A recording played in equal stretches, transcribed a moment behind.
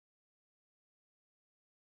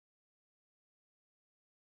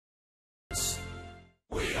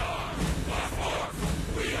We are Baltimore.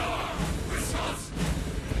 We are Wisconsin.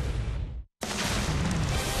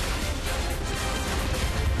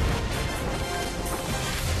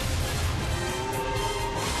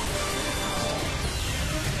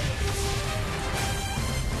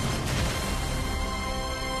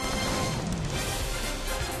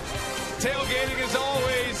 Tailgating is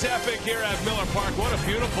always epic here at Miller Park. What a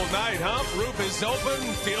beautiful night, huh? Roof is open,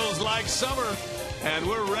 feels like summer, and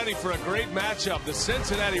we're ready for a great matchup. The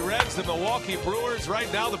Cincinnati Reds, the Milwaukee Brewers.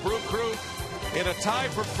 Right now, the Brew Crew in a tie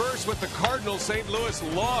for first with the Cardinals. St. Louis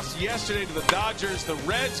lost yesterday to the Dodgers. The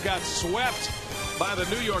Reds got swept by the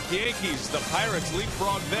New York Yankees. The Pirates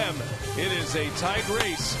leapfrogged them. It is a tight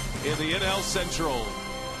race in the NL Central.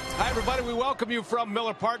 Hi, everybody. We welcome you from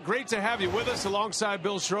Miller Park. Great to have you with us. Alongside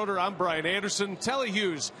Bill Schroeder, I'm Brian Anderson. Telly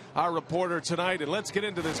Hughes, our reporter tonight. And let's get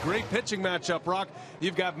into this great pitching matchup, Rock.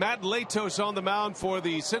 You've got Matt Latos on the mound for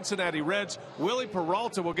the Cincinnati Reds. Willie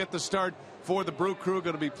Peralta will get the start for the Brew Crew.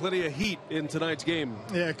 Going to be plenty of heat in tonight's game.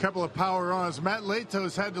 Yeah, a couple of power runs. Matt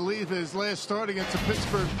Latos had to leave his last start against the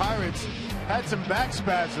Pittsburgh Pirates. Had some back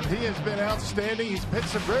spasms. He has been outstanding. He's pitched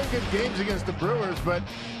some very good games against the Brewers, but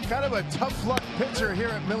kind of a tough luck pitcher here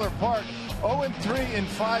at Miller Park. 0-3 in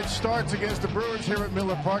 5 starts against the Brewers here at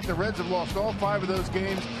Miller Park. The Reds have lost all 5 of those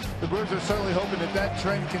games. The Brewers are certainly hoping that that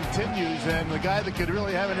trend continues, and the guy that could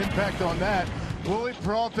really have an impact on that, Willie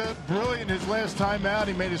Peralta, brilliant his last time out.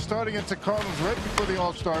 He made his start against the Cardinals right before the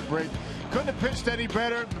All-Star break. Couldn't have pitched any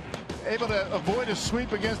better. Able to avoid a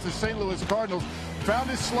sweep against the St. Louis Cardinals. Found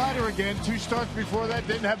his slider again. 2 starts before that,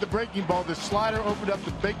 didn't have the breaking ball. The slider opened up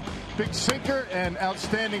the big sinker, and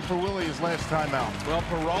outstanding for Willie his last time out. Well,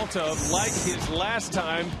 Peralta, like his last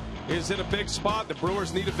time, is in a big spot. The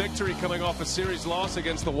Brewers need a victory coming off a series loss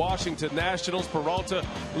against the Washington Nationals. Peralta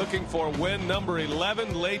looking for win number 11.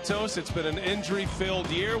 Latos, it's been an injury-filled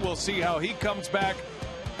year. We'll see how he comes back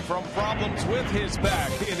from problems with his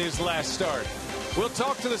back in his last start. We'll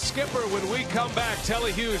talk to the skipper when we come back.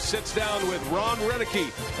 Telly Hughes sits down with Ron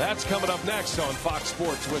Renicky. That's coming up next on Fox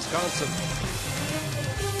Sports Wisconsin.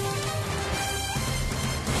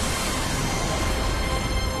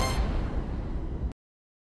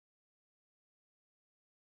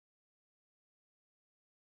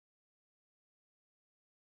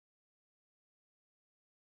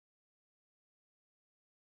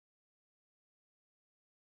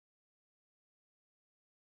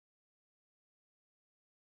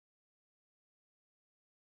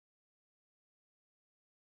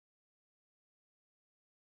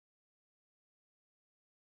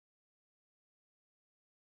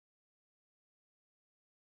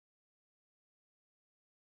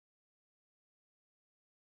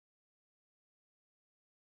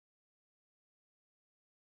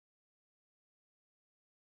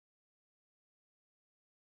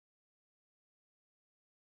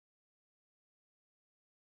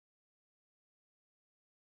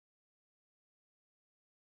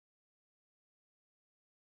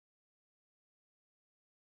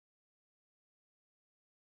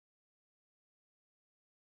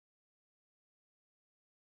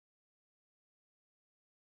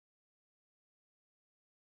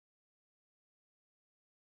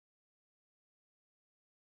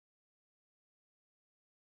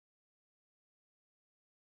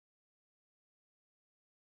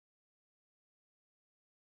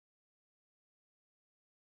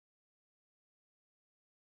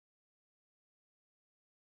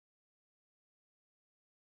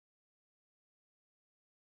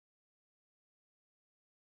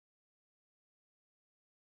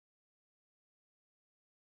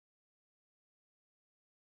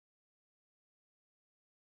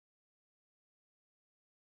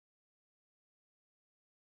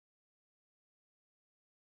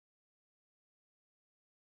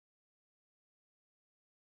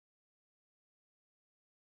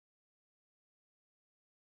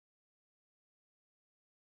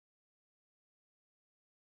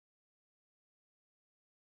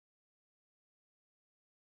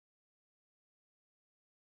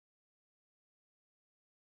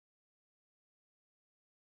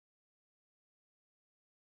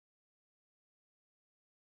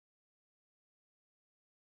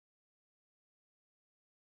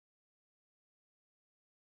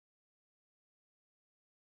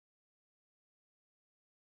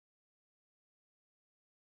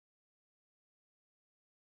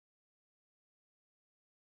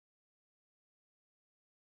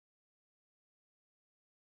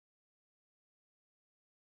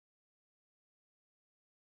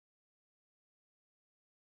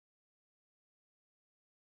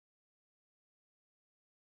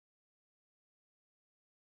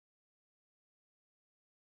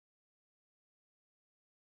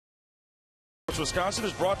 Wisconsin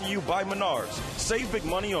is brought to you by Menards. Save big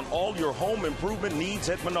money on all your home improvement needs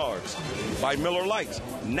at Menards. By Miller Lite,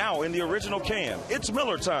 now in the original can. It's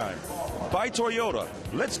Miller time. By Toyota,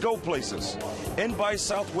 let's go places. And by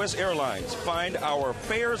Southwest Airlines. Find our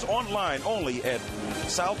fares online only at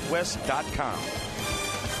southwest.com.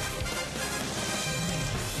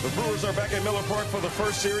 The Brewers are back at Miller Park for the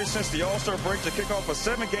first series since the All-Star break to kick off a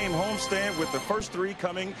 7-game homestand, with the first 3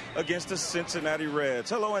 coming against the Cincinnati Reds.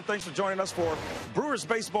 Hello, and thanks for joining us for Brewers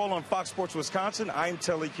Baseball on Fox Sports Wisconsin. I'm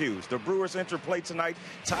Telly Hughes. The Brewers enter play tonight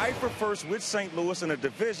tied for first with St. Louis in a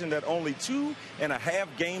division that only 2.5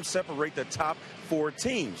 games separate the top 4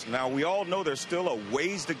 teams. Now, we all know there's still a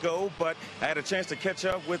ways to go, but I had a chance to catch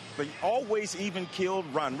up with the always even-keeled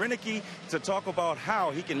Ron Renicky to talk about how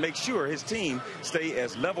he can make sure his team stay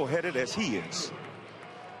as level-headed as he is.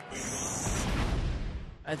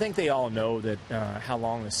 I think they all know that how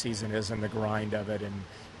long the season is and the grind of it,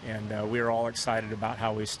 and we were all excited about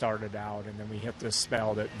how we started out, and then we hit this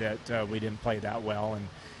spell that we didn't play that well,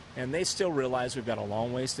 and they still realize we've got a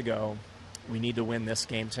long ways to go. We need to win this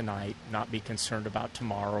game tonight, not be concerned about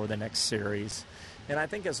tomorrow or the next series. And I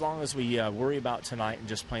think as long as we worry about tonight and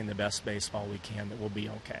just playing the best baseball we can, that we'll be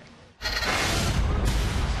okay.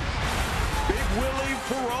 Big Willie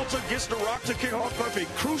Peralta gets the rock to kick off a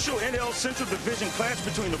crucial NL Central Division clash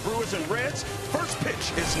between the Brewers and Reds. First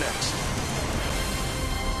pitch is next.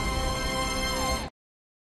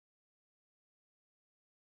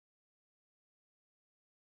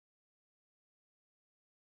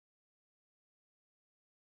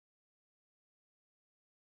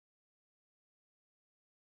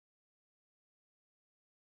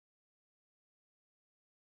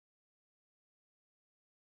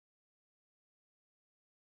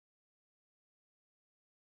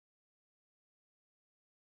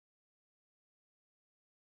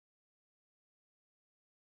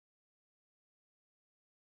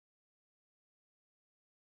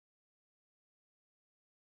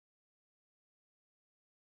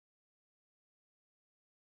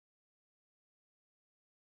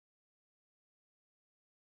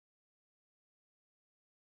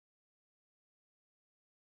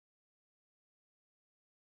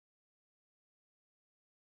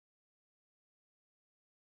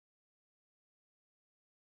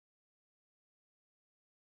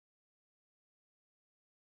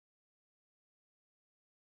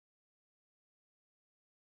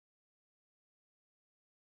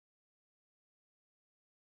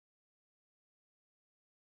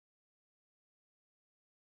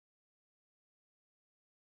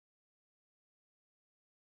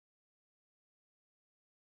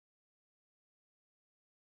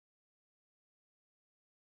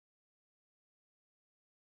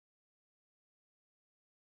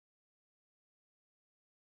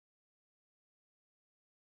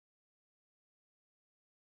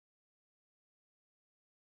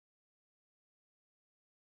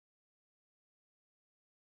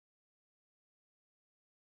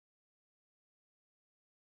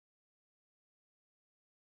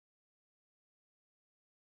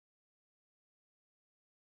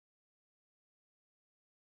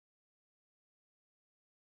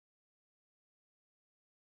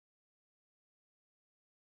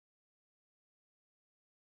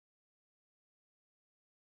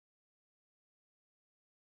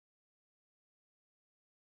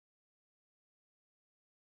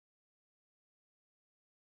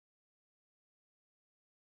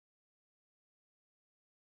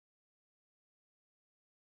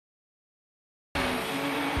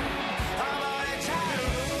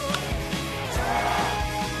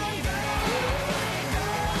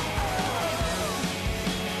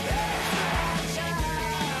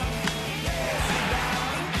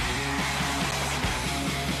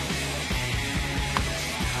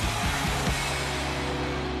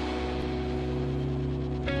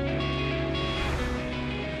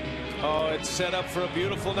 It's set up for a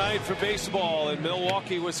beautiful night for baseball in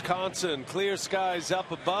Milwaukee, Wisconsin. Clear skies up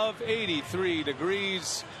above, 83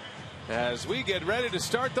 degrees. As we get ready to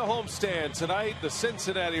start the homestand tonight, the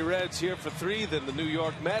Cincinnati Reds here for 3, then the New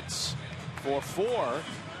York Mets for 4.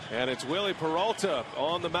 And it's Willie Peralta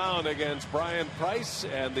on the mound against Brian Price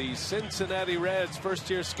and the Cincinnati Reds,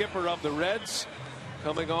 first-year skipper of the Reds,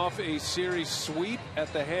 coming off a series sweep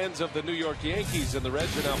at the hands of the New York Yankees, and the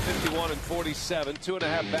Reds are now 51-47,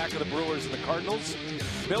 2.5 back of the Brewers and the Cardinals.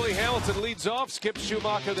 Billy Hamilton leads off, Skip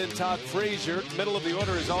Schumacher, then Todd Frazier. Middle of the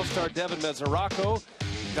order is All-Star Devin Mesoraco.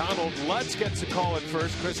 Donald Lutz gets a call at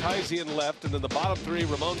first. Chris Heisey in left. And then the bottom three,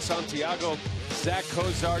 Ramon Santiago, Zach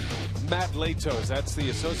Cozart, Matt Latos. That's the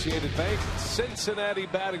Associated Bank Cincinnati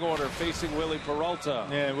batting order facing Willie Peralta.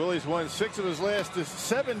 Yeah, Willie's won 6 of his last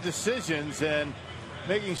 7 decisions and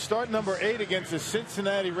making start number 8 against the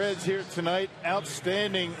Cincinnati Reds here tonight.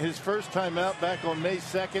 Outstanding. His first time out back on May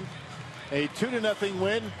 2nd. A 2-0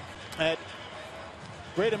 win at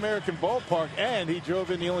Great American Ballpark, and he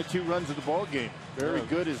drove in the only 2 runs of the ball game. Very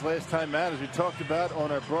good his last time out, as we talked about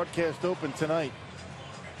on our broadcast open tonight.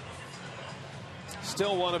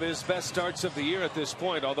 Still one of his best starts of the year at this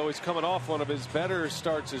point, although he's coming off one of his better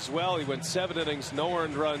starts as well. He went 7 innings, no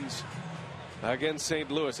earned runs against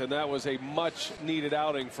St. Louis, and that was a much needed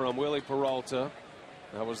outing from Willie Peralta.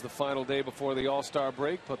 That was the final day before the All-Star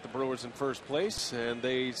break, put the Brewers in first place, and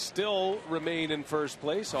they still remain in first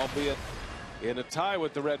place, albeit in a tie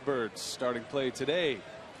with the Redbirds. Starting play today,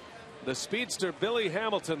 the speedster Billy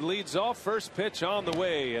Hamilton leads off. First pitch on the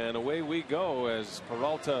way, and away we go as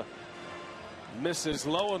Peralta misses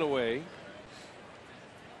low and away.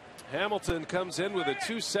 Hamilton comes in with a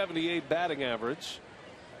 .278 batting average,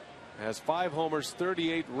 has 5 homers,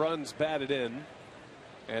 38 runs batted in,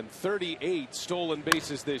 and 38 stolen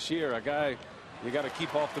bases this year. A guy you got to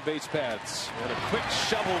keep off the base paths. And a quick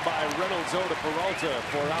shovel by Reynolds to Peralta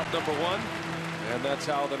for out number 1. And that's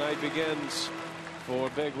how the night begins for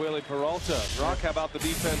Big Willie Peralta. Brock, how about the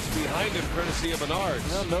defense behind him, courtesy of Menards?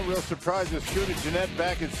 Well, no real surprises. Scooter Jeanette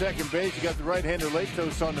back at second base. You got the right-hander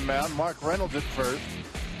Latos on the mound. Mark Reynolds at first.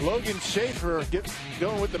 Logan Schaefer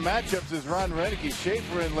going with the matchups as Ron Renicky.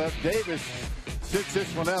 Schaefer in left. Davis sits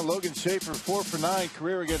this one out. Logan Schaefer 4 for 9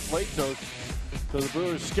 career against Latos. So the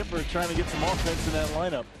Brewers skipper trying to get some offense in that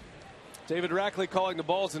lineup. David Rackley calling the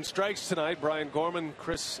balls and strikes tonight. Brian Gorman,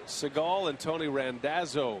 Chris Segal, and Tony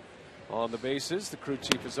Randazzo on the bases. The crew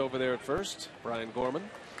chief is over there at first. Brian Gorman,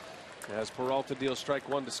 as Peralta deals strike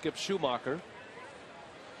 1 to Skip Schumacher.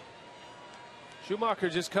 Schumacher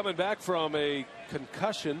just coming back from a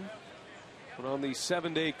concussion, put on the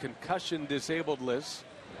 7-day concussion disabled list.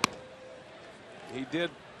 He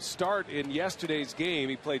did start in yesterday's game.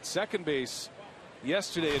 He played second base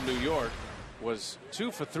yesterday in New York, was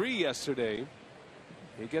 2 for 3 yesterday.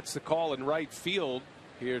 He gets the call in right field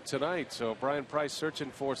here tonight. So Brian Price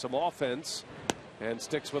searching for some offense and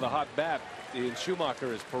sticks with a hot bat in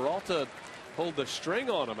Schumacher as Peralta pulled the string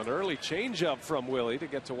on him. An early changeup from Willie to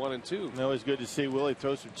get to 1 and 2. Always good to see Willie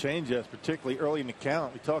throw some changeups, particularly early in the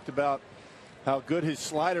count. We talked about how good his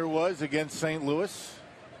slider was against St. Louis,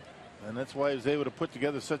 and that's why he was able to put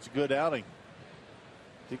together such a good outing.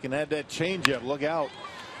 He can add that changeup. Look out.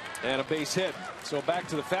 And a base hit. So back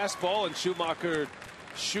to the fastball, and Schumacher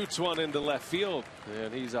shoots one into left field.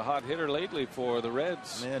 And he's a hot hitter lately for the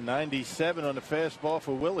Reds. Man, 97 on the fastball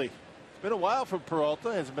for Willie. It's been a while for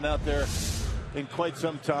Peralta. Hasn't been out there in quite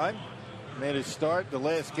some time. Made his start the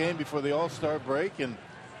last game before the All-Star break and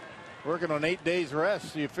working on 8 days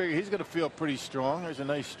rest. So you figure he's going to feel pretty strong. There's a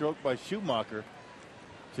nice stroke by Schumacher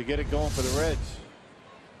to get it going for the Reds.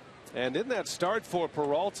 And in that start for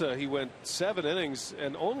Peralta, he went 7 innings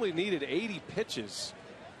and only needed 80 pitches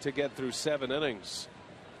to get through 7 innings.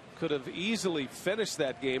 Could have easily finished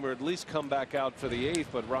that game or at least come back out for the 8th,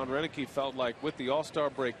 but Ron Renicky felt like with the All-Star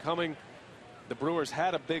break coming, the Brewers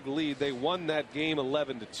had a big lead. They won that game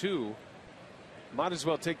 11-2. Might as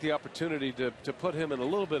well take the opportunity to put him in a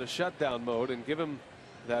little bit of shutdown mode and give him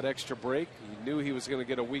that extra break. He knew he was going to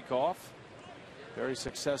get a week off. Very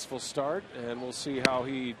successful start, and we'll see how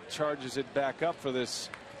he charges it back up for this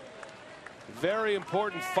very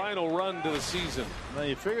important final run to the season. Now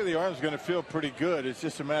you figure the arm's going to feel pretty good. It's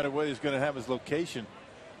just a matter of whether he's going to have his location.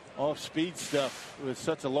 Off-speed stuff with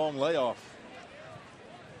such a long layoff.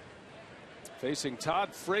 Facing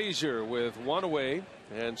Todd Frazier with 1 away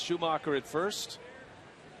and Schumacher at first.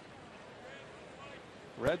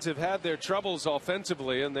 Reds have had their troubles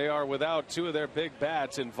offensively, and they are without 2 of their big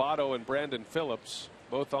bats in Votto and Brandon Phillips,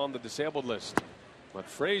 both on the disabled list. But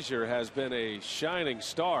Frazier has been a shining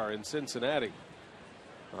star in Cincinnati.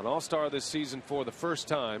 An All-Star this season for the first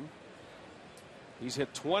time. He's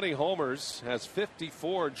hit 20 homers, has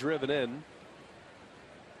 54 driven in.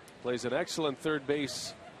 Plays an excellent third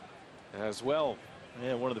base as well.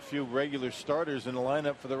 Yeah, one of the few regular starters in the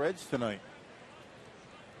lineup for the Reds tonight.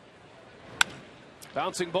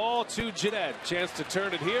 Bouncing ball to Jeanette. Chance to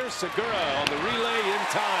turn it here. Segura on the relay in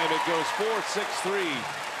time. It goes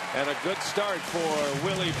 4-6-3. And a good start for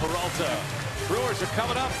Willie Peralta. Brewers are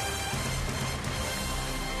coming up.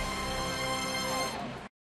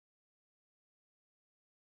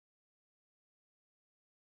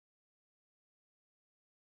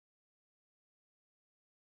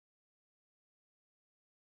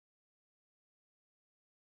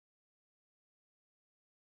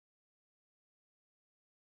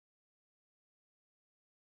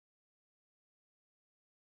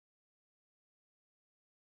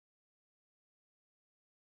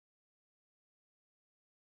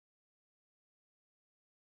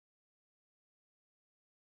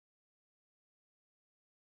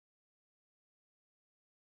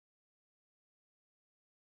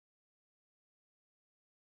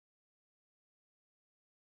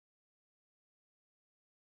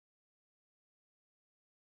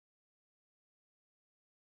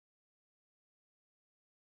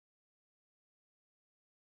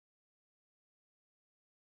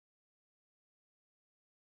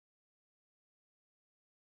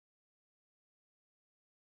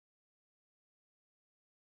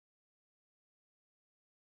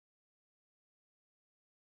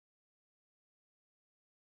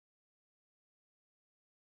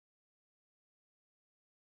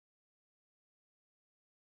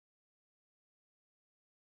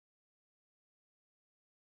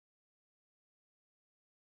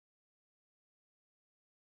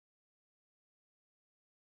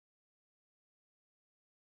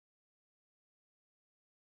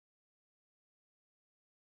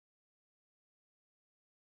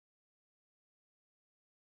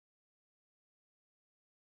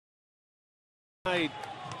 Night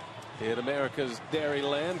in America's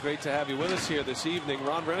Dairyland. Great to have you with us here this evening.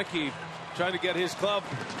 Ron Renneke trying to get his club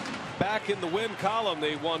back in the win column.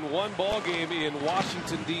 They won one ball game in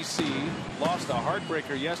Washington, D.C. Lost a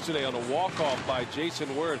heartbreaker yesterday on a walk-off by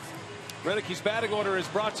Jason Worth. Renneke's batting order is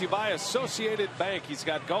brought to you by Associated Bank. He's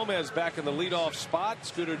got Gomez back in the leadoff spot.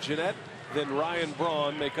 Scooter Gennett, then Ryan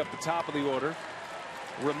Braun make up the top of the order.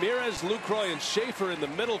 Ramirez, Lucroy, and Schaefer in the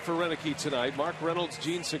middle for Renneke tonight. Mark Reynolds,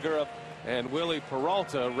 Gene Segura, and Willie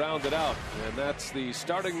Peralta rounded out. And that's the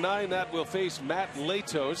starting nine that will face Matt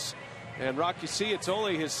Latos. And Rock, you see, it's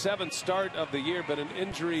only his 7th start of the year, but an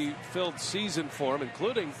injury-filled season for him,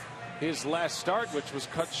 including his last start, which was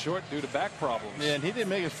cut short due to back problems. Yeah, and he didn't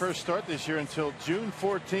make his first start this year until June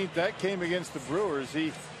 14th. That came against the Brewers.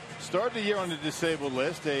 He started the year on the disabled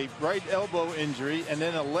list, a right elbow injury, and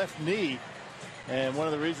then a left knee. And one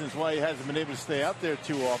of the reasons why he hasn't been able to stay out there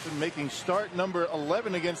too often, making start number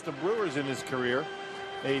 11 against the Brewers in his career,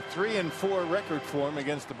 a 3-4 record for him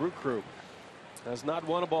against the Brew Crew. Has not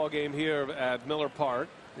won a ball game here at Miller Park,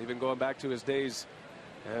 even going back to his days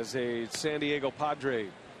as a San Diego Padre.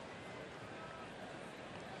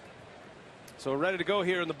 So ready to go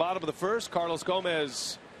here in the bottom of the first. Carlos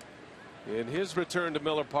Gomez in his return to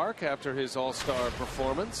Miller Park after his all-star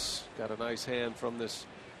performance. Got a nice hand from this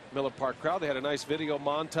Miller Park crowd. They had a nice video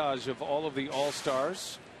montage of all of the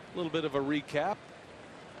all-stars. A little bit of a recap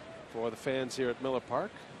for the fans here at Miller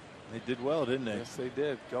Park. They did well, didn't they? Yes, they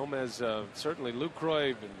did. Gomez, certainly Lucroy,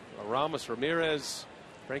 and Ramos, Ramirez,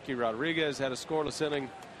 Frankie Rodriguez had a scoreless inning.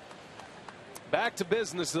 Back to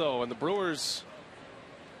business, though, and the Brewers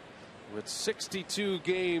with 62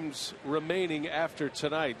 games remaining after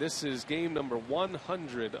tonight. This is game number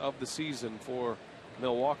 100 of the season for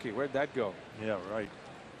Milwaukee. Where'd that go? Yeah, right.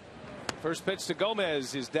 First pitch to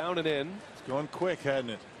Gomez is down and in. It's going quick,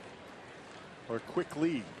 hadn't it? Or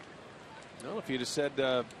quickly. No, if you'd have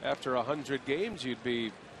said after 100 games you'd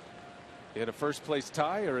be in a first place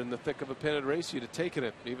tie or in the thick of a pennant race, you'd have taken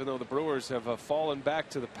it, even though the Brewers have fallen back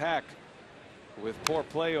to the pack with poor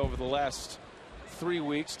play over the last 3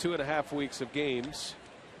 weeks, 2.5 weeks of games,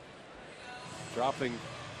 dropping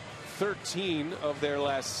 13 of their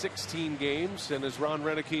last 16 games. And as Ron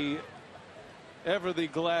Renneke, ever the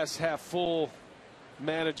glass half full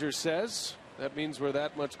manager, says, that means we're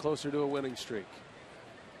that much closer to a winning streak.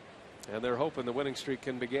 And they're hoping the winning streak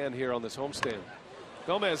can begin here on this homestand.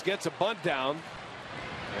 Gomez gets a bunt down,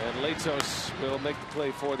 and Latos will make the play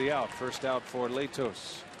for the out. First out for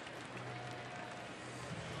Latos.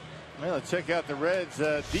 Well, let's check out the Reds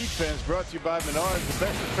defense, brought to you by Menards, the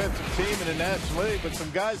best defensive team in the National League. But some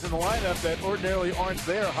guys in the lineup that ordinarily aren't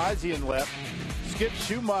there. Heisey in left, Skip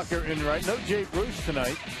Schumacher in right. No Jay Bruce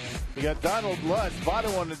tonight. We got Donald Lutz,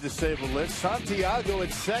 Votto on the disabled list. Santiago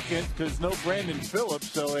at second because no Brandon Phillips.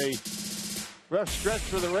 So a rough stretch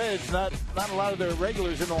for the Reds. Not a lot of their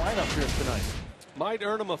regulars in the lineup here tonight. Might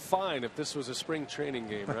earn them a fine if this was a spring training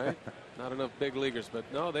game, right? Not enough big leaguers, but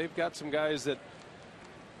no, they've got some guys that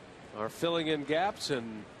are filling in gaps,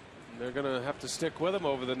 and they're going to have to stick with them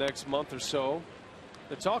over the next month or so.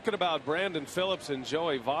 They're talking about Brandon Phillips and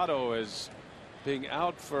Joey Votto as being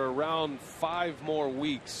out for around 5 more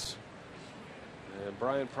weeks. And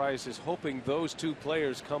Brian Price is hoping those 2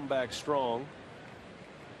 players come back strong.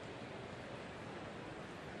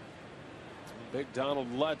 Big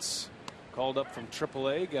Donald Lutz called up from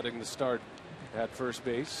AAA, getting the start at first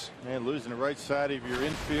base. Man, losing the right side of your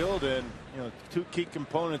infield and 2 key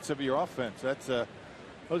components of your offense.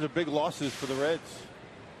 Those are big losses for the Reds.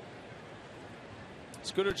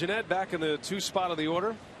 Scooter Gennett back in the 2 spot of the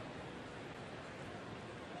order.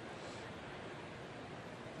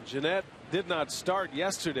 Gennett did not start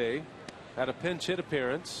yesterday. Had a pinch hit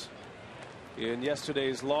appearance in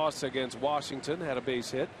yesterday's loss against Washington. Had a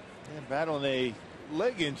base hit. And battling a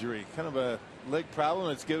leg injury, kind of a leg problem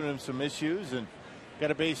that's given him some issues, and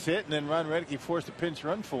got a base hit, and then Ron Renneke forced a pinch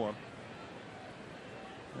run for him.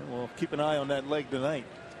 And we'll keep an eye on that leg tonight.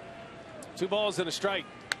 2 balls and a strike,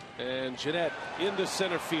 and Gennett into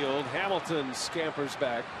center field. Hamilton scampers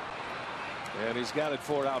back, and he's got it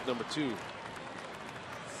for out number 2.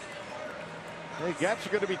 Hey, gaps are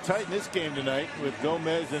going to be tight in this game tonight with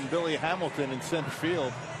Gomez and Billy Hamilton in center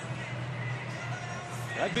field.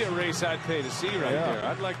 That'd be a race I'd pay to see right there.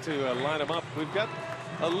 I'd like to line them up. We've got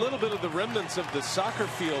a little bit of the remnants of the soccer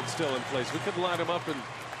field still in place. We could line them up and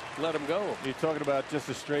let them go. You're talking about just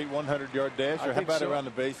a straight 100-yard dash, or how about around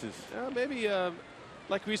the bases? Maybe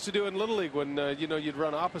like we used to do in Little League when you'd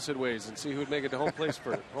run opposite ways and see who'd make it to home plate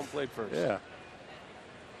first. Yeah.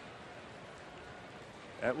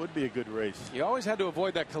 That would be a good race. You always had to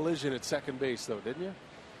avoid that collision at second base, though, didn't you?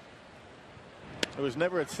 It was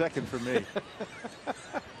never at second for me.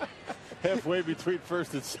 Halfway between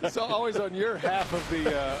first and second. It's always on your half of the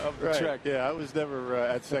right. track. Yeah, I was never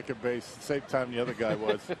at second base. Same time the other guy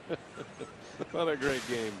was. What a great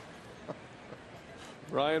game.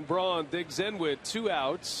 Ryan Braun digs in with 2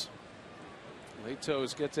 outs.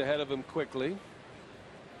 Latos gets ahead of him quickly.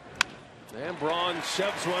 And Braun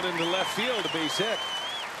shoves one into left field, a base hit.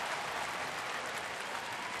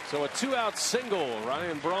 So a 2-out single.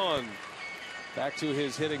 Ryan Braun back to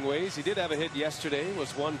his hitting ways. He did have a hit yesterday,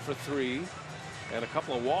 was 1 for 3, and a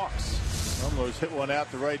couple of walks. Almost hit one out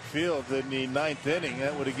to right field in the 9th inning.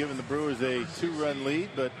 That would have given the Brewers a 2-run lead,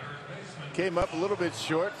 but came up a little bit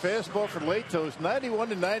short. Fastball for Latos,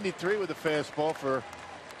 91-93 with a fastball for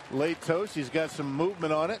Latos. He's got some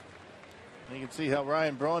movement on it. You can see how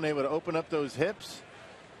Ryan Braun able to open up those hips,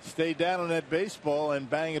 stay down on that baseball, and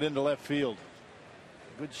bang it into left field.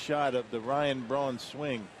 Good shot of the Ryan Braun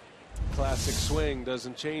swing. Classic swing,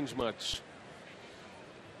 doesn't change much.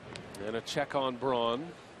 And a check on Braun.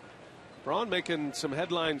 Braun making some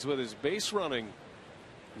headlines with his base running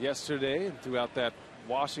yesterday and throughout that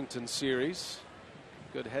Washington series.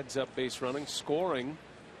 Good heads-up base running, scoring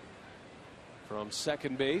from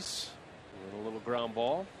second base. And a little ground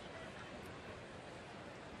ball.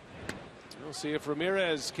 We'll see if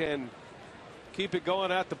Ramirez can keep it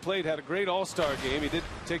going at the plate. Had a great all-star game. He did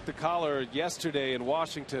take the collar yesterday in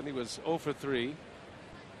Washington. He was 0 for 3.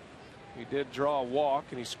 He did draw a walk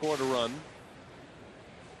and he scored a run.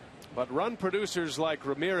 But run producers like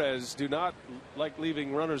Ramirez do not like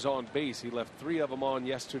leaving runners on base. He left 3 of them on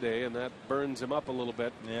yesterday, and that burns him up a little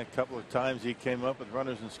bit. Yeah, a couple of times he came up with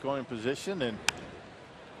runners in scoring position, and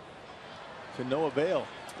to no avail.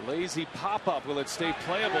 Lazy pop-up. Will it stay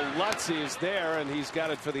playable? Lutzy is there, and he's got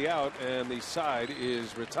it for the out, and the side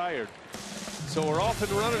is retired. So we're off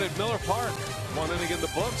and running at Miller Park. 1 inning in the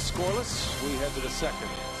books, scoreless. We head to the second.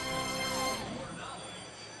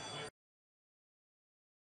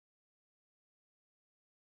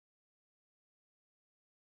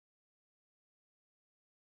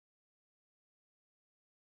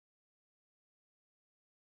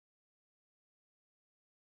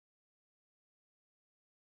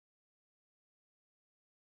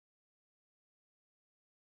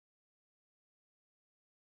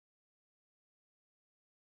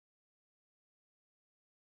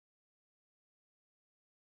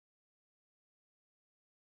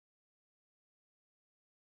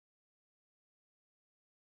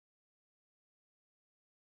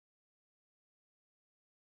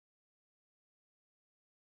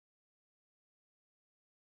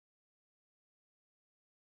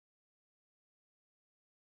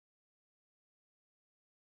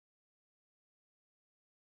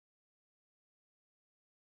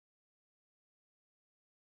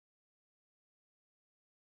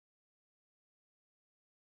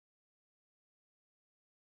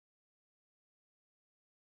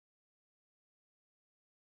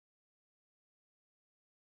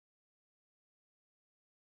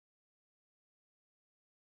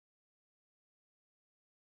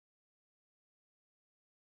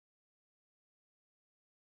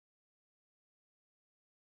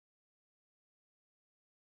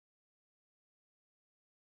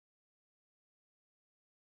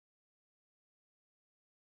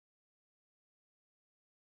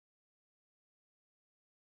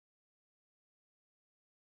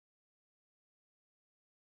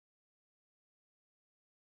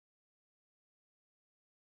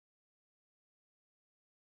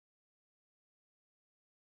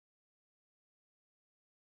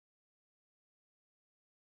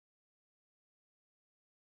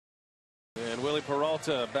 And Willie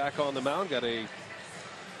Peralta back on the mound, got a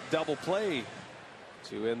double play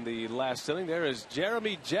to end the last inning. There is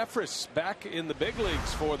Jeremy Jeffress back in the big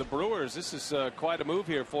leagues for the Brewers. This is quite a move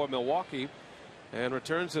here for Milwaukee, and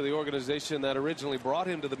returns to the organization that originally brought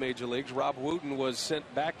him to the major leagues. Rob Wooten was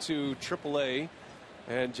sent back to AAA,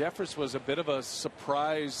 and Jeffress was a bit of a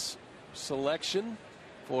surprise selection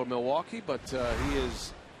for Milwaukee, but he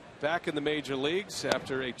is back in the major leagues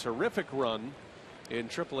after a terrific run in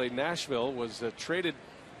AAA. Nashville. Was traded,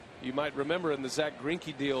 you might remember, in the Zach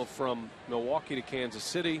Greinke deal from Milwaukee to Kansas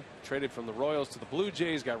City. Traded from the Royals to the Blue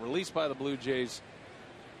Jays, got released by the Blue Jays,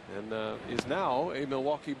 and is now a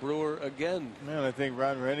Milwaukee Brewer again. Man, I think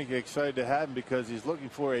Ron Renick excited to have him because he's looking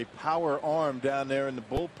for a power arm down there in the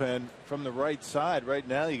bullpen from the right side. Right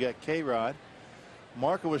now you got K-Rod.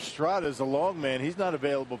 Marco Estrada is a long man. He's not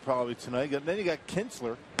available probably tonight. Then you got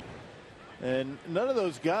Kinsler. And none of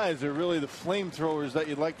those guys are really the flamethrowers that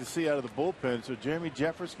you'd like to see out of the bullpen. So Jeremy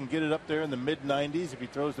Jeffress can get it up there in the mid-90s if he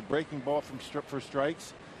throws the breaking ball for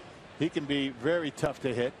strikes. He can be very tough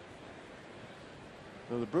to hit.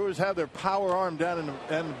 So the Brewers have their power arm down in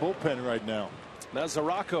the bullpen right now.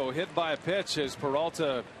 Mesoraco hit by a pitch as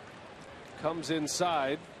Peralta comes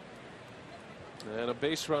inside. And a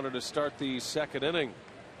base runner to start the second inning.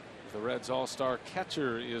 The Reds all-star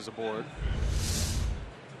catcher is aboard.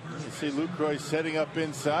 You see Lucroy setting up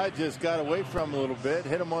inside, just got away from him a little bit,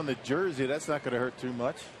 hit him on the jersey. That's not going to hurt too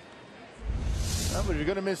much. But if you're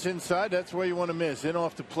going to miss inside, that's where you want to miss. In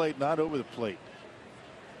off the plate, not over the plate.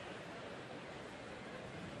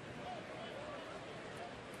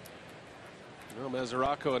 Well,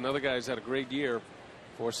 Mesoraco, another guy who's had a great year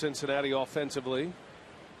for Cincinnati offensively.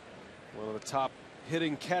 One of the top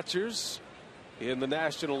hitting catchers in the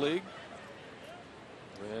National League.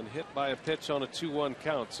 And hit by a pitch on a 2-1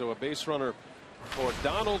 count. So a base runner for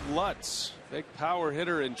Donald Lutz, big power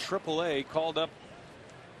hitter in AAA, called up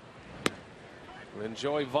when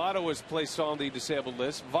Joey Votto was placed on the disabled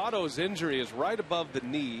list. Votto's injury is right above the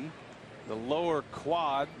knee, the lower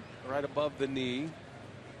quad, right above the knee.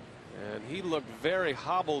 And he looked very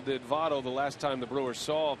hobbled, did Votto, the last time the Brewers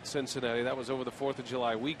saw Cincinnati. That was over the 4th of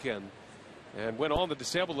July weekend. And went on the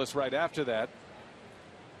disabled list right after that.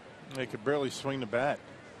 They could barely swing the bat.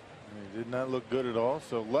 He did not look good at all.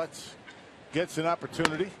 So Lutz gets an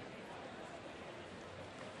opportunity.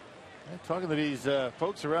 And talking to these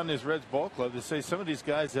folks around this Reds ball club, they say some of these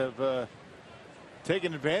guys have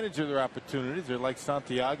taken advantage of their opportunities. They're like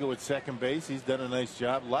Santiago at second base. He's done a nice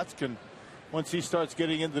job. Lutz can, once he starts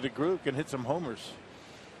getting into the groove, can hit some homers.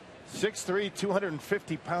 6'3",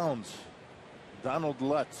 250 pounds. Donald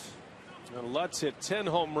Lutz. Now, Lutz hit 10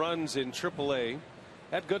 home runs in AAA.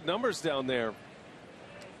 Had good numbers down there.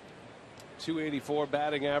 284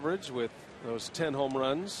 batting average with those 10 home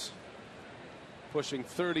runs. Pushing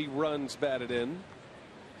 30 runs batted in.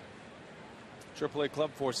 AAA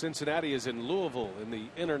club for Cincinnati is in Louisville in the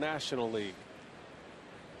International League.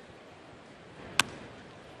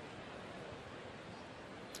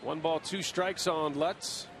 One ball, two strikes on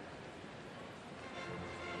Lutz.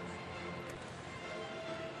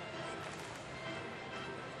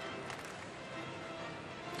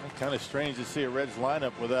 Kind of strange to see a Reds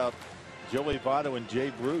lineup without Joey Votto and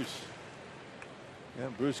Jay Bruce. Yeah,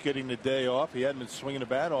 Bruce getting the day off. He hadn't been swinging the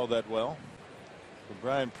bat all that well. So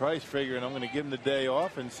Brian Price figuring I'm going to give him the day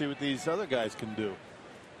off and see what these other guys can do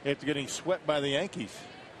after getting swept by the Yankees.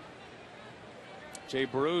 Jay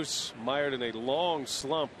Bruce mired in a long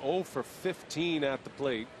slump, 0 for 15 at the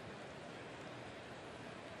plate.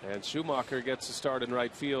 And Schumacher gets a start in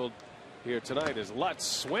right field here tonight as Lutz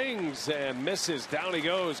swings and misses. Down he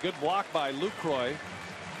goes. Good block by Lucroy.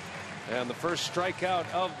 And the first strikeout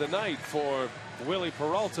of the night for Willie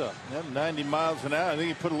Peralta. Yep, 90 miles an hour. I think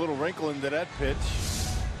he put a little wrinkle into that pitch.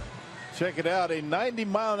 Check it out. A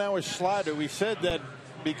 90-mile-an-hour slider. We said that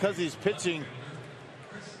because he's pitching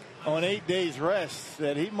on 8 days rest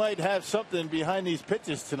that he might have something behind these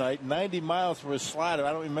pitches tonight. 90 miles for a slider.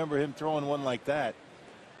 I don't remember him throwing one like that.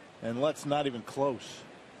 And Lutz not even close.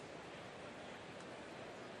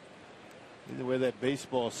 Either way that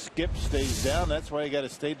baseball skips, stays down. That's why you got to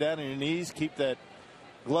stay down on your knees. Keep that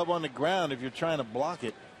glove on the ground if you're trying to block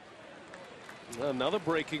it. Another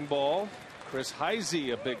breaking ball. Chris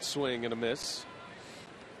Heisey, a big swing and a miss.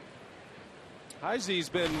 Heisey's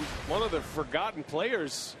been one of the forgotten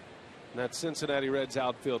players in that Cincinnati Reds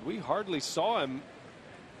outfield. We hardly saw him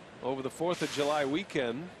over the 4th of July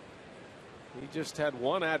weekend. He just had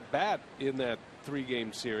one at bat in that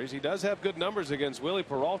 3-game series. He does have good numbers against Willie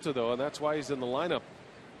Peralta, though, and that's why he's in the lineup.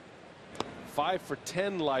 5 for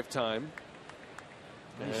 10 lifetime.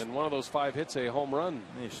 And one of those 5 hits a home run.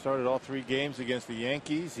 He started all 3 games against the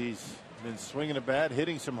Yankees. He's been swinging a bat,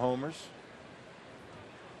 hitting some homers.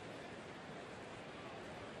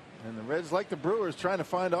 And the Reds, like the Brewers, trying to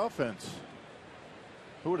find offense.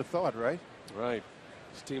 Who would have thought, right? Right.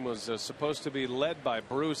 This team was supposed to be led by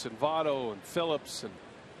Bruce and Votto and Phillips, and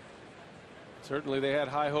certainly they had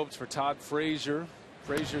high hopes for Todd Frazier.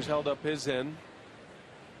 Frazier's held up his end.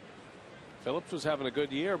 Phillips was having a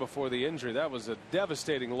good year before the injury. That was a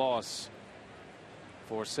devastating loss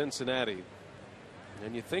for Cincinnati.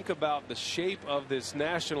 And you think about the shape of this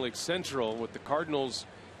National League Central with the Cardinals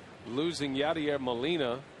losing Yadier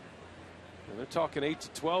Molina. And they're talking 8 to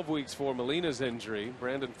 12 weeks for Molina's injury.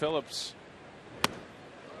 Brandon Phillips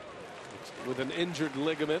with an injured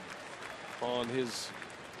ligament on his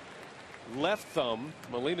left thumb.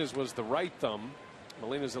 Molina's was the right thumb.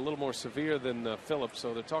 Molina's a little more severe than Phillips,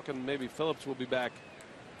 so they're talking maybe Phillips will be back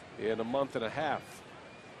in a month and a half.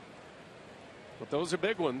 But those are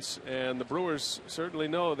big ones, and the Brewers certainly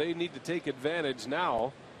know they need to take advantage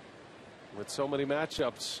now with so many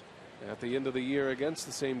matchups at the end of the year against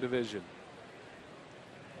the same division.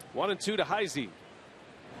 1-2 to Heisey.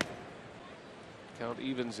 Count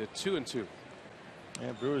evens at 2-2.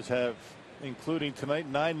 And Brewers have, including tonight,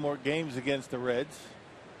 9 more games against the Reds.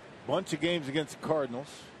 Bunch of games against the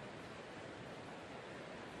Cardinals.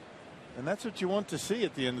 And that's what you want to see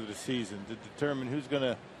at the end of the season to determine who's going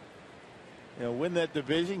to, win that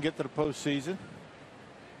division, get to the postseason.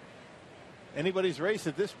 Anybody's race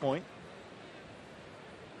at this point.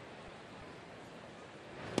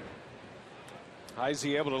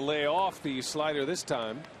 Heisey able to lay off the slider this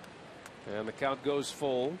time, and the count goes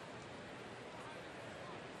full.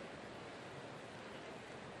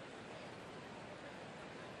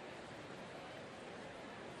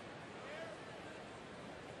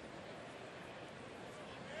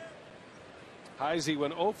 Heisey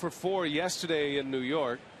went 0 for 4 yesterday in New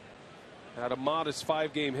York. Had a modest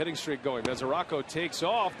 5-game hitting streak going. Mesoraco takes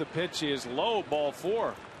off. The pitch is low, ball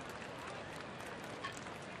 4.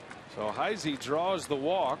 So Heisey draws the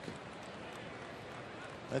walk.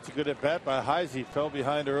 That's a good at bat by Heisey. Fell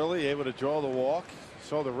behind early, able to draw the walk.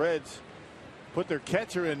 Saw the Reds put their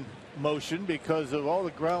catcher in motion because of all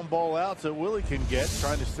the ground ball outs that Willie can get,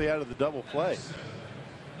 trying to stay out of the double play.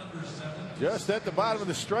 Just at the bottom of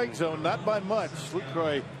the strike zone, not by much.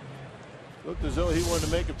 Lucroy looked as though he wanted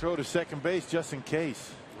to make a throw to second base just in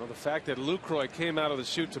case. Well, the fact that Lucroy came out of the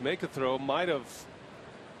chute to make a throw might have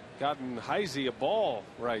gotten Heisey a ball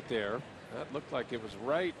right there. That looked like it was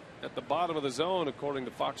right at the bottom of the zone, according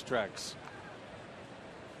to Fox Tracks.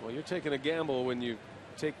 Well, you're taking a gamble when you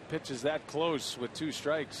take pitches that close with 2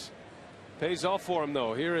 strikes. Pays off for him,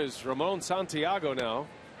 though. Here is Ramon Santiago now.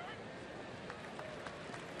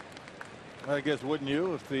 I guess wouldn't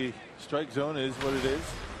you, if the strike zone is what it is?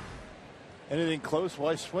 Anything close,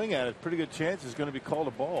 why swing at it? Pretty good chance it's going to be called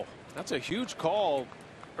a ball. That's a huge call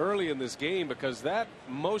early in this game, because that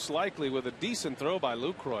most likely, with a decent throw by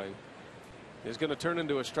Lucroy, is going to turn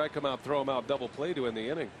into a strike him out, throw him out double play to end the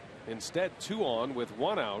inning. Instead, 2 on with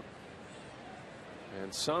 1 out.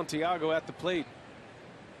 And Santiago at the plate.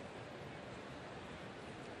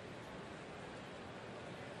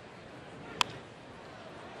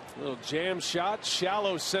 Little jam shot,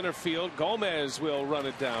 shallow center field. Gomez will run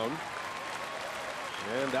it down.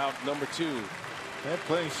 And out number 2. And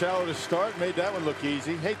playing shallow to start made that one look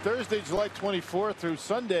easy. Hey, Thursday, July 24th through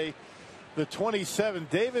Sunday, the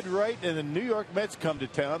 27th, David Wright and the New York Mets come to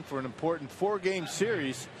town for an important 4-game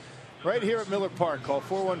series right here at Miller Park. Call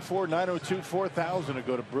 414-902-4000 or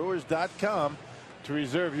go to Brewers.com to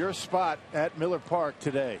reserve your spot at Miller Park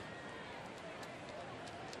today.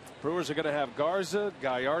 Brewers are going to have Garza,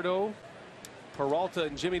 Gallardo, Peralta,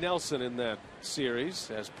 and Jimmy Nelson in that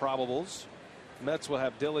series as probables. Mets will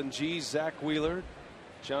have Dylan G, Zach Wheeler,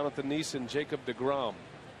 Jonathan Neeson, Jacob deGrom.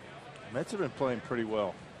 Mets have been playing pretty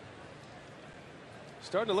well.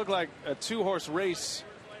 Starting to look like a 2-horse race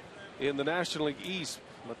in the National League East,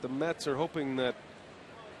 but the Mets are hoping that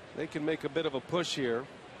they can make a bit of a push here.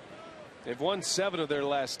 They've won 7 of their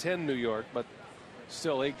last 10, New York, but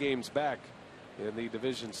still 8 games back in the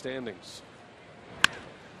division standings.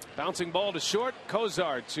 Bouncing ball to short.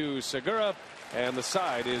 Kozar to Segura, and the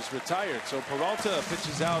side is retired. So Peralta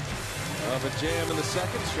pitches out of a jam in the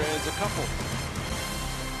second, strands a couple.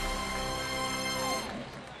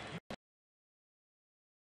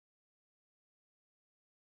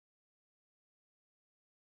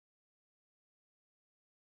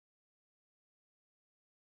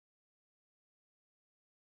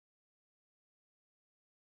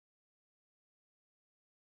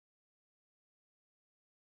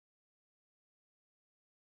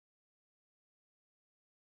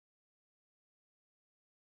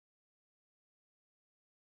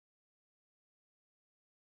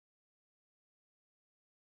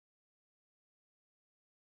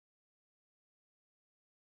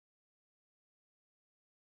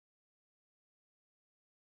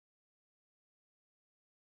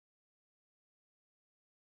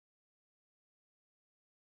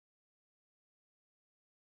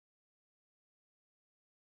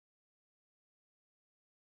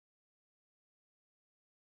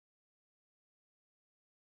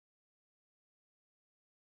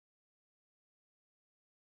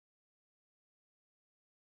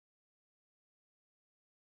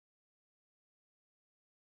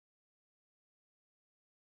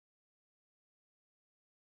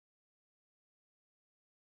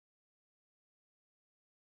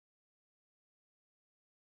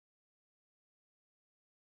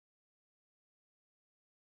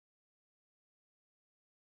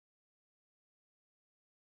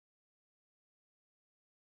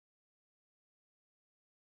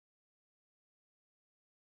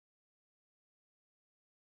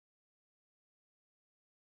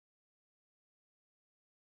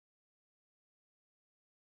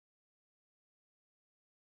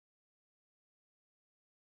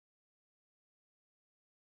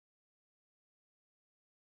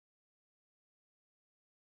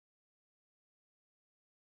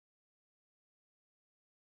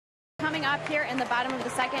 coming up here in the bottom of the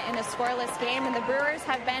second in a scoreless game, and the Brewers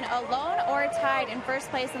have been alone or tied in first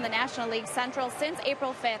place in the National League Central since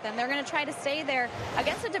April 5th, and they're going to try to stay there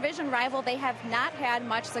against a division rival they have not had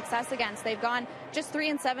much success against. They've gone just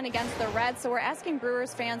 3-7 against the Reds, so we're asking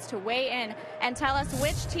Brewers fans to weigh in and tell us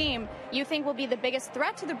which team you think will be the biggest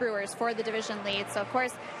threat to the Brewers for the division lead. So, of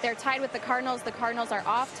course, they're tied with the Cardinals. The Cardinals are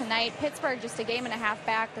off tonight. Pittsburgh just a game and a half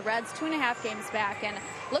back. The Reds 2.5 games back. And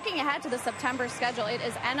looking ahead to the September schedule, it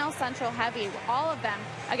is NL Central heavy, all of them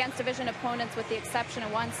against division opponents with the exception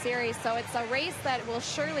of one series. So it's a race that will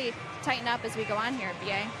surely tighten up as we go on here,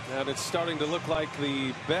 BA. And it's starting to look like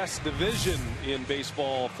the best division in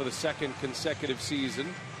baseball for the second consecutive season.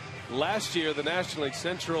 Last year, the National League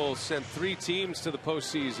Central sent 3 teams to the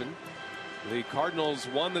postseason. The Cardinals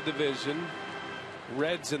won the division.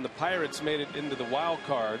 Reds and the Pirates made it into the wild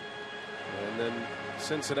card. And then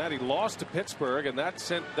Cincinnati lost to Pittsburgh, and that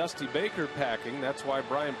sent Dusty Baker packing. That's why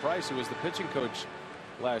Brian Price, who was the pitching coach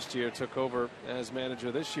last year, took over as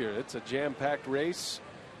manager this year. It's a jam-packed race,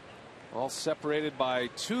 all separated by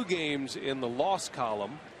 2 games in the loss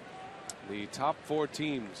column. The top 4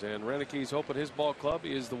 teams, and Reneke's hoping his ball club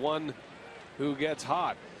is the one who gets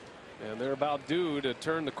hot, and they're about due to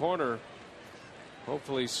turn the corner,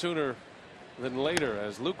 hopefully sooner than later,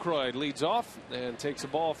 as Lucroy leads off and takes a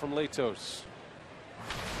ball from Latos.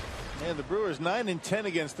 And the Brewers 9-10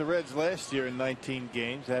 against the Reds last year in 19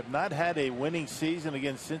 games. Have not had a winning season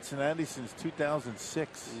against Cincinnati since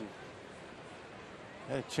 2006.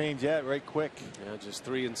 Had to change that right quick. Yeah, just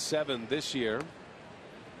 3-7 this year.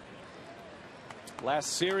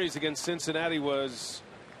 Last series against Cincinnati was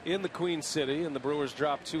in the Queen City, and the Brewers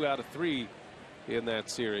dropped 2 out of 3 in that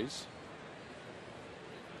series.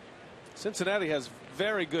 Cincinnati has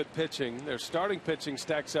very good pitching. Their starting pitching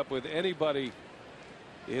stacks up with anybody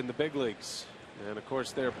in the big leagues, and of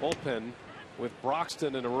course their bullpen with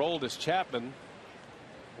Broxton and Aroldis Chapman,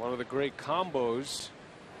 one of the great combos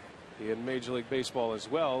in Major League Baseball as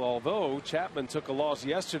well. Although Chapman took a loss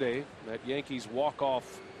yesterday, that Yankees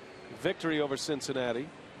walk-off victory over Cincinnati.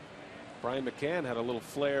 Brian McCann had a little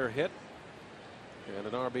flare hit and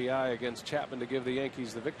an RBI against Chapman to give the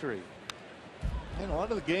Yankees the victory. And a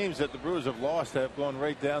lot of the games that the Brewers have lost have gone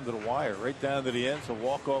right down to the wire, right down to the end. So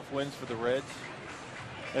walk-off wins for the Reds.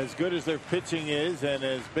 As good as their pitching is, and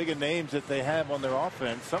as big a names that they have on their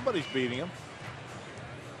offense, somebody's beating them.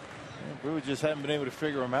 And the Brewers just haven't been able to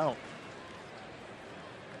figure them out.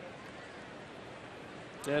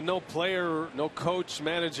 And no player, no coach,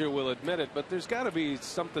 manager will admit it, but there's got to be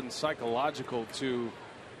something psychological to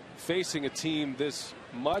facing a team this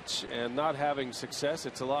much and not having success.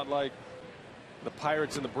 It's a lot like the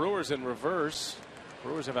Pirates and the Brewers in reverse.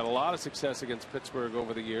 Brewers have had a lot of success against Pittsburgh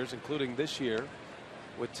over the years, including this year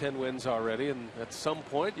with 10 wins already, and at some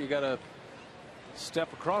point you got to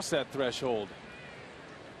step across that threshold.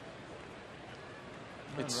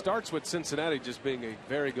 It starts with Cincinnati just being a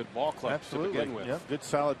very good ball club. Absolutely. To begin with. Yep. Good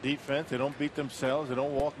solid defense. They don't beat themselves. They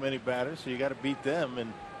don't walk many batters, so you got to beat them,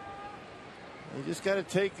 and you just got to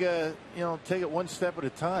take take it one step at a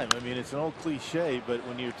time. I mean, it's an old cliche, but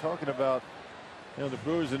when you're talking about the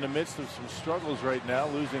Brewers in the midst of some struggles right now,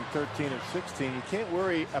 losing 13 of 16, you can't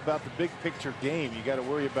worry about the big picture game. You got to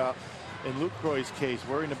worry about, in Lucroy's case,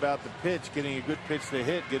 worrying about the pitch, getting a good pitch to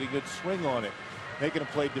hit, getting a good swing on it, making a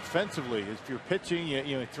play defensively. If you're pitching,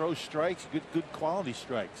 you throw strikes, good quality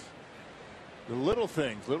strikes. The little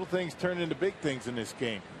things turn into big things in this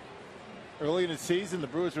game. Early in the season, the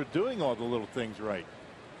Brewers were doing all the little things right.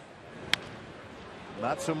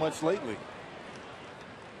 Not so much lately.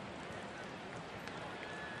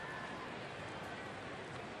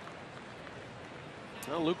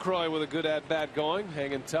 Well, Lucroy with a good at-bat going,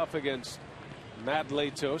 hanging tough against Matt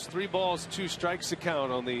Latos. 3 balls, 2 strikes to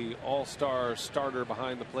count on the all-star starter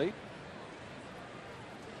behind the plate.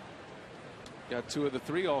 Got 2 of the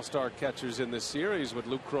 3 all-star catchers in this series with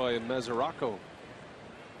Lucroy and Mesoraco.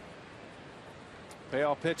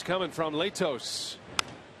 Payoff pitch coming from Latos.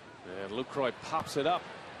 And Lucroy pops it up.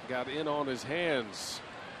 Got in on his hands.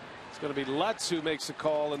 It's going to be Lutz who makes the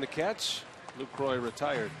call and the catch. Lucroy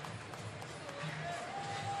retired.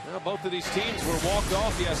 Now, both of these teams were walked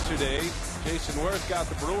off yesterday. Jason Worth got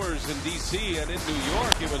the Brewers in D.C. and in New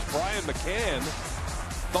York it was Brian McCann.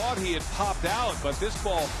 Thought he had popped out, but this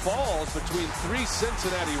ball falls between 3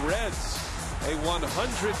 Cincinnati Reds. A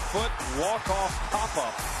 100-foot walk-off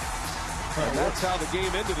pop-up. And that's how the game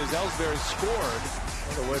ended as Ellsbury scored.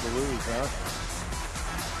 What a way to lose, huh?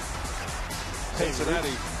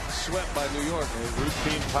 Cincinnati swept by New York. A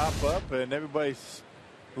routine pop-up, and everybody's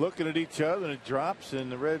looking at each other, and it drops, and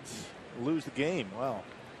the Reds lose the game. Wow.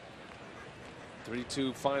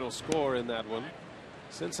 3-2 final score in that one.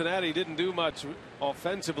 Cincinnati didn't do much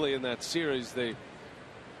offensively in that series. They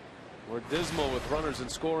were dismal with runners in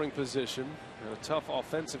scoring position, and a tough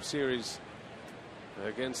offensive series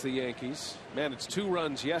against the Yankees. Managed 2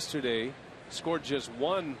 runs yesterday, scored just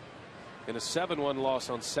 1 in a 7-1 loss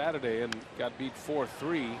on Saturday, and got beat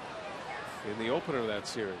 4-3 in the opener of that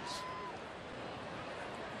series.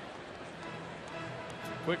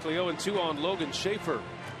 Quickly 0-2 on Logan Schaefer.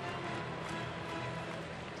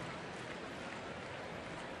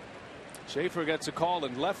 Schaefer gets a call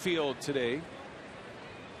in left field today.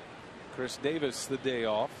 Chris Davis the day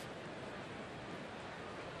off.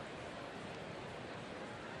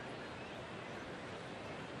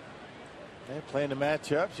 And playing the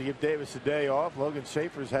matchups, you give Davis a day off. Logan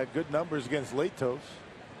Schaefer's had good numbers against Latos.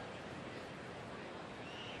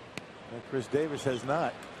 And Chris Davis has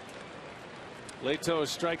not. Latos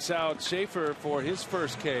strikes out Schaefer for his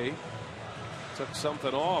first K. Took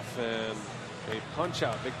something off, and a punch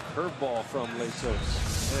out, big curveball from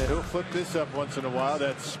Latos. Yeah, he'll flip this up once in a while.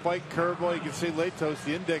 That spike curveball, you can see Latos,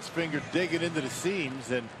 the index finger digging into the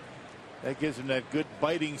seams, and that gives him that good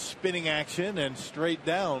biting, spinning action and straight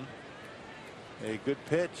down. A good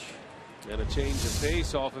pitch. And a change of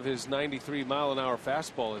pace off of his 93-mile-an-hour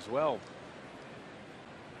fastball as well.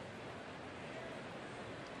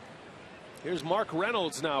 Here's Mark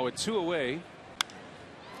Reynolds now with 2 away.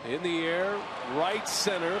 In the air, right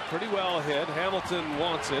center, pretty well hit. Hamilton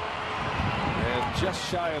wants it, and just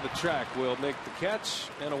shy of the track will make the catch.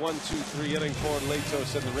 And a 1-2-3 inning for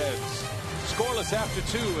Latos and the Reds. Scoreless after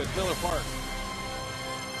 2 at Miller Park.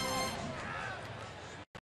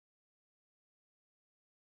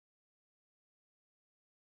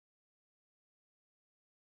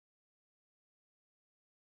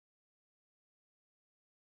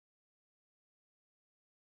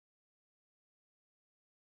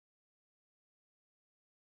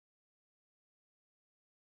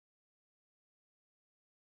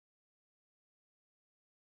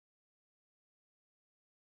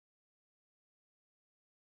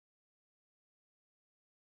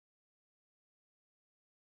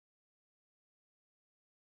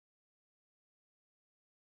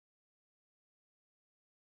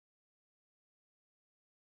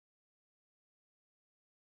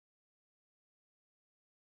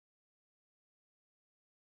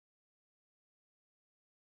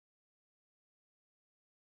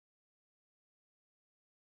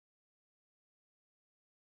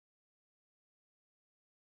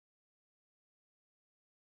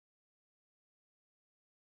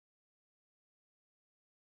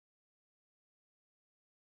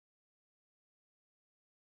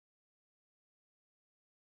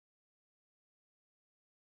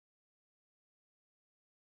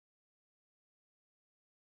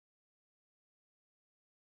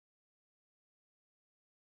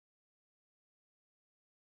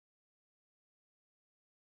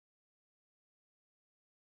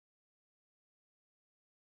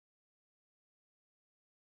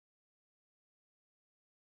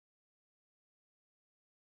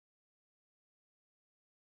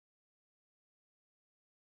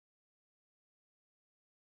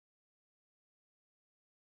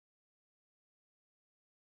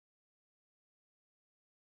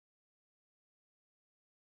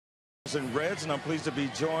 And Reds, and I'm pleased to be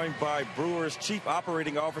joined by Brewers Chief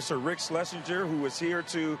Operating Officer Rick Schlesinger, who is here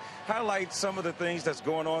to highlight some of the things that's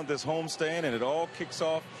going on this homestand, and it all kicks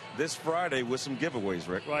off this Friday with some giveaways,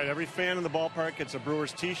 Rick. Right, every fan in the ballpark gets a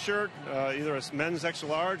Brewers t-shirt, either a men's extra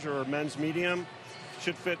large or a men's medium.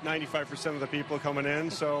 Should fit 95% of the people coming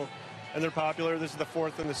in, so, and they're popular. This is the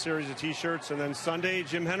 4th in the series of t-shirts. And then Sunday,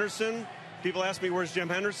 Jim Henderson. People ask me, where's Jim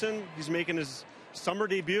Henderson? He's making his summer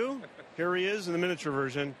debut. Here he is in the miniature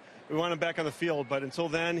version. We want him back on the field, but until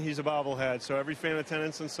then, he's a bobblehead. So every fan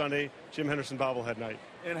attendance on Sunday, Jim Henderson bobblehead night.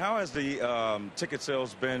 And how has the ticket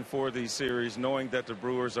sales been for these series, knowing that the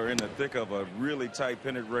Brewers are in the thick of a really tight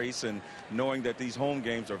pennant race and knowing that these home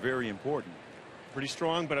games are very important? Pretty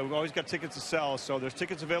strong, but we've always got tickets to sell. So there's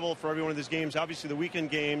tickets available for every one of these games. Obviously, the weekend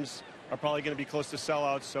games are probably going to be close to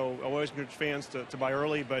sellouts, so I always encourage fans to buy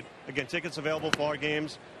early. But again, tickets available for all our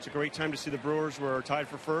games. It's a great time to see the Brewers. We're tied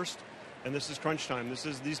for first. And this is crunch time.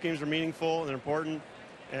 These games are meaningful and they're important,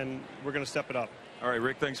 and we're going to step it up. All right,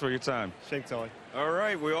 Rick, thanks for your time. Thanks, Telly. All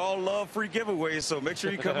right, we all love free giveaways, so make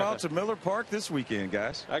sure you come out to Miller Park this weekend,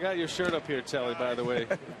 guys. I got your shirt up here, Telly, by the way.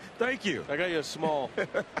 Thank you. I got you a small.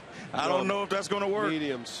 I don't know if that's going to work.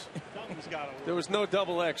 Mediums. There was no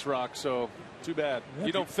XX, Rock, so too bad.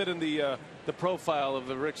 You don't fit in the profile of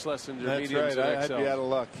the Rick Schlesinger mediums. That's right. I'd be out of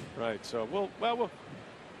luck. Right. So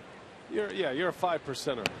you're a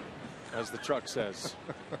 5%er, as the truck says.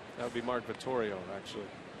 That would be Mark Vittorio, actually.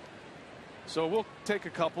 So we'll take a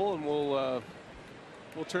couple and we'll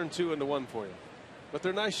turn 2 into 1 for you. But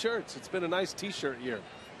they're nice shirts. It's been a nice T-shirt year.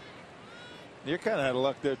 You're kind of out of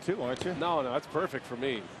luck there too, aren't you? No, that's perfect for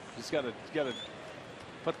me. Just got to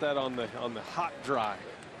put that on the hot dry.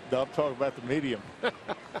 No, I'm talking about the medium.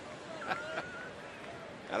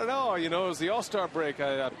 I don't know. You know, it was the All-Star break.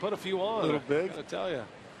 I put a few on. A little big. I got to tell you,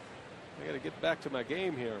 I got to get back to my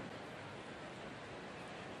game here.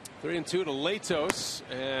 3-2 to Latos,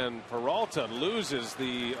 and Peralta loses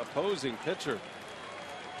the opposing pitcher.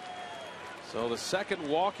 So the second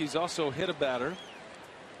walk, he's also hit a batter.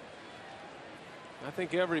 I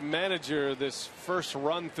think every manager this first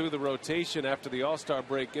run through the rotation after the All-Star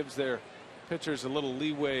break gives their pitchers a little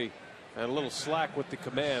leeway and a little slack with the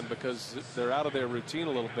command because they're out of their routine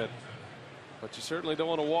a little bit. But you certainly don't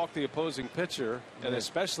want to walk the opposing pitcher, and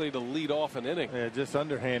especially to lead off an inning. Yeah, just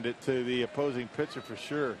underhand it to the opposing pitcher for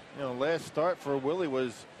sure. You know, last start for Willie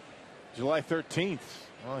was July 13th.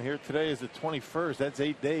 Well, here today is the 21st. That's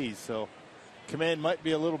 8 days. So command might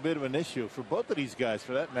be a little bit of an issue for both of these guys,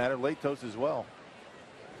 for that matter. Latos as well.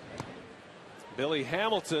 Billy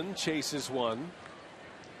Hamilton chases one.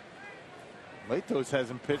 Latos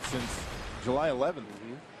hasn't pitched since July 11th.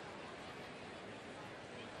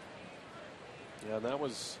 Yeah, that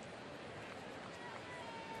was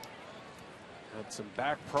had some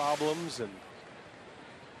back problems, and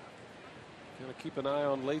gonna keep an eye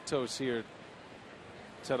on Latos here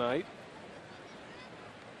tonight.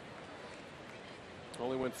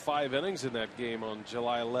 Only went 5 innings in that game on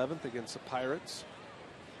July 11th against the Pirates.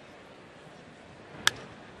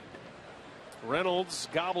 Reynolds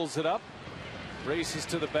gobbles it up, races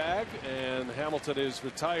to the bag, and Hamilton is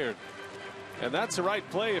retired. And that's the right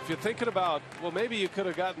play. If you're thinking about, well, maybe you could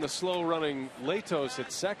have gotten the slow running Latos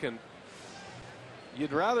at second.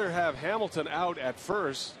 You'd rather have Hamilton out at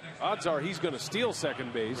first. Odds are he's going to steal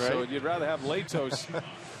second base. Right. So you'd rather have Latos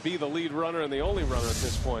be the lead runner and the only runner at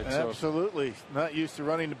this point. Absolutely. So. Not used to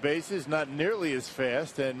running the bases, not nearly as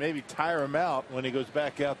fast, and maybe tire him out when he goes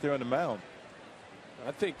back out there on the mound.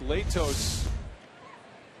 I think Latos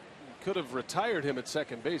could have retired him at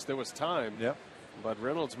second base. There was time. Yep. But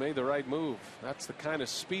Reynolds made the right move. That's the kind of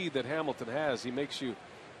speed that Hamilton has. He makes you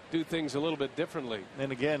do things a little bit differently.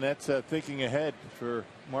 And again, that's thinking ahead for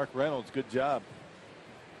Mark Reynolds. Good job.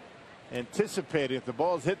 Anticipating, if the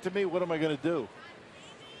ball's hit to me, what am I going to do?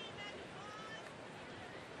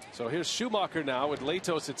 So here's Schumacher now with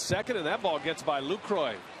Latos at second, and that ball gets by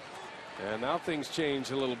Lucroy. And now things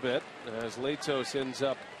change a little bit as Latos ends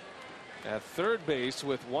up at third base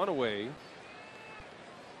with one away.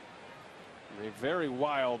 A very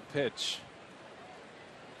wild pitch.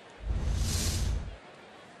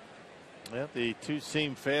 Yeah, the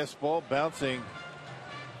two-seam fastball bouncing.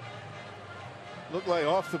 Looked like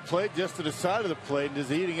off the plate, just to the side of the plate, and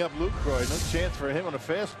just eating up Lucroy. No chance for him on a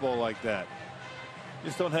fastball like that.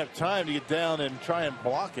 Just don't have time to get down and try and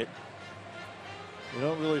block it. You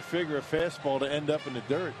don't really figure a fastball to end up in the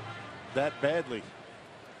dirt that badly.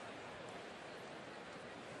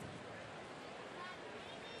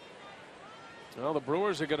 Well, the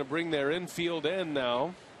Brewers are going to bring their infield in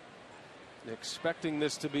now, expecting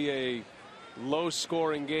this to be a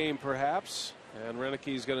low-scoring game, perhaps. And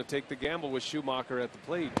Renick's going to take the gamble with Schumacher at the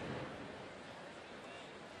plate.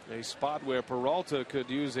 A spot where Peralta could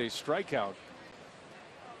use a strikeout.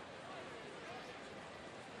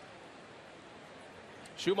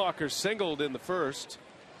 Schumacher singled in the first.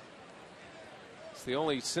 It's the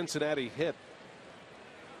only Cincinnati hit.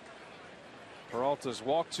 Peralta's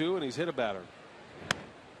walked 2, and he's hit a batter.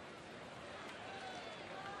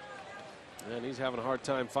 And he's having a hard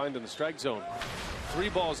time finding the strike zone. 3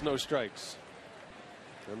 balls, no strikes.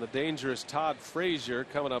 And the dangerous Todd Frazier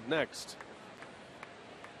coming up next.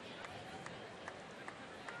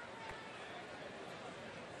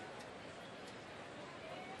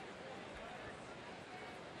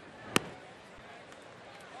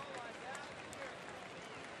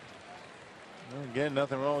 Again,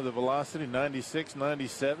 nothing wrong with the velocity, 96,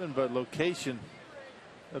 97, but location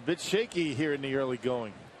a bit shaky here in the early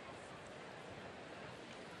going.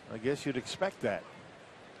 I guess you'd expect that.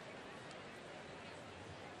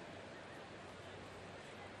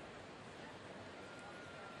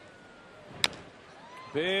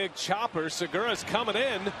 Big chopper. Segura's coming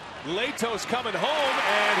in. Latos coming home,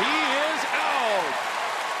 and he is out.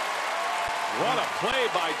 What a play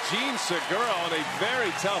by Gene Segura on a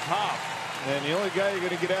very tough hop. And the only guy you're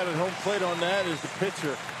going to get out at home plate on that is the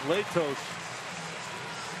pitcher, Latos.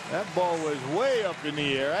 That ball was way up in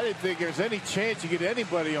the air. I didn't think there's any chance you get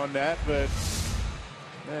anybody on that, but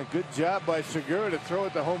man, good job by Segura to throw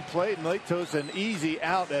at the home plate, and Latos an easy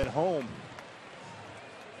out at home.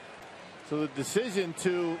 So the decision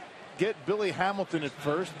to get Billy Hamilton at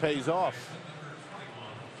first pays off.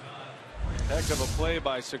 Heck of a play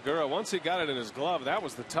by Segura. Once he got it in his glove, that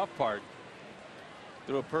was the tough part.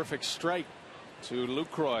 Threw a perfect strike to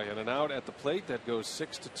Lucroy, and an out at the plate. That goes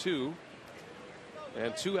 6-2,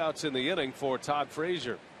 and 2 outs in the inning for Todd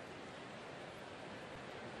Frazier.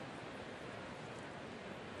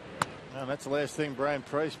 And that's the last thing Brian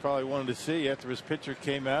Price probably wanted to see after his pitcher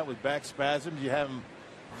came out with back spasms. You have him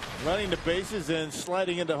running the bases and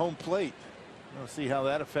sliding into home plate. We'll see how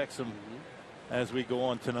that affects him as we go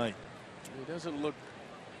on tonight. He doesn't look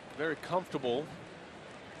very comfortable.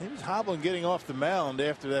 He was hobbling getting off the mound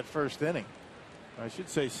after that first inning. I should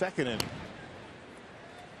say second inning.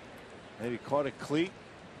 Maybe caught a cleat.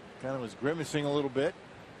 Kind of was grimacing a little bit.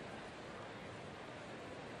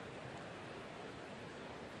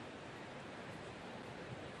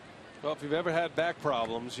 Well, if you've ever had back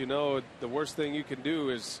problems, you know the worst thing you can do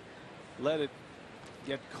is let it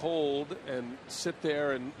get cold and sit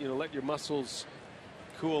there and, you know, let your muscles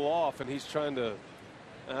cool off. And he's trying to,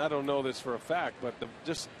 I don't know this for a fact, but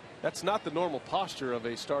that's not the normal posture of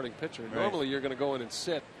a starting pitcher. Right. Normally you're going to go in and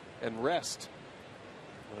sit and rest.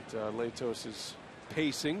 But Latos is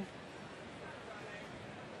pacing.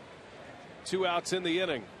 2 outs in the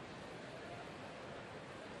inning.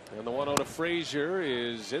 And the 1-0 to Frazier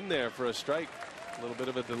is in there for a strike. A little bit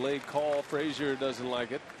of a delayed call. Frazier doesn't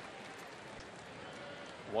like it.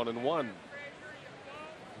 1-1.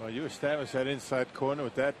 Well, you establish that inside corner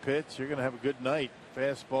with that pitch, you're going to have a good night.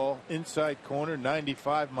 Fastball inside corner,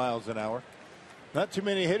 95 miles an hour. Not too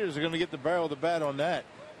many hitters are going to get the barrel of the bat on that.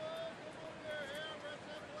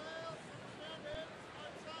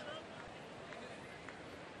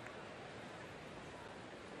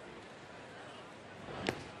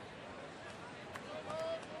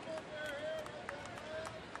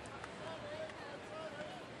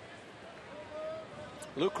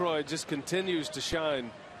 Lucroy just continues to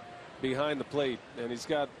shine behind the plate, and he's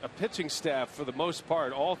got a pitching staff for the most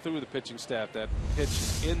part, all through the pitching staff, that pitch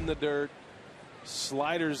in the dirt,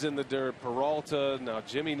 sliders in the dirt. Peralta, now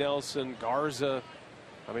Jimmy Nelson, Garza.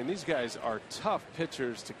 I mean, these guys are tough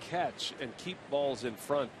pitchers to catch and keep balls in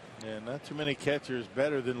front. Yeah, not too many catchers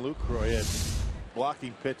better than Lucroy at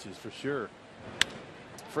blocking pitches for sure.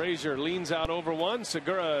 Frazier leans out over one.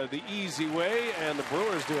 Segura the easy way, and the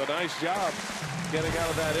Brewers do a nice job getting out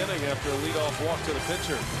of that inning after a leadoff walk to the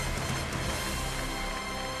pitcher.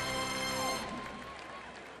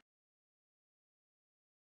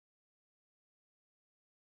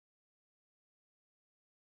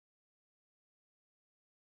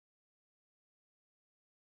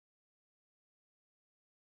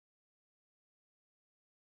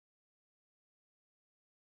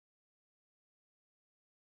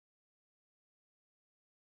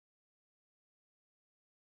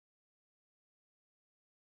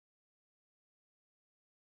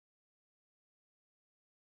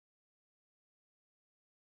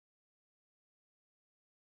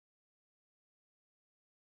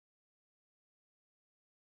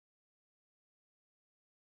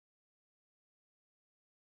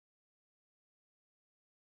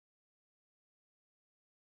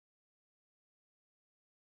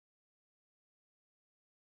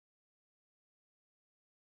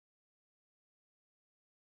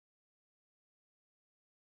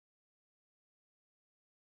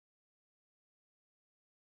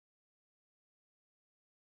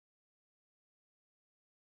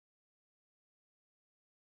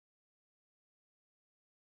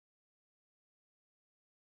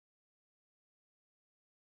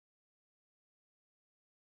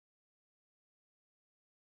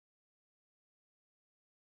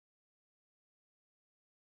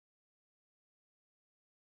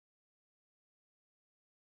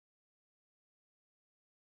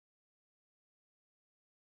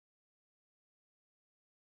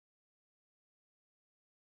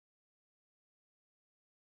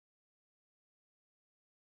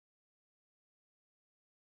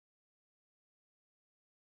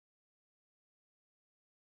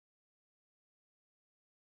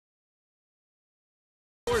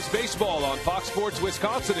 Baseball on Fox Sports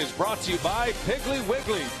Wisconsin is brought to you by Piggly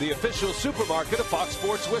Wiggly, the official supermarket of Fox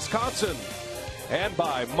Sports Wisconsin, and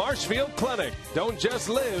by Marshfield Clinic. Don't just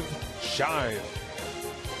live, shine.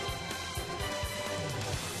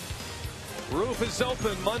 Roof is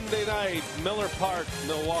open Monday night, Miller Park,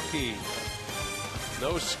 Milwaukee.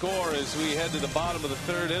 No score as we head to the bottom of the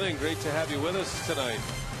third inning. Great to have you with us tonight.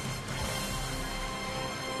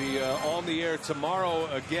 We'll be on the air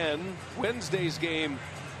tomorrow again. Wednesday's game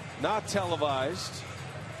not televised,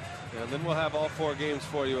 and then we'll have all 4 games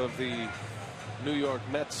for you of the New York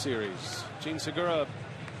Mets series. Gene Segura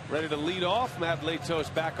ready to lead off. Matt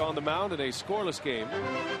Latos back on the mound in a scoreless game.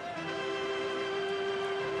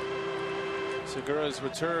 Segura's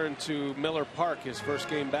return to Miller Park, his first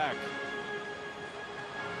game back.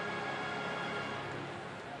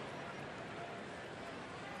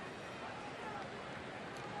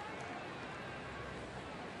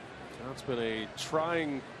 It's been a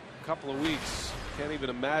trying couple of weeks. Can't even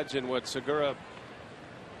imagine what Segura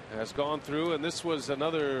has gone through, and this was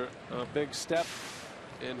another big step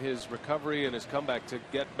in his recovery and his comeback to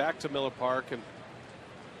get back to Miller Park, and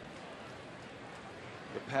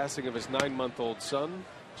the passing of his 9-month-old son,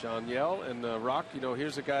 John Yell. And Rock, you know,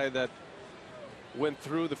 here's a guy that went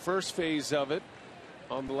through the first phase of it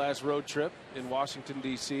on the last road trip in Washington,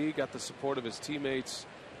 D.C., got the support of his teammates.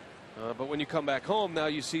 But when you come back home, now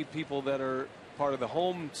you see people that are part of the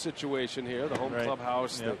home situation here, the home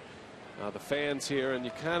clubhouse, Yep. the fans here, and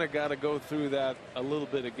you kind of got to go through that a little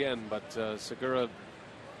bit again. But Segura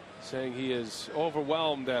saying he is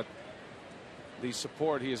overwhelmed at the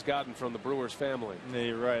support he has gotten from the Brewers family. Yeah,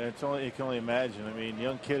 you're right. You can only imagine. I mean,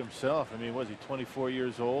 young kid himself. I mean, was he 24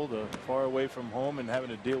 years old, far away from home, and having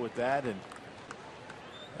to deal with that?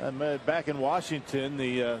 And back in Washington,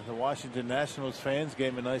 the Washington Nationals fans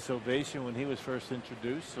gave him a nice ovation when he was first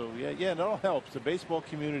introduced. So yeah, it all helps. The baseball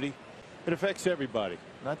community, it affects everybody,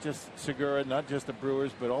 not just Segura, not just the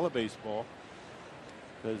Brewers, but all of baseball.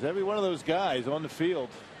 Because every one of those guys on the field,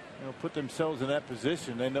 you know, put themselves in that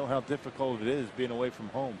position. They know how difficult it is being away from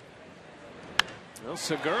home. Well,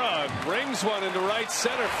 Segura brings one into right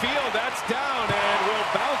center field. That's down and will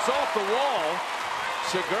bounce off the wall.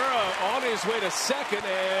 Segura on his way to second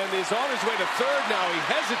and is on his way to third now. He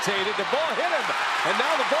hesitated. The ball hit him. And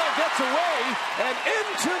now the ball gets away and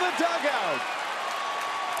into the dugout.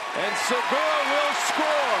 And Segura will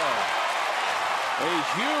score. A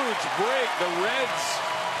huge break. The Reds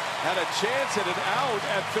had a chance at an out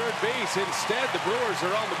at third base. Instead, the Brewers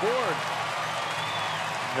are on the board.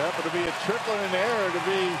 Yep, it'll be a triple and an error to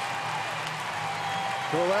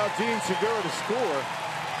allow Jean Segura to score.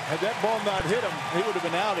 Had that ball not hit him, he would have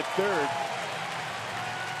been out at third.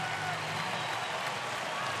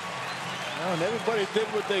 Well, and everybody did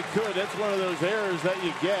what they could. That's one of those errors that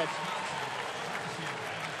you get.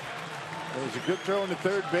 It was a good throw into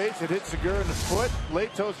third base. It hit Segura in the foot.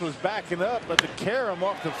 Latos was backing up, but the carom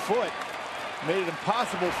off the foot made it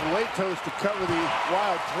impossible for Latos to cover the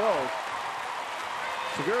wild throw.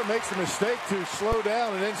 Segura makes the mistake to slow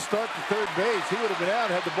down and then start to third base. He would have been out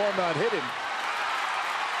had the ball not hit him.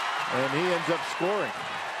 And he ends up scoring.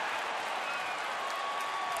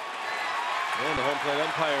 And the home plate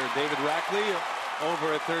umpire, David Rackley,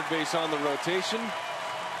 over at third base on the rotation.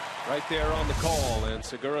 Right there on the call, and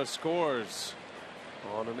Segura scores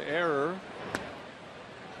on an error.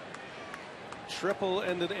 Triple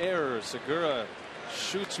and an error. Segura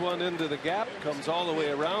shoots one into the gap, comes all the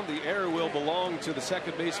way around. The error will belong to the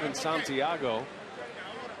second baseman, Santiago.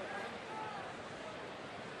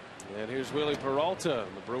 And here's Willie Peralta.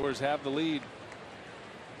 The Brewers have the lead.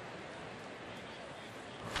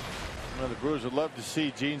 Well, the Brewers would love to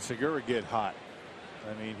see Jean Segura get hot.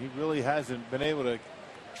 I mean, he really hasn't been able to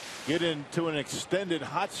get into an extended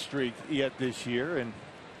hot streak yet this year. And,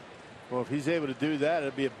 well, if he's able to do that,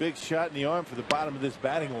 it'd be a big shot in the arm for the bottom of this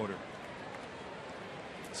batting order.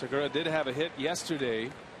 Segura did have a hit yesterday.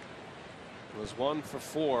 It was 1 for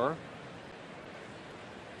 4.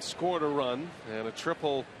 Scored a run and a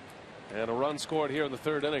triple and a run scored here in the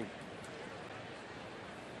third inning.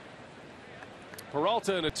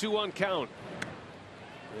 Peralta in a 2-1 count.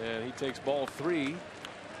 And he takes ball 3.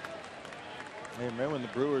 Hey, remember when the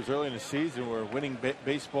Brewers early in the season were winning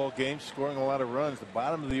baseball games, scoring a lot of runs? The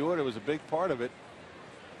bottom of the order was a big part of it.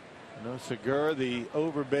 You know, Segura, the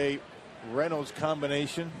Overbay Reynolds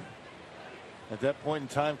combination. At that point in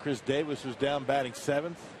time, Chris Davis was down batting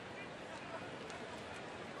 7th.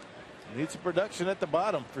 Needs some production at the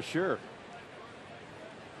bottom for sure.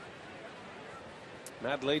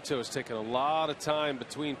 Matt Lato has taken a lot of time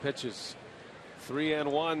between pitches.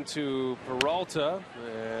 3-1 to Peralta,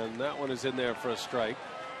 and that one is in there for a strike.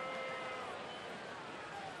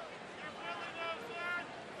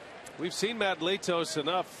 We've seen Matt Latos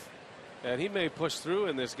enough, and he may push through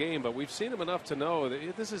in this game, but we've seen him enough to know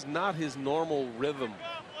that this is not his normal rhythm.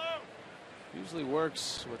 Usually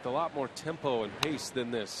works with a lot more tempo and pace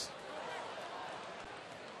than this.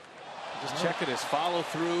 Just checking his follow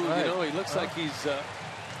through. Right. You know, he looks like he's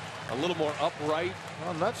a little more upright.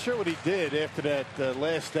 Well, I'm not sure what he did after that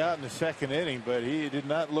last out in the second inning, but he did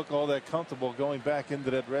not look all that comfortable going back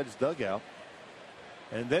into that Reds dugout.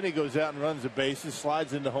 And then he goes out and runs the bases,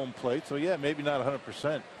 slides into home plate. So yeah, maybe not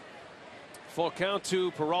 100%. Full count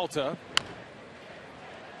to Peralta.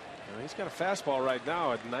 He's got a fastball right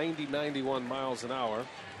now at 90-91 miles an hour.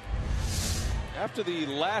 After the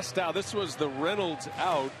last out, this was the Reynolds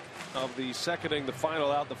out of the second inning, the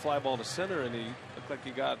final out, the fly ball to center, and he looked like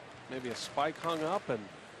he got maybe a spike hung up and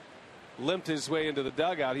limped his way into the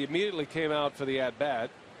dugout. He immediately came out for the at bat,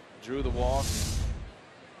 drew the walk,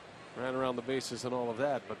 ran around the bases and all of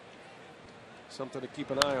that, but something to keep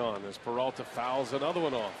an eye on as Peralta fouls another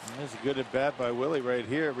one off. That's a good at bat by Willie right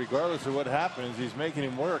here. Regardless of what happens, he's making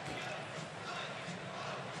him work.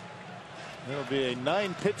 It'll be a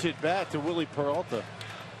 9-pitch at bat to Willie Peralta.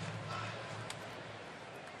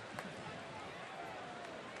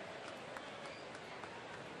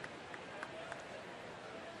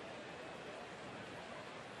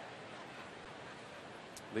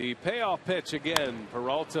 The payoff pitch again.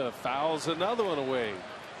 Peralta fouls another one away.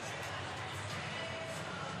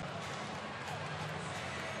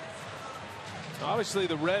 Obviously,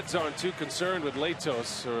 the Reds aren't too concerned with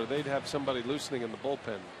Latos, or they'd have somebody loosening in the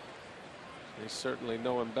bullpen. They certainly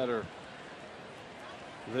know him better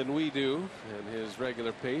than we do in his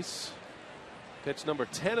regular pace. Pitch number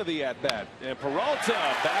 10 of the at bat, and Peralta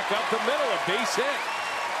back up the middle, a base hit.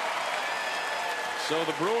 So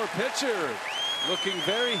the Brewer pitcher looking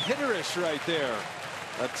very hitterish right there.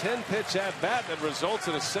 A 10-pitch at bat that results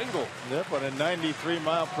in a single. Yep, on a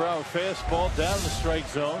 93-mile-per-hour fastball down the strike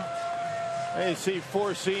zone. And you see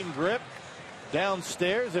four-seam grip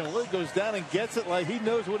downstairs, and Willie goes down and gets it like he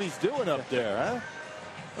knows what he's doing up there, huh?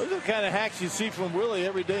 Those are the kind of hacks you see from Willie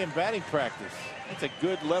every day in batting practice. That's a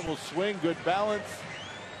good level swing, good balance,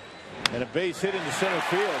 and a base hit into center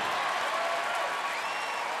field.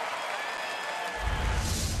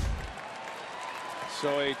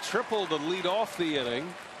 So a triple to lead off the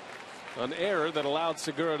inning. An error that allowed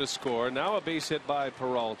Segura to score. Now a base hit by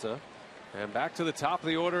Peralta. And back to the top of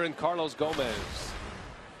the order in Carlos Gomez.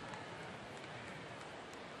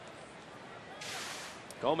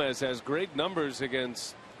 Gomez has great numbers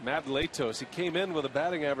against Matt Latos. He came in with a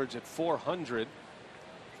batting average at 400.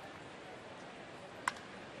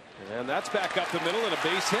 And that's back up the middle and a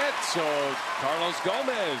base hit. So Carlos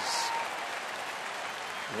Gomez,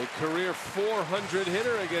 a career 400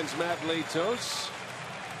 hitter against Matt Latos.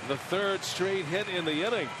 The third straight hit in the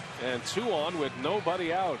inning, and 2 on with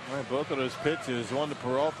nobody out. Right, both of those pitches, one to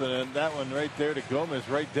Peralta and that one right there to Gomez,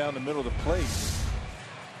 right down the middle of the plate.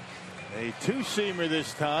 A two-seamer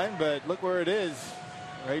this time, but look where it is,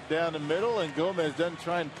 right down the middle, and Gomez doesn't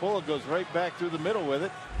try and pull it, goes right back through the middle with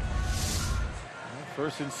it.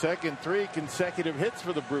 First and second, 3 consecutive hits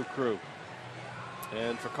for the Brew Crew.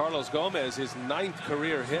 And for Carlos Gomez, his 9th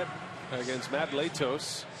career hit against Matt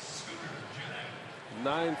Latos.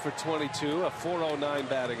 9 for 22, a 409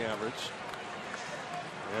 batting average.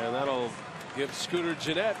 And that'll give Scooter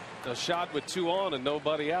Gennett a shot with 2 on and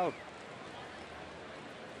nobody out.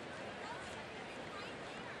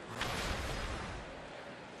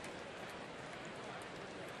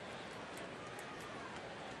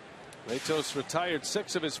 Latos retired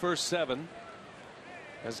 6 of his first 7.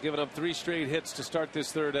 Has given up 3 straight hits to start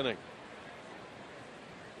this third inning.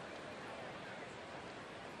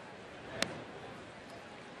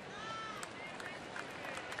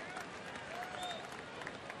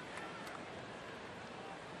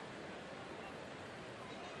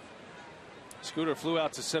 Scooter flew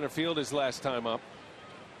out to center field his last time up.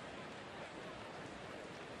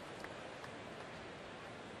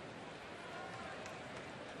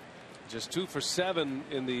 Just 2 for 7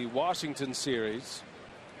 in the Washington series,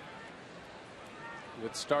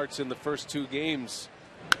 with starts in the first 2 games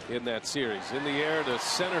in that series. In the air to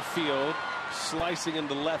center field, slicing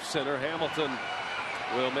into left center. Hamilton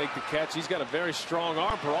will make the catch. He's got a very strong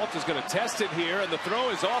arm. Peralta's going to test it here, and the throw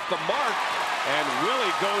is off the mark. And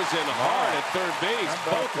Willie goes in hard at third base.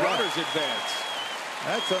 Both runners advance.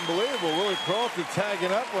 That's unbelievable. Willie Peralta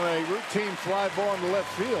tagging up on a routine fly ball in the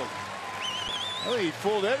left field. I think he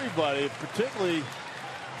fooled everybody, particularly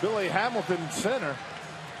Billy Hamilton in center.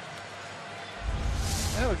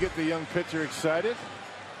 That'll get the young pitcher excited.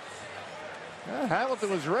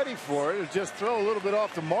 Hamilton was ready for it. It was just throw a little bit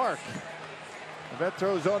off the mark. If that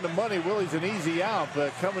throws on the money, Willie's an easy out,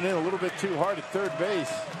 but coming in a little bit too hard at third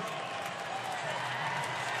base.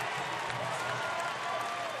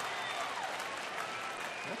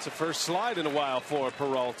 That's the first slide in a while for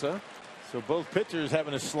Peralta. So both pitchers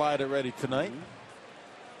having a slider ready tonight.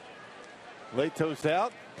 Latos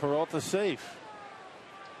out, Peralta safe.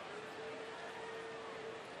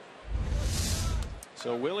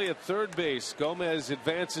 So Willie at third base. Gomez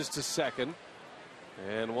advances to second.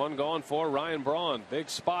 And 1 gone for Ryan Braun. Big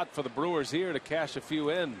spot for the Brewers here to cash a few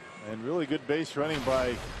in. And really good base running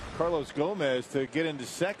by Carlos Gomez to get into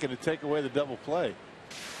second to take away the double play.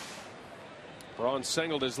 Braun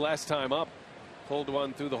singled his last time up, pulled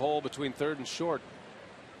one through the hole between third and short.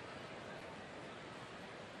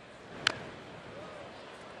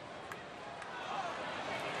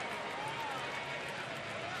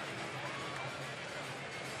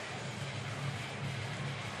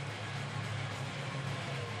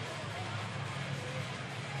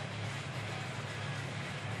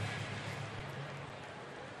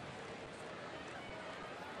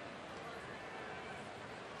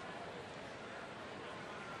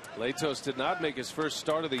 Latos did not make his first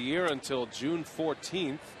start of the year until June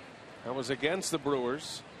 14th. That was against the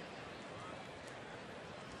Brewers.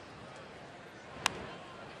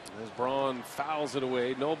 As Braun fouls it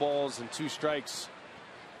away, no balls and 2 strikes.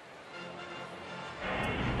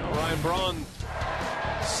 Now Ryan Braun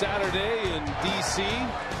Saturday in DC,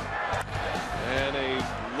 and a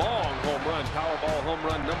long home run, Powerball home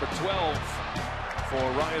run number 12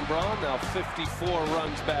 for Ryan Braun. Now 54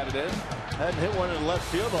 runs batted in. Hadn't hit one in left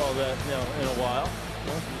field all that, in a while.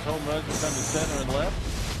 Most of his home runs have come to center and left.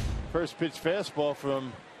 First pitch fastball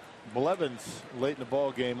from Blevins late in the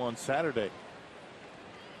ball game on Saturday.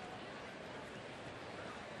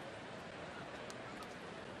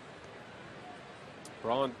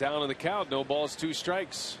 Braun down in the count, no balls, 2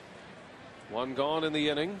 strikes. 1 gone in the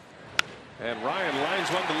inning. And Ryan lines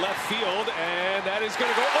one to left field, and that is going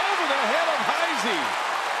to go over the head of Heisey.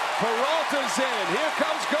 Peralta's in. Here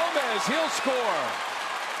comes Gomez. He'll score.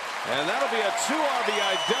 And that'll be a 2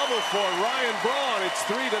 RBI double for Ryan Braun. It's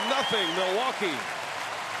 3-0 Milwaukee.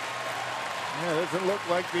 Yeah, doesn't look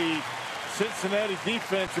like the Cincinnati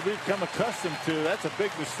defense that we've come accustomed to. That's a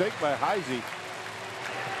big mistake by Heisey.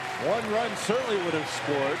 1 run certainly would have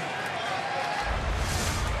scored.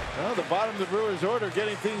 Well, the bottom of the Brewers order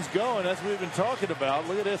getting things going. That's what we've been talking about.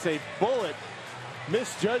 Look at this, a bullet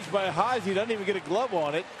misjudged by Heisey. Doesn't even get a glove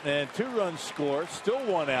on it. And 2 runs scored. Still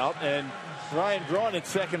 1 out. And Ryan Braun at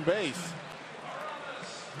second base.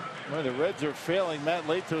 Well, the Reds are failing Matt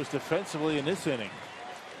Latos defensively in this inning.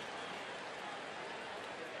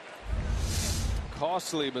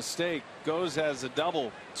 Costly mistake. Goes as a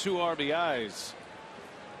double. 2 RBIs.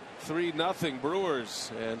 3-0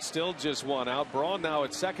 Brewers, and still just 1 out. Braun now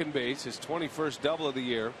at second base, his 21st double of the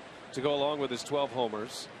year, to go along with his 12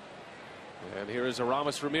 homers. And here is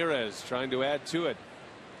Aramis Ramirez trying to add to it.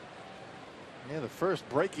 Yeah, the first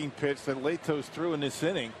breaking pitch that Latos threw in this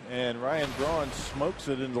inning, and Ryan Braun smokes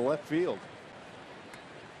it into left field.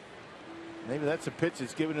 Maybe that's a pitch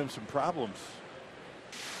that's giving him some problems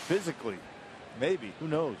physically. Maybe, who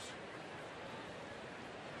knows?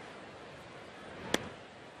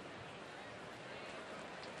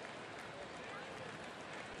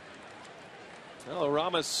 Well,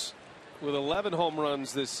 Aramis with 11 home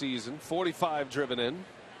runs this season, 45 driven in.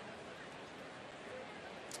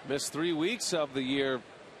 Missed 3 weeks of the year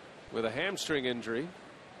with a hamstring injury.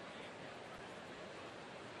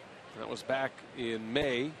 That was back in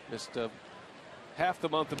May. Missed half the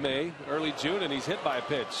month of May, early June, and he's hit by a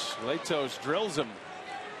pitch. Latos drills him.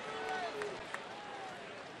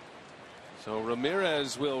 So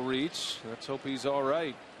Ramirez will reach. Let's hope he's all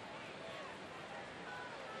right.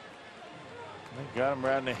 They got him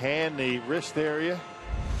around the hand, the wrist area.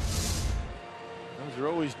 Those are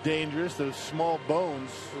always dangerous, those small bones.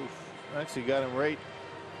 Oof. Actually got him right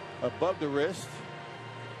above the wrist.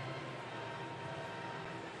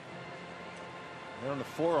 And on the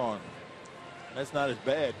forearm. That's not as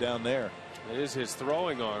bad down there. It is his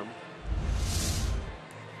throwing arm.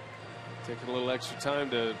 Taking a little extra time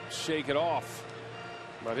to shake it off.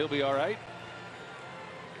 But he'll be all right.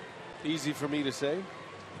 Easy for me to say.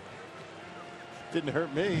 Didn't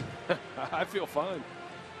hurt me. I feel fine.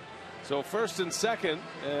 So first and second,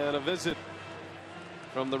 and a visit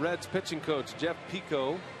from the Reds pitching coach Jeff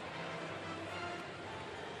Pico.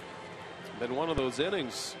 It's been one of those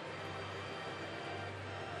innings.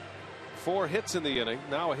 4 hits in the inning,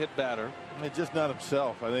 now a hit batter. It's just not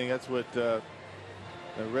himself. I think that's what the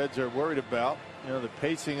Reds are worried about. You know, the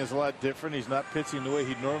pacing is a lot different. He's not pitching the way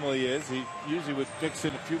he normally is. He usually would mix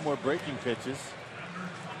in a few more breaking pitches.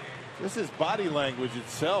 Just his body language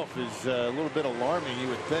itself is a little bit alarming, you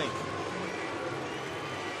would think.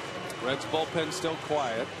 Reds bullpen still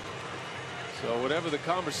quiet. So whatever the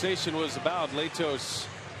conversation was about, Latos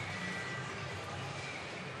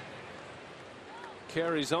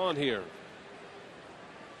carries on here.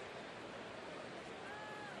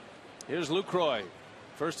 Here's Lucroy.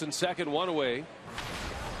 First and second, 1 away.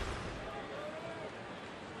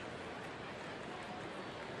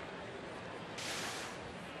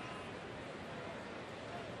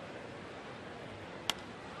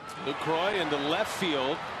 Lucroy into left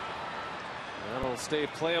field. That'll stay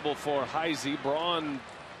playable for Heisey. Braun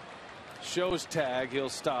shows tag. He'll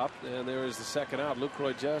stop, and there is the second out.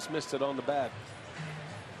 Lucroy just missed it on the bat.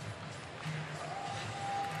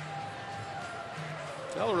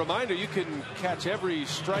 Well, a reminder, you can catch every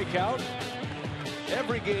strikeout,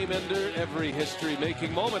 every game ender, every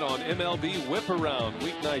history-making moment on MLB Whip Around,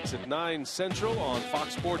 weeknights at 9 Central on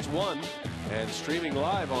Fox Sports 1 and streaming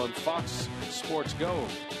live on Fox Sports Go.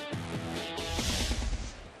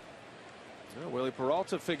 Well, Willie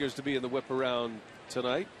Peralta figures to be in the Whip Around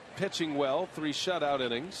tonight, pitching well, 3 shutout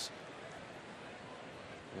innings,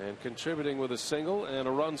 and contributing with a single and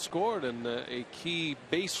a run scored, and a key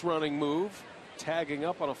base running move, tagging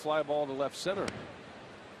up on a fly ball to left center.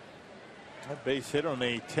 A base hit on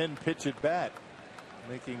a 10-pitch at bat,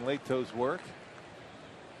 making Lato's work.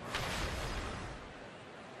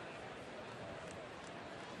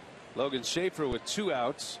 Logan Schaefer with 2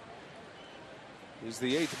 outs. He's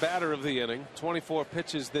the 8th batter of the inning. 24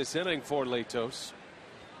 pitches this inning for Latos.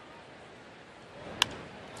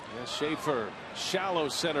 Yeah, Schaefer, shallow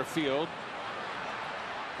center field.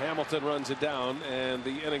 Hamilton runs it down, and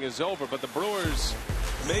the inning is over. But the Brewers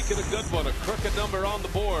make it a good one. A crooked number on the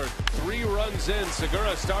board. 3 runs in.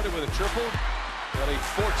 Segura started with a triple. Got a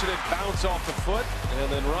fortunate bounce off the foot.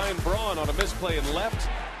 And then Ryan Braun on a misplay in left.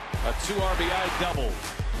 A 2 RBI double.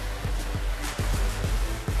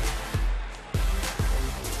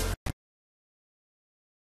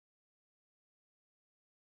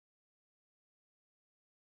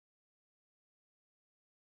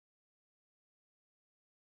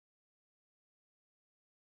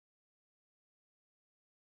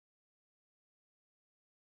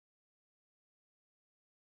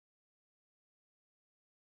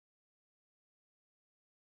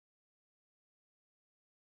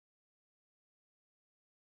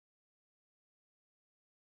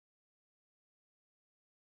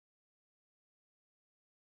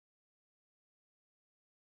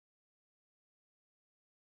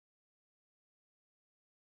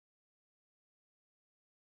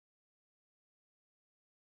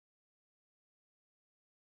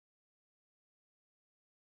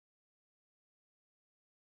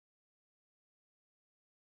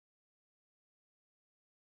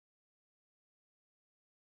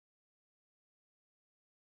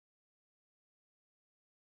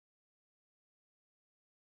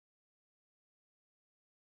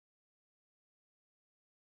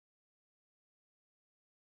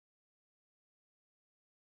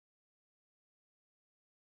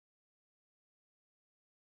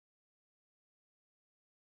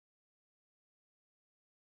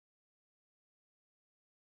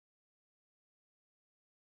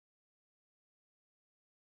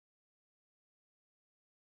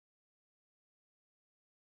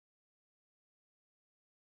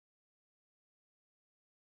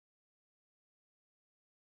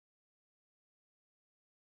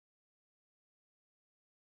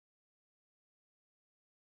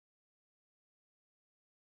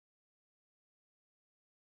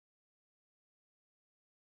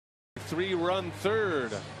 Three-run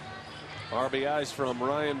third. RBIs from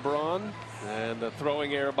Ryan Braun and a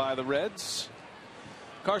throwing error by the Reds.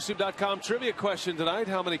 Carsoup.com trivia question tonight.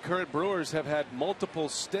 How many current Brewers have had multiple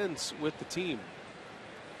stints with the team?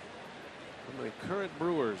 How many current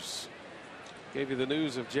Brewers? Gave you the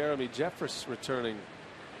news of Jeremy Jeffress returning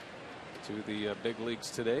to the big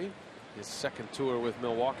leagues today. His second tour with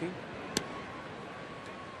Milwaukee.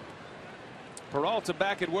 Peralta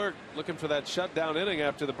back at work looking for that shutdown inning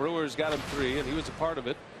after the Brewers got him 3, and he was a part of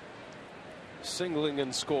it. Singling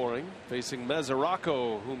and scoring, facing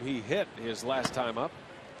Mesoraco, whom he hit his last time up.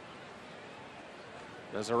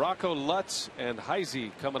 Mesoraco, Lutz, and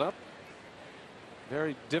Heisey coming up.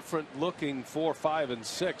 Very different looking 4, 5, and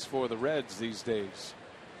 6 for the Reds these days.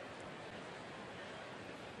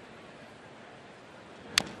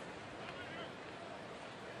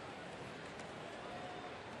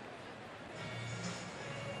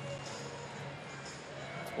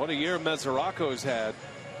 What a year Mesoraco's had.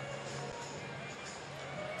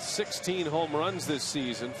 16 home runs this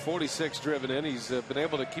season, 46 driven in. He's been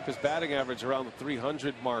able to keep his batting average around the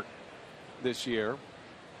 300 mark this year.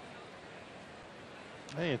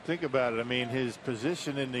 Hey, think about it. I mean, his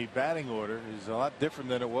position in the batting order is a lot different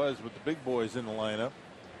than it was with the big boys in the lineup.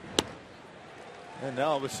 And now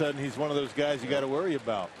all of a sudden he's one of those guys you got to worry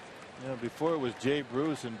about. You know, before it was Jay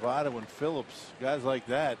Bruce and Votto and Phillips, guys like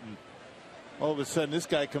that. And all of a sudden this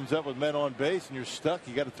guy comes up with men on base and you're stuck.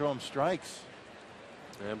 You got to throw him strikes.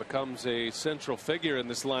 And becomes a central figure in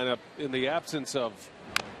this lineup in the absence of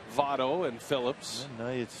Votto and Phillips. And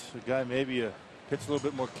now it's a guy maybe you pitch a little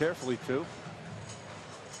bit more carefully to.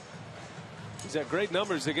 He's had great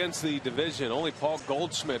numbers against the division. Only Paul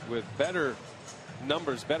Goldschmidt with better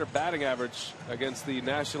numbers, better batting average against the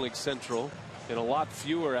National League Central and a lot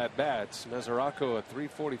fewer at bats. Mesoraco, a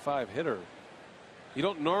 .345 hitter. You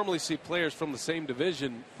don't normally see players from the same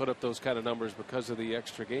division put up those kind of numbers because of the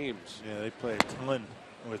extra games. Yeah, they play a ton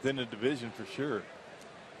within the division for sure.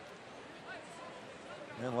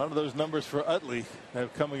 And a lot of those numbers for Utley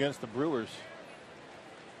have come against the Brewers.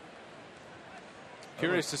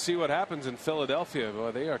 Curious to see what happens in Philadelphia.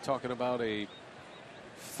 Boy, they are talking about a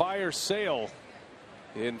fire sale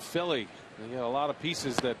in Philly. They got a lot of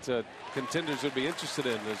pieces that contenders would be interested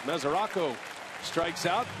in. As Mesoraco strikes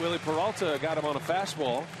out, Willie Peralta got him on a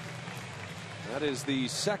fastball. That is the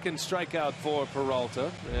second strikeout for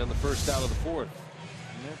Peralta and the first out of the fourth.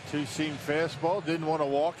 Yeah, two-seam fastball, didn't want to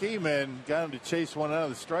walk him and got him to chase one out of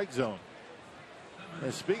the strike zone.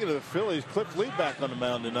 And speaking of the Phillies, Cliff Lee back on the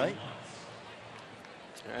mound tonight.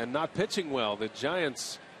 And not pitching well. The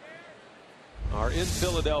Giants are in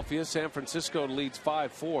Philadelphia. San Francisco leads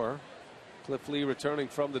 5-4. Cliff Lee returning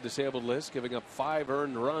from the disabled list, giving up 5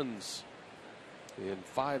 earned runs in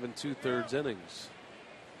 5 2/3 innings.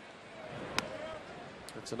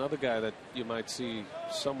 That's another guy that you might see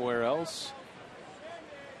somewhere else.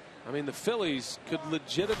 I mean, the Phillies could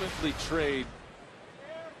legitimately trade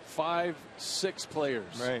 5-6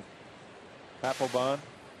 players. Right. Papelbon.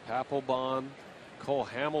 Cole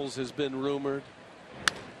Hamels has been rumored.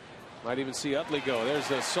 Might even see Utley go.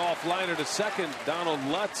 There's a soft liner to second. Donald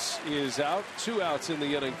Lutz is out. 2 outs in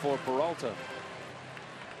the inning for Peralta.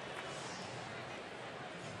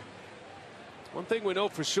 One thing we know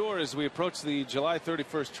for sure as we approach the July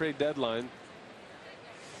 31st trade deadline,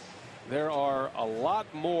 there are a lot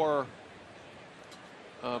more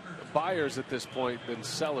buyers at this point than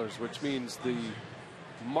sellers, which means the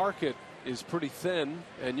market is pretty thin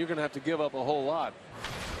and you're going to have to give up a whole lot.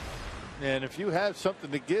 And if you have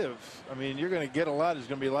something to give, I mean, you're going to get a lot. There's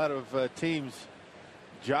going to be a lot of teams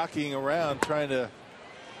jockeying around trying to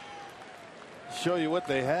show you what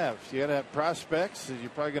they have. You got to have prospects.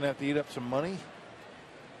 You're probably going to have to eat up some money.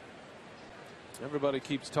 Everybody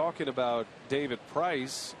keeps talking about David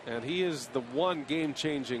Price, and he is the one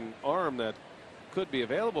game-changing arm that could be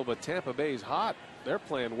available. But Tampa Bay's hot. They're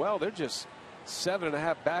playing well. They're just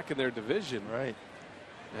 7.5 back in their division. Right.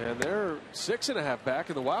 And they're 6.5 back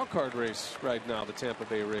in the wild card race right now, the Tampa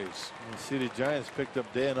Bay Rays. You see the Giants picked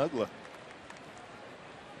up Dan Uggla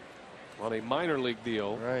on a minor league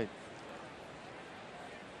deal. Right.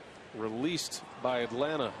 Released by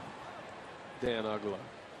Atlanta. Dan Uggla.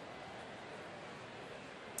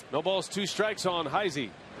 No balls, 2 strikes on Heisey.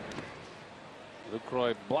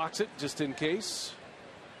 Lucroy blocks it just in case.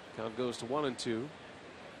 Count goes to 1-2.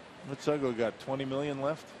 What's Uggla got? $20 million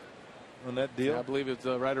left on that deal? Yeah, I believe it's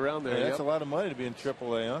right around there. Yeah, that's a lot of money to be in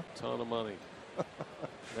AAA, huh? Ton of money.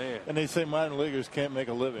 Man. And they say minor leaguers can't make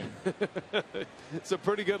a living. It's a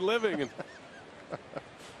pretty good living.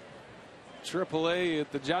 AAA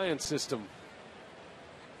at the Giants system.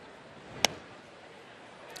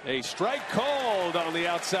 A strike called on the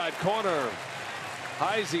outside corner.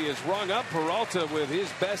 Heisey has rung up Peralta with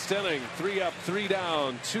his best inning. 3 up, 3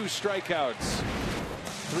 down, 2 strikeouts.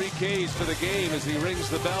 3 Ks for the game as he rings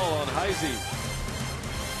the bell on Heisey.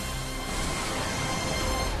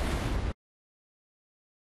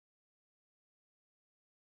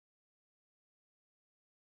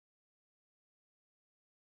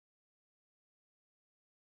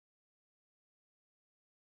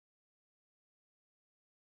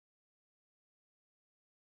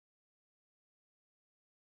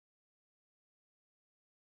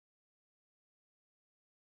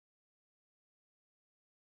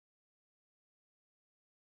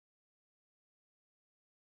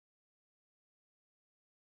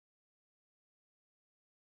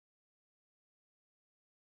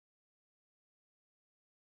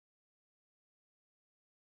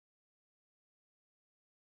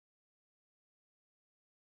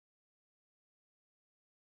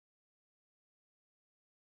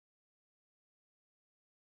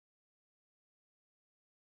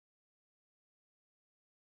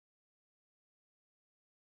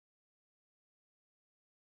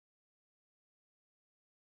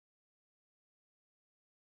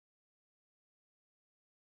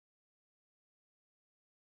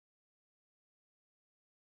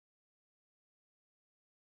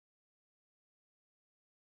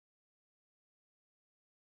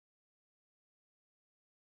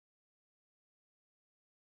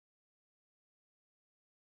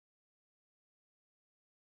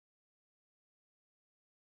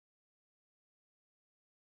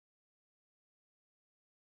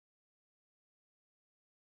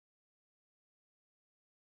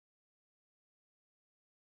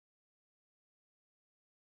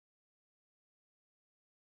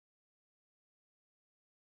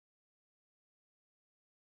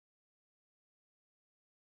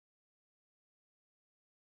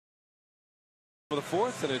 For the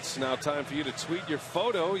fourth, and it's now time for you to tweet your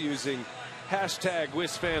photo using hashtag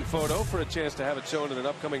WisFanPhoto for a chance to have it shown in an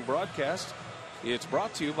upcoming broadcast. It's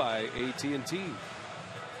brought to you by AT&T.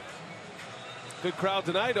 Good crowd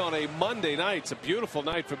tonight on a Monday night. It's a beautiful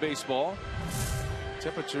night for baseball.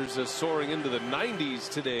 Temperatures soaring into the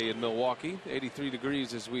 90s today in Milwaukee. 83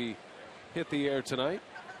 degrees as we hit the air tonight.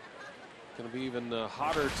 Going to be even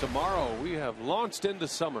hotter tomorrow. We have launched into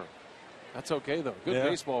summer. That's okay though. Good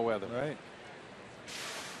baseball weather. Right.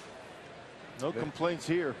 No complaints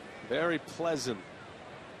here. Very pleasant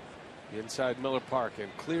inside Miller Park,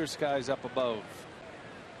 and clear skies up above.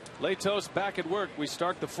 Latos back at work. We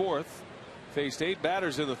start the fourth. Faced 8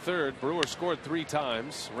 batters in the third. Brewer scored 3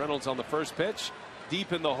 times. Reynolds on the first pitch.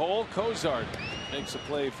 Deep in the hole. Cozart makes a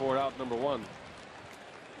play for out number 1.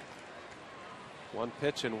 1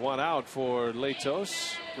 pitch and 1 out for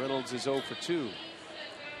Latos. Reynolds is 0 for 2.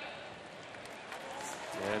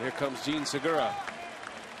 And here comes Gene Segura.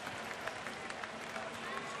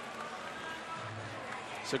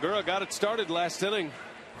 Segura got it started last inning.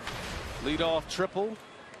 Leadoff triple.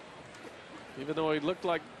 Even though he looked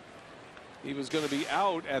like he was going to be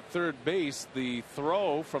out at third base, the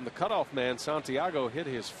throw from the cutoff man Santiago hit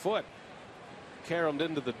his foot, caromed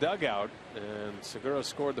into the dugout, and Segura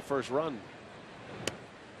scored the first run.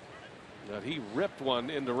 Now he ripped one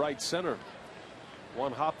into right center.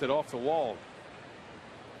 One hopped it off the wall.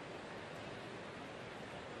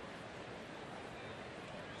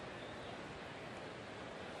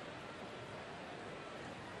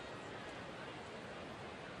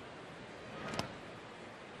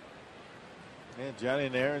 And Johnny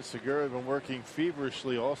and Aaron Segura have been working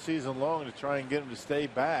feverishly all season long to try and get him to stay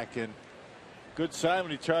back. And good sign when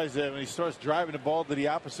he tries that, when he starts driving the ball to the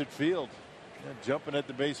opposite field. Jumping at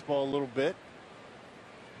the baseball a little bit.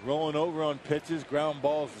 Rolling over on pitches. Ground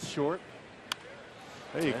balls to short.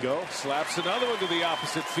 There you go. Slaps another one to the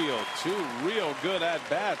opposite field. 2 real good at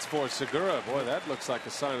bats for Segura. Boy, that looks like a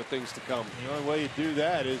sign of things to come. The only way you do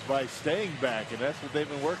that is by staying back, and that's what they've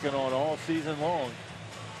been working on all season long.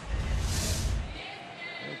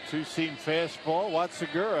 2-seam fastball. Watch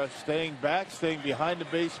Segura staying back, staying behind the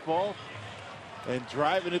baseball, and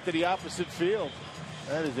driving it to the opposite field.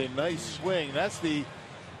 That is a nice swing. That's the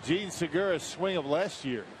Gene Segura swing of last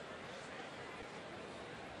year,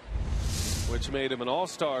 which made him an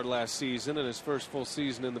all-star last season in his first full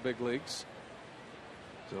season in the big leagues.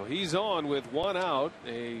 So he's on with 1 out.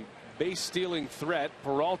 A base-stealing threat.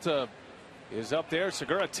 Peralta is up there.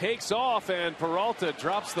 Segura takes off, and Peralta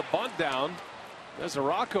drops the bunt down. There's a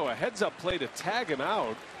Rocco, a heads-up play to tag him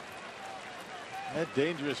out. That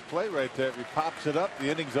dangerous play right there. If he pops it up, the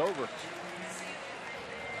inning's over.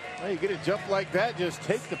 Well, you get a jump like that, just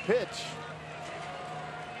take the pitch.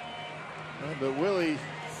 But Willie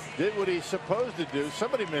did what he's supposed to do.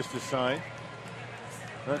 Somebody missed a sign.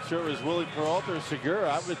 Not sure it was Willie Peralta or Segura.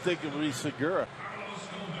 I would think it would be Segura.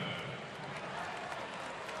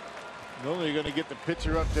 Normally you're going to get the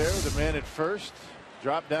pitcher up there with the man at first.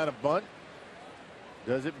 Drop down a bunt.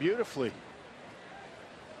 Does it beautifully.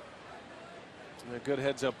 A good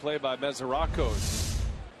heads-up play by Mesorakos.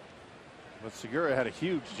 But Segura had a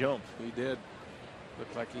huge jump. He did.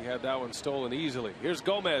 Looked like he had that one stolen easily. Here's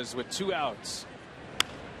Gomez with 2 outs.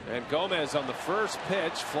 And Gomez on the first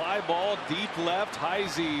pitch. Fly ball deep left.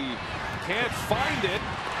 Heisey can't find it.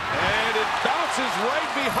 And it bounces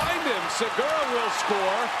right behind him. Segura will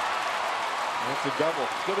score. That's a double.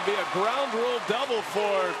 It's going to be a ground rule double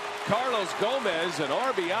for Carlos Gomez, an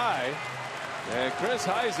RBI. And Chris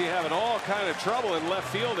Heisey having all kind of trouble in left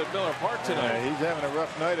field at Miller Park tonight. Yeah, he's having a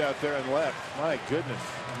rough night out there in left. My goodness.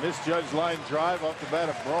 Misjudged line drive off the bat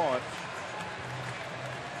of Braun.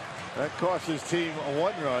 That cost his team a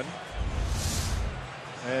 1 run.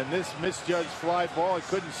 And this misjudged fly ball, he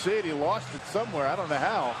couldn't see it. He lost it somewhere. I don't know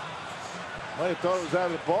how. Might have thought it was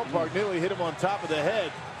out of the ballpark. Nearly hit him on top of the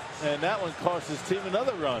head. And that one cost his team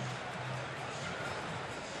another run.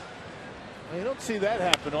 You don't see that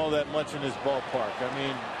happen all that much in this ballpark. I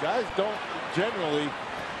mean, guys don't generally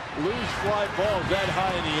lose fly balls that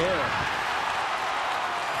high in the air.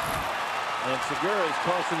 And Segura is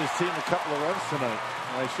costing his team a couple of runs tonight.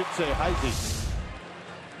 I should say Heisey.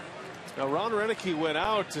 Now Ron Renicky went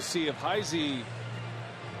out to see if Heisey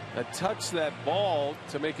had touched that ball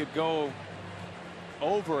to make it go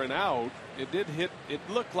over and out. It did hit. It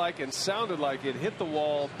looked like and sounded like it hit the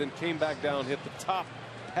wall, then came back down, hit the top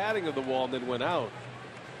padding of the wall, and then went out.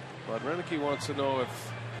 But Renicky wants to know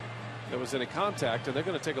if there was any contact, and they're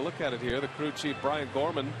going to take a look at it here. The crew chief Brian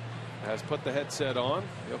Gorman has put the headset on.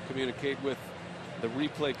 He'll communicate with the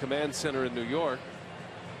replay command center in New York.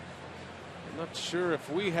 I'm not sure if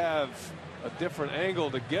we have a different angle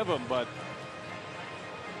to give him, but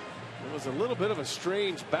It was a little bit of a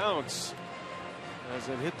strange bounce as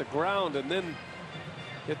it hit the ground and then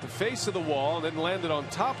hit the face of the wall and then landed on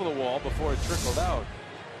top of the wall before it trickled out.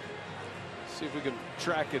 See if we can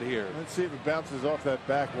track it here. Let's see if it bounces off that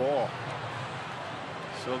back wall.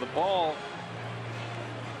 So the ball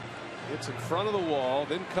hits in front of the wall,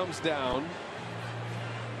 then comes down.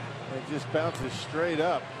 It just bounces straight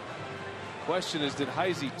up. Question is, did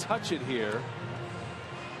Heisey touch it here?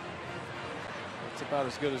 That's about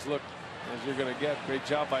as good as look as you're going to get. Great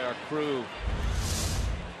job by our crew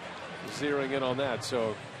zeroing in on that.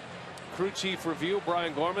 So crew chief review,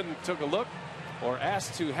 Brian Gorman took a look, or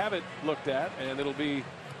asked to have it looked at, and it'll be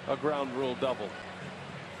a ground rule double.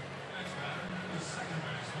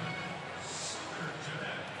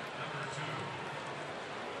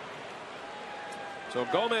 So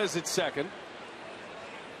Gomez at second.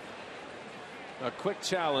 A quick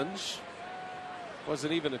challenge.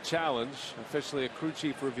 Wasn't even a challenge. Officially a crew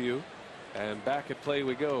chief review. And back at play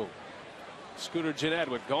we go. Scooter Gennett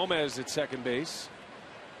with Gomez at second base.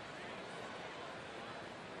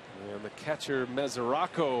 And the catcher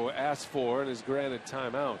Mesoraco asked for and is granted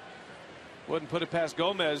timeout. Wouldn't put it past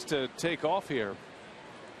Gomez to take off here,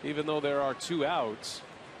 even though there are 2 outs.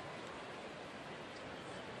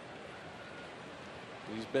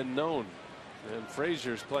 He's been known. And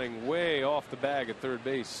Frazier's playing way off the bag at third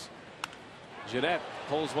base. Gennett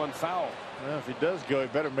pulls one foul. Well, if he does go, he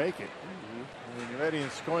better make it. I mean, you're already in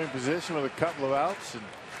scoring position with a couple of outs, and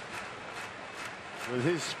with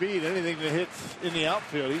his speed, anything that hits in the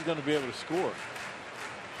outfield, he's going to be able to score.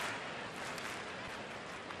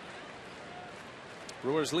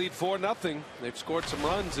 Brewers lead 4-0. They've scored some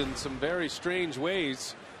runs in some very strange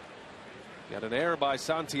ways. Got an error by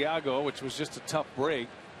Santiago, which was just a tough break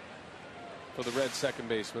for the Reds second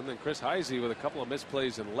baseman. Then Chris Heisey with a couple of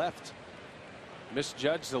misplays in left.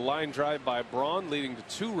 Misjudged the line drive by Braun, leading to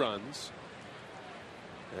 2 runs.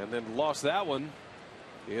 And then lost that one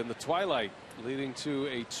in the twilight, leading to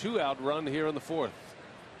a 2-out run here in the 4th.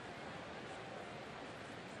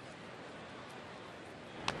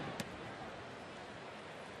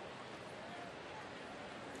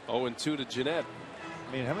 Oh, and 2 to Gennett.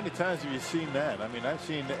 I mean, how many times have you seen that? I mean, I've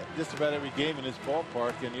seen just about every game in this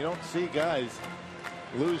ballpark, and you don't see guys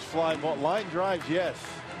lose fly ball. Line drives, yes.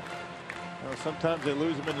 You know, sometimes they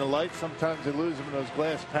lose them in the light, sometimes they lose them in those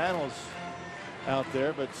glass panels out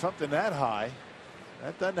there, but something that high,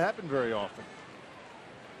 that doesn't happen very often.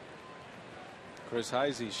 Chris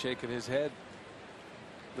Heisey shaking his head.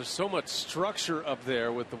 There's so much structure up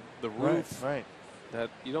there with the roof, right, that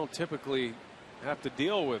you don't typically have to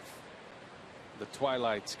deal with the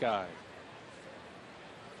twilight sky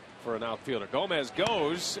for an outfielder. Gomez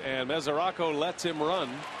goes, and Mesoraco lets him run.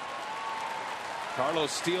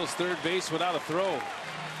 Carlos steals third base without a throw.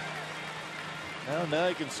 Now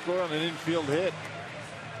he can score on an infield hit.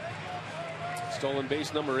 Stolen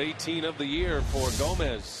base number 18 of the year for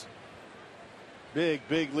Gomez. Big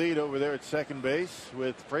lead over there at second base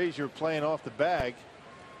with Frazier playing off the bag.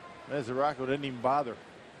 Mesoraco didn't even bother.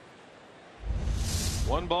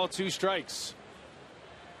 1 ball, 2 strikes.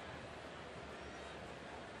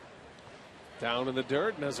 Down in the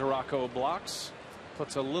dirt, Mesoraco blocks.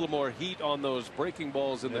 Puts a little more heat on those breaking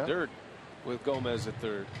balls in the dirt with Gomez at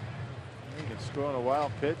third. He can score on a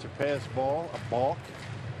wild pitch, a pass ball, a balk,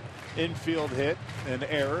 infield hit, an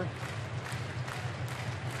error.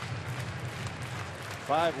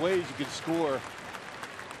 5 ways you can score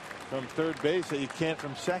from third base that you can't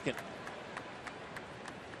from second.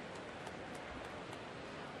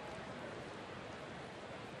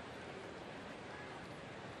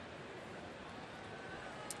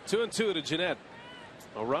 Two and 2 to Gennett.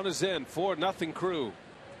 A run is in. 4-0 Crew.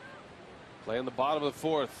 Playing the bottom of the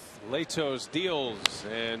 4th. Latos deals,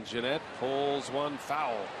 and Gennett pulls one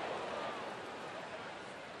foul.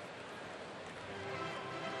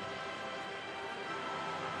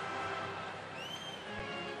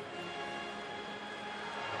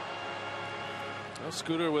 Well,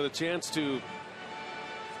 Scooter with a chance to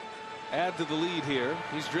add to the lead here.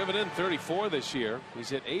 He's driven in 34 this year. He's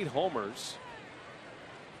hit 8 homers.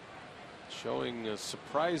 Showing a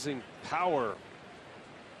surprising power.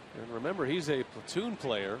 And remember, he's a platoon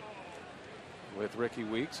player with Ricky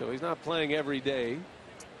Weeks, so he's not playing every day.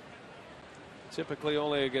 Typically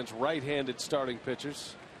only against right-handed starting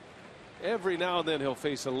pitchers. Every now and then he'll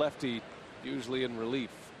face a lefty, usually in relief.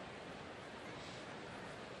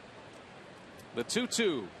 The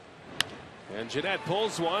 2-2. And Gennett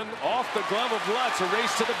pulls one off the glove of Lutz. A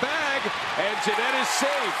race to the bag, and Gennett is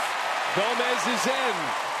safe. Gomez is in.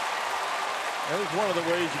 That is one of the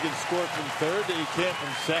ways you can score from third that you can't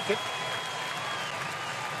from second.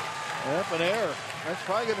 Yep, an error. That's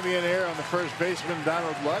probably going to be an error on the first baseman,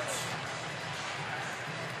 Donald Lutz.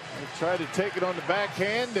 They tried to take it on the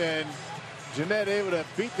backhand, and Jeanette able to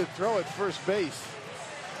beat the throw at first base.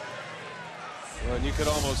 Well, and you could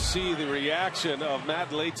almost see the reaction of Matt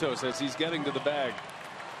Latos as he's getting to the bag.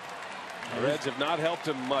 The Reds have not helped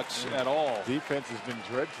him much at all. Defense has been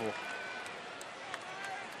dreadful.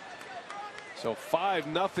 So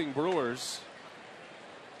 5-0 Brewers.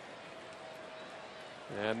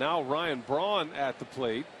 And now Ryan Braun at the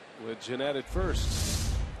plate with Jeanette at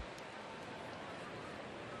first.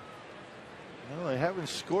 Well, they haven't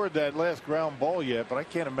scored that last ground ball yet, but I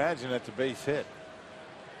can't imagine that's a base hit.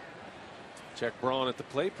 Check Braun at the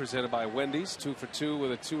plate, presented by Wendy's. 2 for 2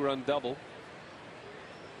 with a 2-run double.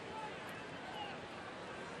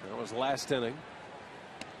 That was last inning.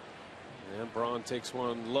 And Braun takes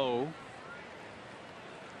one low.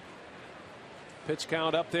 Pitch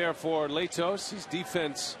count up there for Latos. His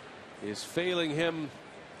defense is failing him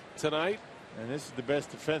tonight. And this is the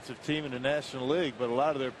best defensive team in the National League, but a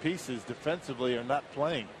lot of their pieces defensively are not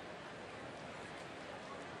playing.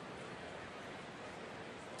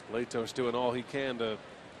 Latos doing all he can to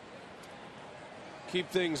keep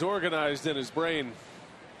things organized in his brain.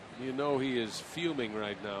 You know he is fuming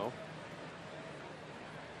right now.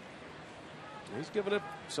 He's given up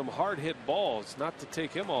some hard hit balls, not to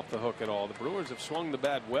take him off the hook at all. The Brewers have swung the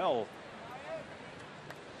bat well.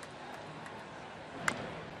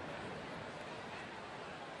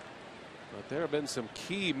 But there have been some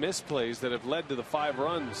key misplays that have led to the 5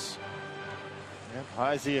 runs. Yep,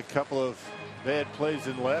 Heisey, a couple of bad plays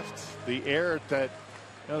in left. The error that,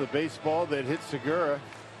 the baseball that hit Segura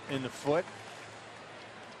in the foot.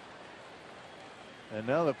 And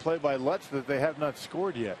now the play by Lutz that they have not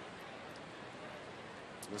scored yet.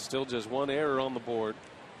 There's still just one error on the board.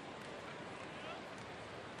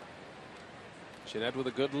 Jeanette with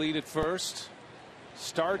a good lead at first.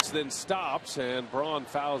 Starts, then stops, and Braun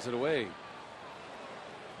fouls it away.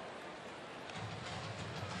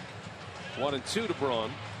 1-2 to Braun.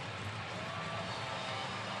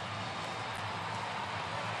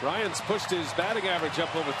 Ryan's pushed his batting average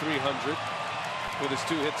up over 300 with his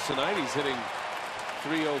 2 hits tonight. He's hitting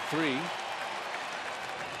 .303.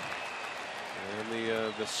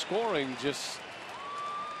 And the scoring just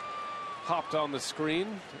popped on the screen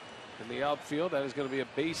in the outfield. That is going to be a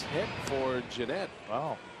base hit for Jeanette.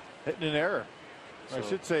 Wow. Hitting an error. So, I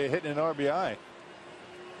should say hitting an RBI.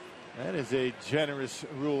 That is a generous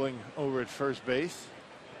ruling over at first base.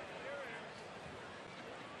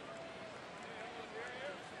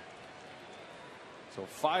 So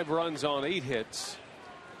 5 runs on 8 hits.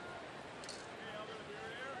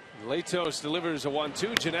 Latos delivers a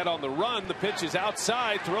 1-2. Jeanette on the run. The pitch is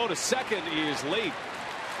outside. Throw to second. He is late.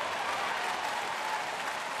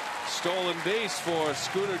 Stolen base for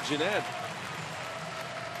Scooter Jeanette.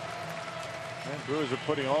 And Brewers are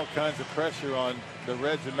putting all kinds of pressure on the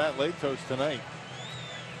Reds and Matt Latos tonight.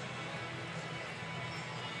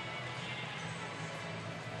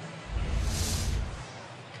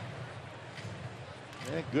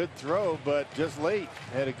 Yeah, good throw, but just late.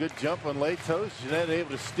 Had a good jump on Latos. Jeanette able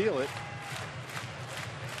to steal it.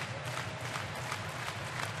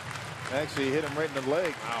 Actually hit him right in the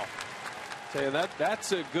leg. Wow. Tell you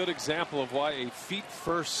that's a good example of why a feet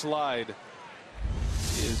first slide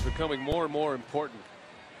is becoming more and more important.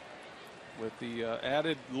 With the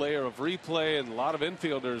added layer of replay, and a lot of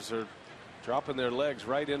infielders are dropping their legs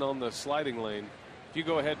right in on the sliding lane. If you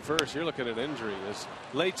go ahead first, you're looking at injury. As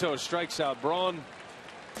Latos strikes out Braun,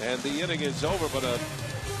 and the inning is over, but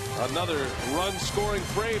another run scoring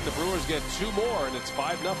frame. The Brewers get 2 more, and it's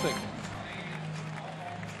 5-0.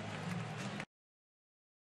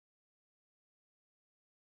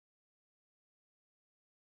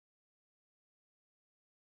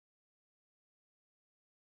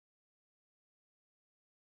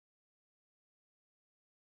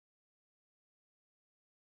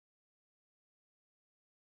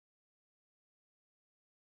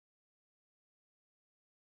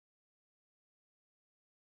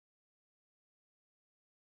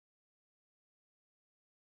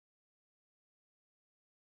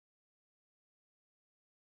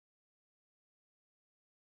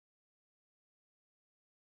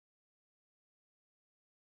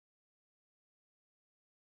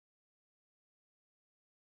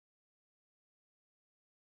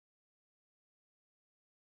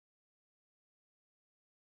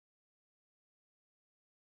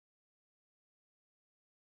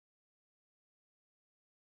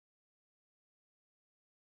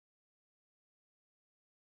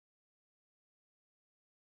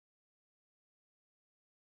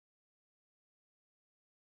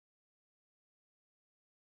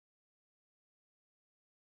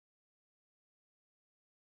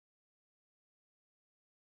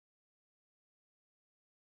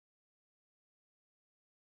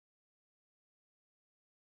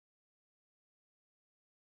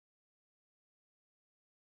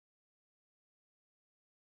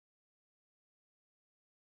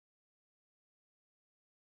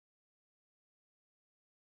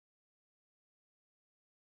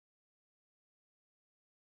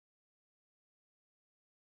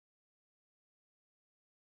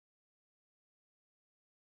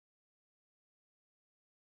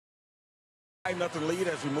 5-0 lead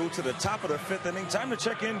as we move to the top of the 5th inning. Time to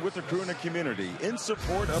check in with the crew in the community in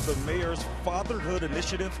support of the mayor's fatherhood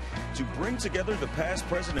initiative to bring together the past,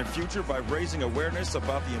 present, and future by raising awareness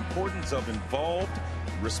about the importance of involved,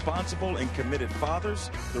 responsible, and committed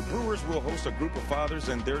fathers. The Brewers will host a group of fathers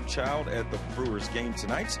and their child at the Brewers game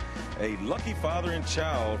tonight. A lucky father and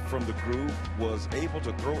child from the crew was able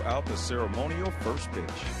to throw out the ceremonial first pitch.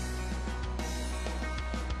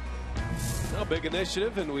 A big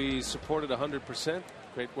initiative, and we support it 100%.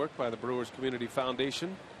 Great work by the Brewers Community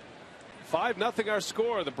Foundation. 5-0 our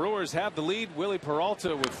score. The Brewers have the lead. Willie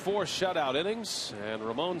Peralta with 4 shutout innings, and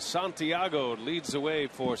Ramon Santiago leads the way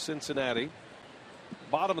for Cincinnati.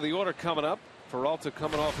 Bottom of the order coming up. Peralta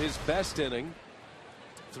coming off his best inning.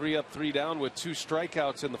 3 up, 3 down with 2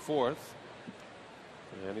 strikeouts in the 4th.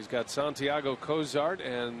 And he's got Santiago, Cozart,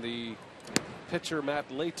 and the pitcher Matt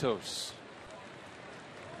Latos.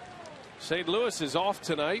 St. Louis is off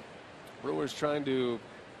tonight. Brewers trying to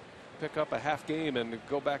pick up a half game and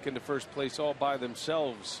go back into first place all by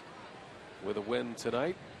themselves with a win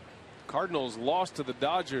tonight. Cardinals lost to the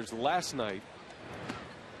Dodgers last night,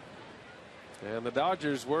 and the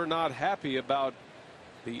Dodgers were not happy about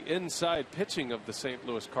the inside pitching of the St.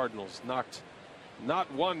 Louis Cardinals. Knocked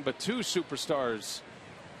not 1 but 2 superstars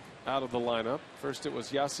out of the lineup. First it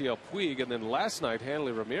was Yasiel Puig, and then last night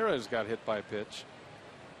Hanley Ramirez got hit by a pitch.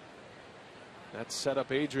 That set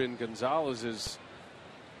up Adrian Gonzalez's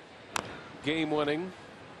game-winning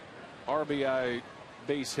RBI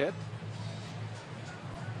base hit.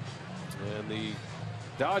 And the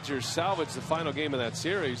Dodgers salvaged the final game of that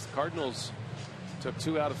series. The Cardinals took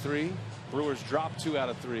 2 out of 3. Brewers dropped 2 out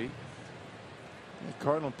of 3. The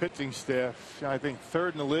Cardinal pitching staff, I think,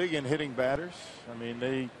 3rd in the league in hitting batters. I mean,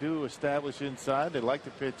 they do establish inside. They like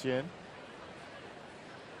to pitch in.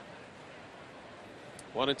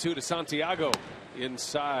 1-2 to Santiago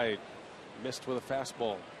inside, missed with a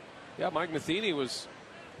fastball. Yeah, Mike Matheny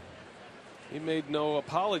he made no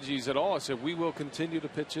apologies at all. He said we will continue to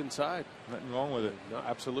pitch inside. Nothing wrong with it. No,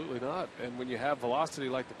 absolutely not. And when you have velocity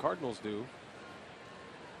like the Cardinals do,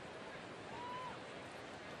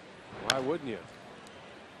 why wouldn't you?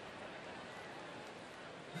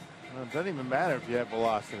 Well, it doesn't even matter if you have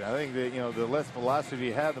velocity. I think that, the less velocity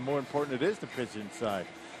you have, the more important it is to pitch inside.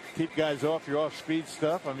 Keep guys off your off-speed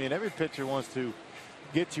stuff. I mean, every pitcher wants to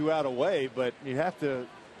get you out of way, but you have to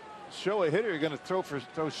show a hitter you're going to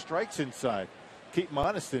throw strikes inside. Keep them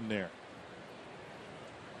honest in there.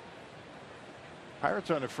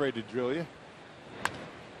 Pirates aren't afraid to drill you.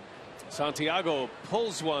 Santiago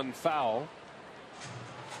pulls one foul.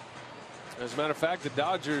 As a matter of fact, the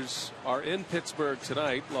Dodgers are in Pittsburgh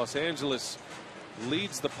tonight. Los Angeles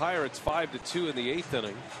leads the Pirates 5-2 in the 8th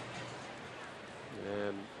inning.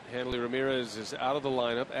 And Hanley Ramirez is out of the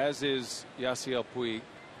lineup, as is Yasiel Puig.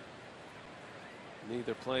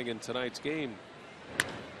 Neither playing in tonight's game.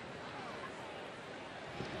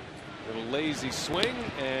 Little lazy swing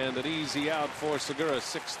and an easy out for Segura.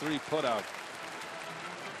 6-3 putout.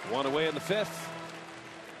 1 away in the 5th.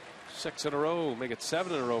 6 in a row, make it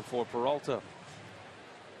 7 in a row for Peralta.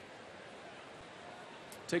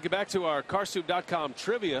 Take it back to our Carsoup.com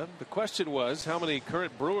trivia. The question was, how many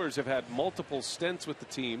current Brewers have had multiple stints with the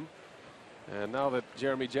team? And now that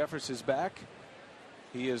Jeremy Jeffress is back,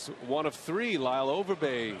 he is one of 3. Lyle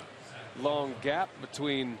Overbay, long gap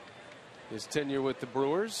between his tenure with the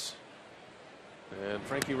Brewers. And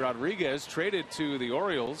Frankie Rodriguez traded to the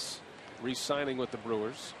Orioles, re-signing with the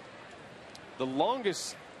Brewers. The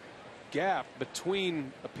longest gap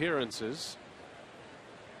between appearances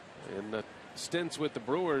in the stints with the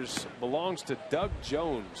Brewers belongs to Doug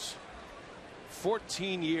Jones.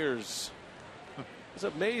 14 years. It's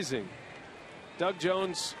amazing. Doug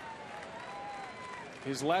Jones,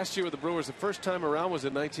 his last year with the Brewers, the first time around was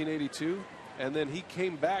in 1982, and then he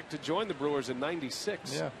came back to join the Brewers in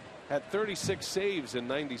 96. Yeah. Had 36 saves in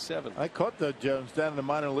 97. I caught Doug Jones down in the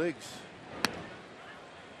minor leagues.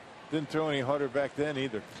 Didn't throw any harder back then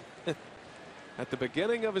either. At the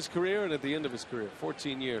beginning of his career and at the end of his career.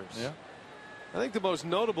 14 years. Yeah. I think the most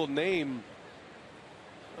notable name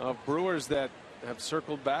of Brewers that have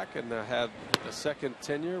circled back and had a second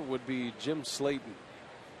tenure would be Jim Slayton.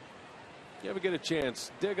 You ever get a chance,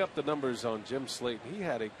 dig up the numbers on Jim Slayton. He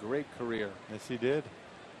had a great career. Yes, he did.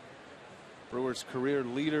 Brewers career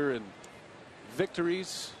leader in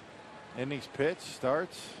victories. Innings pitched,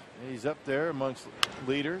 starts. He's up there amongst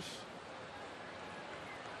leaders.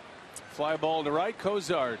 Fly ball to right.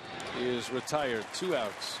 Cozart is retired. 2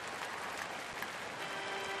 outs.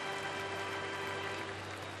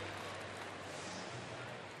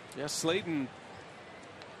 Yes, Slayton,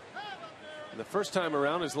 the first time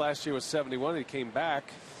around, his last year was 71. He came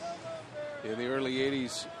back in the early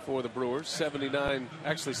 80s for the Brewers. 79,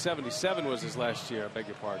 actually 77 was his last year, I beg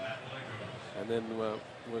your pardon. And then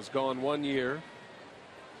was gone 1 year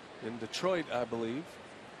in Detroit, I believe.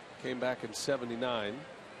 Came back in 79.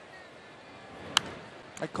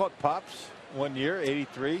 I caught Pops 1 year,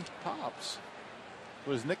 83. Pops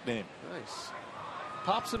Was his nickname. Nice.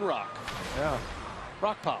 Pops and Rock. Yeah.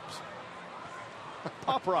 Rock Pops.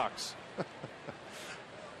 Pop Rocks.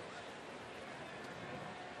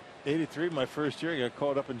 83, my first year. I got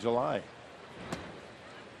called up in July.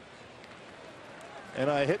 And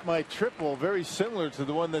I hit my triple very similar to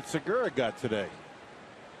the one that Segura got today.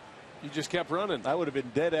 You just kept running. I would have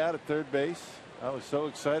been dead out at third base. I was so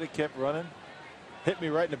excited, kept running. Hit me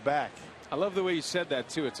right in the back. I love the way you said that,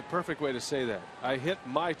 too. It's a perfect way to say that. I hit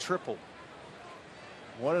my triple.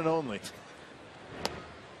 One and only.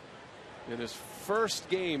 In his first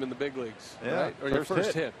game in the big leagues. Yeah, right? Or your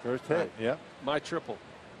first hit. First hit, right. yeah. My triple.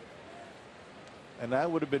 And I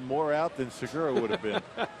would have been more out than Segura would have been.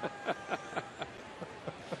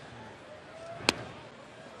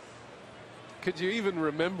 Could you even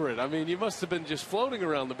remember it? I mean, you must have been just floating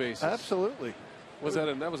around the bases. Absolutely.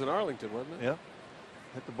 That was in Arlington, wasn't it? Yeah.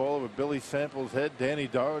 Hit the ball over Billy Sample's head. Danny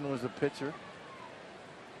Darwin was the pitcher.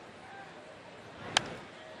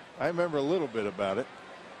 I remember a little bit about it.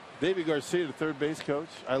 Davey Garcia, the third base coach.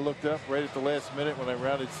 I looked up right at the last minute when I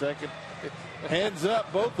rounded second. Hands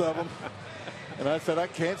up, both of them. And I said, I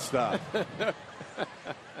can't stop.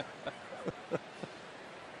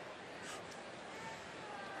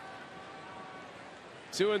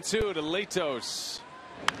 2-2 to Latos.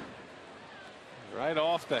 Right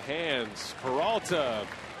off the hands. Peralta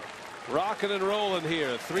rocking and rolling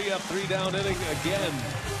here. 3 up, 3 down inning again.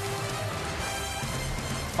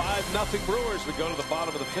 5-0 Brewers. We go to the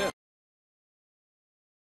bottom of the 5th.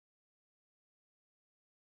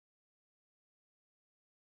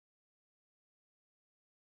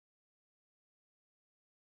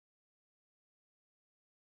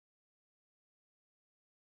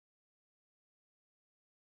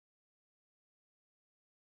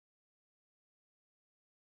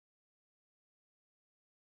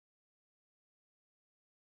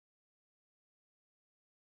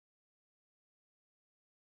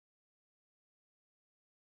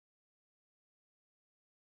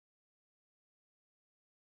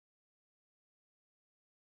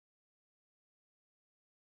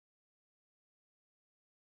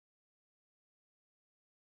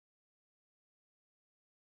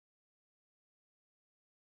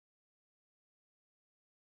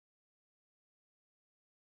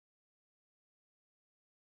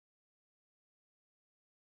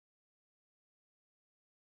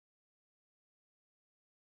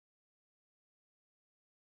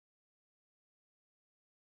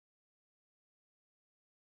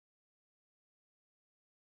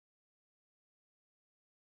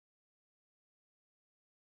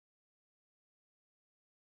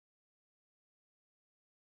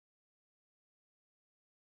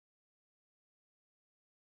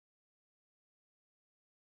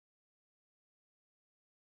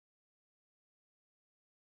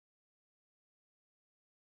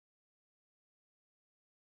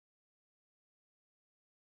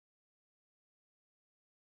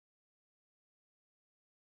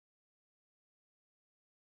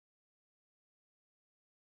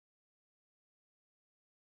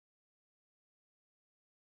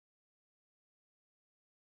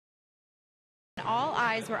 All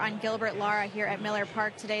eyes were on Gilbert Lara here at Miller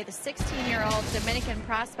Park today. The 16-year-old Dominican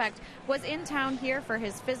prospect was in town here for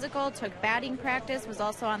his physical, took batting practice, was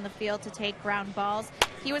also on the field to take ground balls.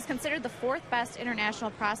 He was considered the 4th best international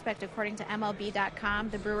prospect according to MLB.com.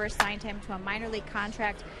 The Brewers signed him to a minor league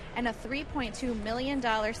contract and a $3.2 million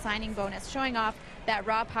signing bonus, showing off that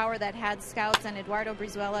raw power that had scouts and Eduardo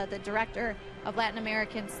Brizuela, the director of Latin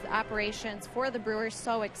American operations for the Brewers,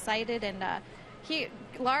 so excited. And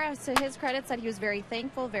Lara, to his credit, said he was very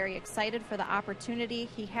thankful, very excited for the opportunity.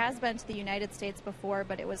 He has been to the United States before,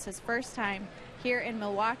 but it was his first time here in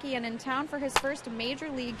Milwaukee and in town for his first major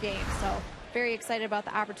league game. So very excited about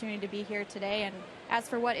the opportunity to be here today. And as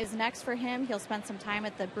for what is next for him, he'll spend some time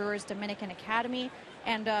at the Brewers Dominican Academy,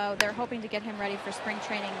 and they're hoping to get him ready for spring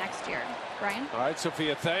training next year. Brian? All right,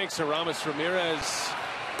 Sophia, thanks. Aramis Ramirez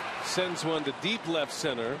sends one to deep left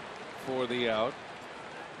center for the out.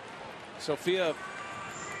 Sophia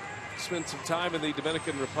spent some time in the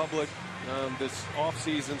Dominican Republic this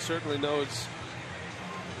offseason, certainly knows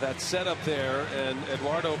that setup there, and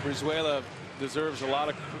Eduardo Brizuela deserves a lot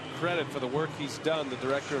of credit for the work he's done, the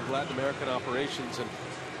director of Latin American operations. And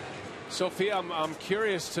Sophia, I'm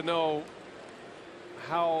curious to know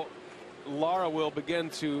how Lara will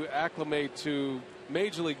begin to acclimate to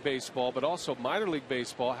Major League Baseball, but also minor league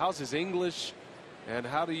baseball. How's his English, and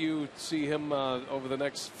how do you see him over the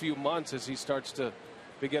next few months as he starts to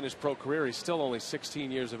begin his pro career? He's still only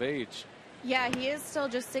 16 years of age. Yeah, he is still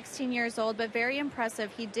just 16 years old, but very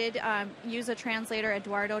impressive. He did use a translator.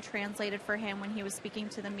 Eduardo translated for him when he was speaking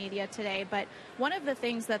to the media today. But one of the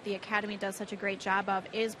things that the Academy does such a great job of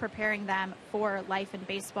is preparing them for life in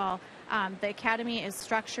baseball. The Academy is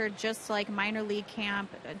structured just like minor league camp,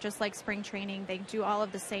 just like spring training. They do all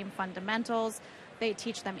of the same fundamentals. They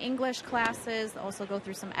teach them English classes, also go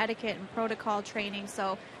through some etiquette and protocol training.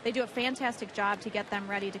 So they do a fantastic job to get them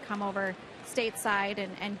ready to come over stateside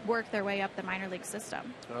and work their way up the minor league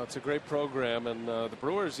system. It's a great program, and the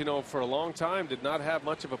Brewers, you know, for a long time did not have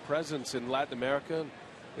much of a presence in Latin America,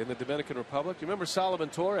 in the Dominican Republic. You remember Solomon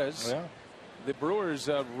Torres? Yeah. The Brewers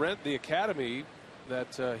rent the academy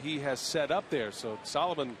that he has set up there. So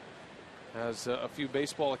Solomon has a few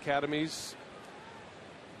baseball academies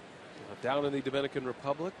down in the Dominican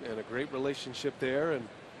Republic, and a great relationship there. And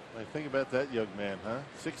I think about that young man, huh?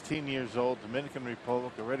 16 years old, Dominican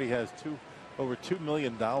Republic, already has over $2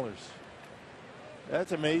 million.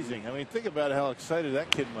 That's amazing. I mean, think about how excited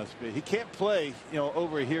that kid must be. He can't play, you know,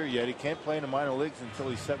 over here yet. He can't play in the minor leagues until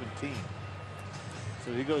he's 17.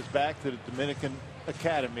 So he goes back to the Dominican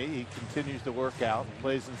Academy. He continues to work out and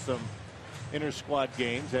plays in some inter-squad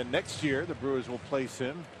games. And next year, the Brewers will place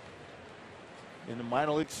him in the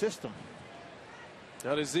minor league system.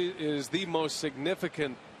 That is the most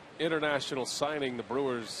significant international signing the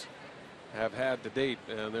Brewers have had to date,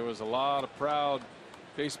 and there was a lot of proud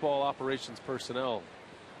baseball operations personnel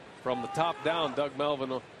from the top down. Doug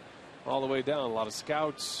Melvin all the way down. A lot of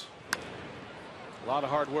scouts, a lot of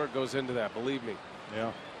hard work goes into that, believe me.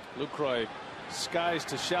 Yeah. Lucroy skies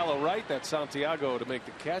to shallow right. That's Santiago to make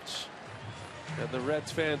the catch. And the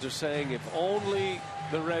Reds fans are saying if only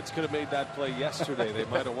the Reds could have made that play yesterday, they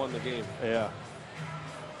might have won the game. Yeah.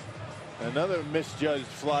 Another misjudged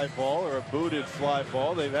fly ball, or a booted fly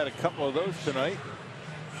ball. They've had a couple of those tonight.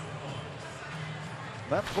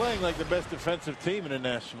 Not playing like the best defensive team in the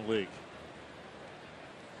National League.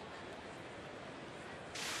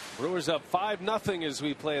 Brewers up 5-0 as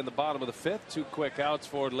we play in the bottom of the fifth. 2 quick outs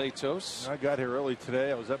for Latos. I got here early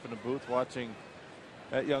today. I was up in the booth watching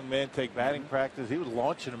that young man take batting practice. He was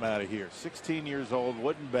launching him out of here. 16 years old,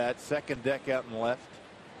 wooden bat, second deck out and left.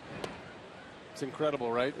 It's incredible,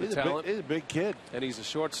 right? The He's talent. He's a big kid. And he's a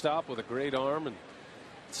shortstop with a great arm. And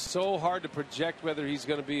it's so hard to project whether he's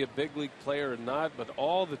going to be a big league player or not. But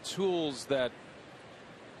all the tools that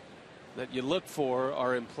you look for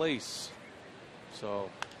are in place. So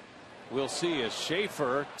we'll see as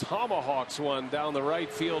Schaefer tomahawks one down the right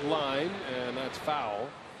field line, and that's foul.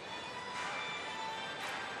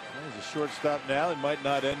 He's a shortstop now. He might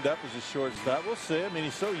not end up as a shortstop. We'll see. I mean,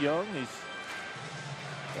 he's so young. He's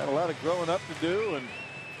got a lot of growing up to do, and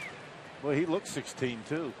well, he looks 16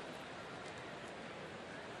 too.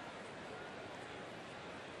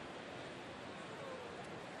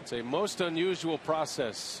 It's a most unusual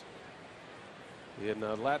process in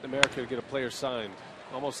Latin America to get a player signed,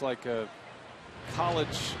 almost like a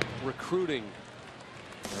college recruiting.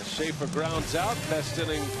 Schaefer grounds out, best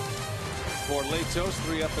inning for Latos.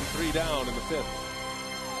 3 up and 3 down in the fifth.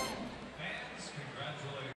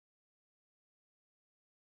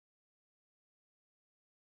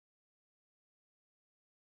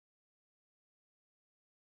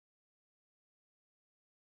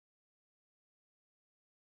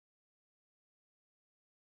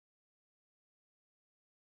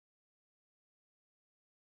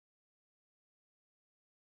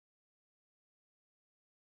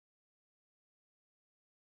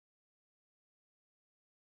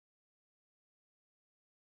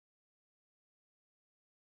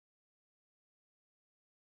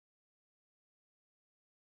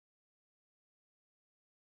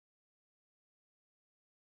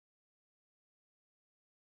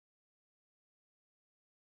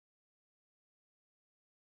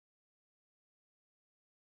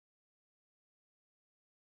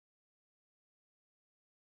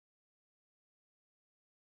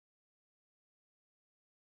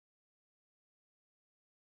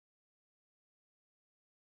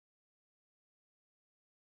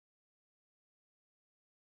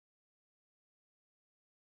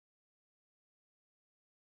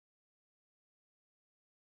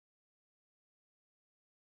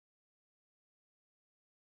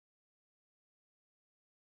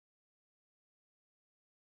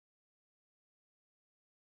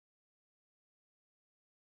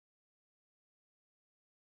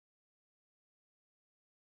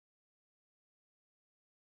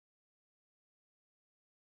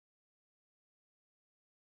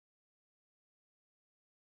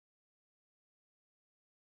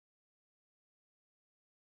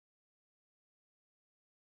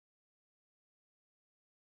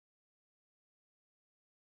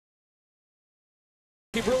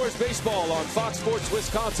 Brewers baseball on Fox Sports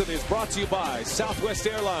Wisconsin is brought to you by Southwest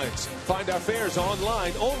Airlines. Find our fares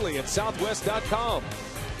online only at southwest.com.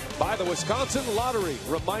 By the Wisconsin Lottery,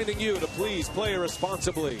 reminding you to please play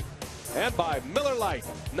responsibly. And by Miller Lite,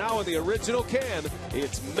 now in the original can,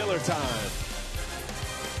 it's Miller time.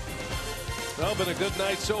 Well, been a good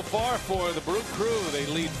night so far for the Brew Crew. They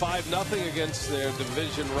lead 5-0 against their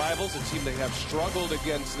division rivals, a team they have struggled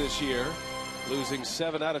against this year, losing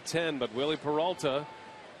 7 out of 10. But Willie Peralta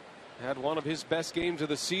had one of his best games of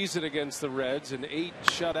the season against the Reds in 8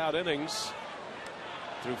 shutout innings.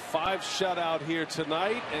 Through 5 shutout here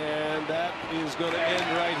tonight, and that is going to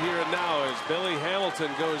end right here and now as Billy Hamilton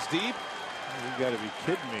goes deep. You got to be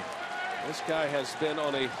kidding me. This guy has been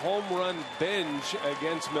on a home run binge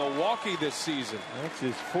against Milwaukee this season. That's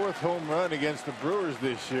his 4th home run against the Brewers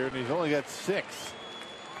this year, and he's only got 6.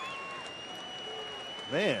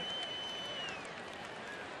 Man.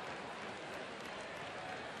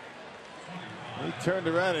 He turned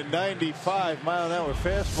around at 95-mile-an-hour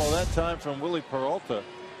fastball that time from Willie Peralta.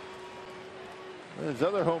 There's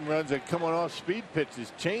other home runs that come on off speed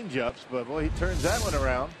pitches, change-ups, but boy, he turns that one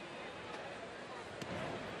around.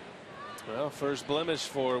 Well, first blemish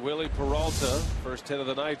for Willie Peralta, first hit of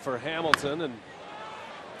the night for Hamilton, and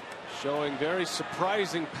showing very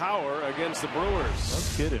surprising power against the Brewers.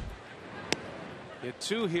 Don't kid him. Hit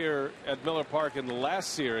 2 here at Miller Park in the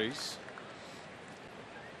last series.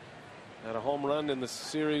 Had a home run in the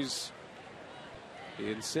series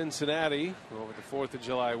in Cincinnati over the 4th of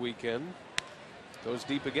July weekend. Goes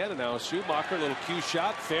deep again, and now Schumacher, little cue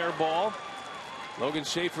shot, fair ball. Logan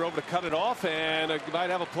Schaefer over to cut it off, and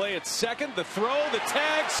might have a play at second. The throw, the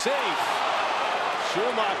tag, safe.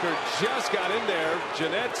 Schumacher just got in there.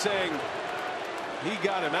 Jeanette saying he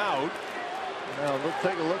got him out. Now let's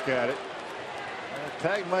take a look at it. The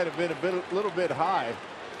tag might have been a little bit high.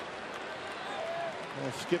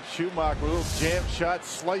 Skip Schumacher, a little jam shot,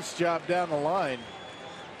 slice job down the line.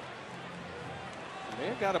 May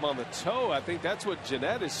have got him on the toe. I think that's what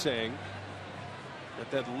Jeanette is saying.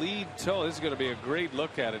 That lead toe, this is going to be a great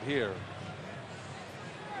look at it here.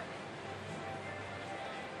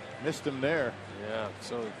 Missed him there. Yeah,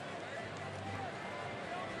 so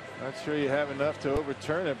not sure you have enough to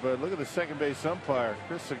overturn it, but look at the second base umpire,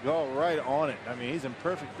 Chris Segal, right on it. I mean, he's in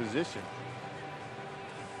perfect position.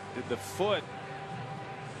 Did the foot.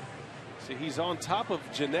 See, he's on top of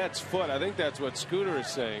Jeanette's foot. I think that's what Scooter is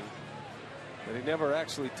saying. That he never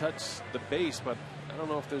actually touched the base, but I don't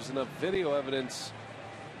know if there's enough video evidence.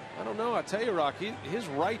 I don't know. I tell you, Rocky, his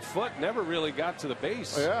right foot never really got to the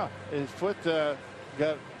base. Oh, yeah, his foot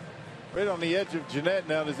got right on the edge of Jeanette.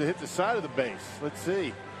 Now does it hit the side of the base? Let's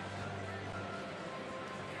see.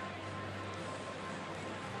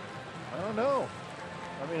 I don't know.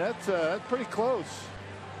 I mean, that's pretty close.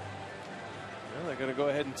 Well, they're going to go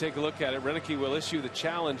ahead and take a look at it. Renicky will issue the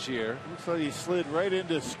challenge here. Looks like he slid right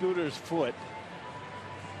into Scooter's foot.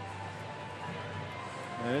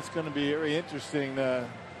 And it's going to be very interesting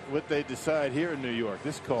what they decide here in New York.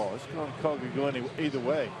 This call could go either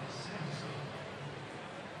way.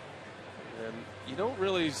 And you don't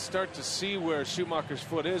really start to see where Schumacher's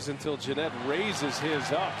foot is until Jeanette raises his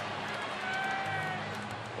up.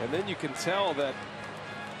 And then you can tell that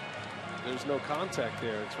there's no contact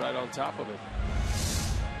there. It's right on top of it.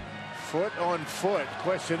 Foot on foot.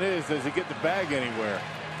 Question is, does he get the bag anywhere?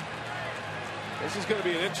 This is going to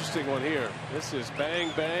be an interesting one here. This is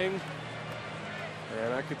bang, bang.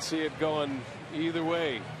 And I could see it going either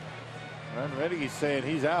way. Ron Renegie's saying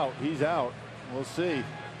he's out. He's out. We'll see.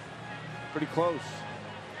 Pretty close.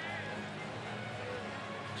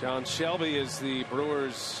 John Shelby is the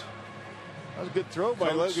Brewers. That was a good throw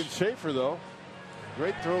by Logan Schaefer, though.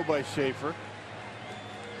 Great throw by Schaefer.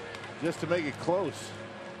 Just to make it close.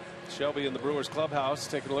 Shelby in the Brewers clubhouse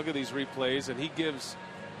taking a look at these replays, and he gives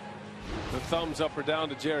the thumbs up or down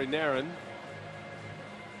to Jerry Narron.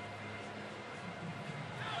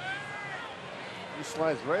 He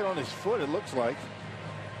slides right on his foot, it looks like.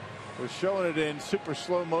 We're showing it in super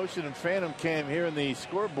slow motion and phantom cam here in the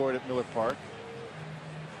scoreboard at Miller Park.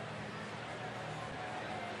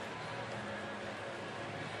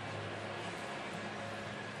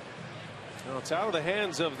 Well, it's out of the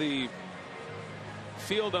hands of the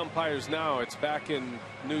field umpires now. It's back in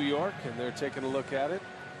New York, and they're taking a look at it.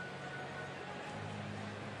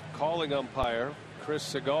 Calling umpire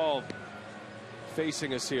Chris Segal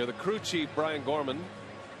facing us here. The crew chief Brian Gorman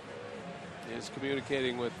is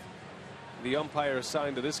communicating with the umpire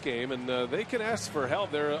assigned to this game, and they can ask for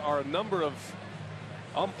help. There are a number of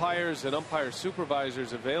umpires and umpire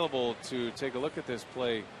supervisors available to take a look at this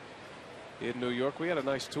play in New York. We had a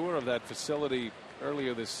nice tour of that facility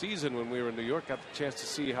earlier this season when we were in New York. Got the chance to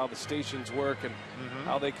see how the stations work and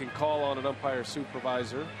how they can call on an umpire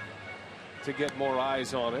supervisor to get more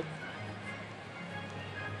eyes on it.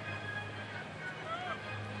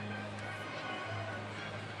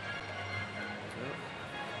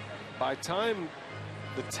 By time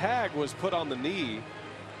the tag was put on the knee,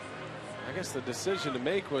 I guess the decision to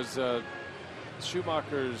make was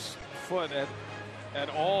Schumacher's foot at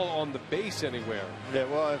all on the base anywhere. Yeah,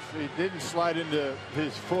 well, if he didn't slide into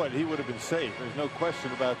his foot, he would have been safe. There's no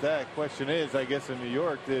question about that. Question is, I guess in New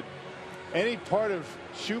York, did any part of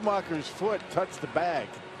Schumacher's foot touch the bag?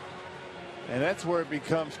 And that's where it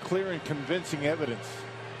becomes clear and convincing evidence.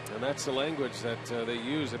 And that's the language that they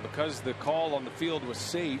use. And because the call on the field was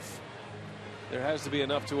safe, there has to be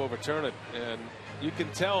enough to overturn it. And you can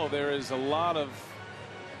tell there is a lot of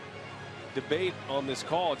debate on this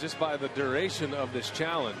call just by the duration of this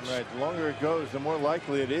challenge. Right. The longer it goes, the more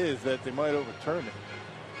likely it is that they might overturn it.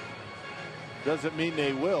 Doesn't mean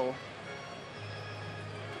they will.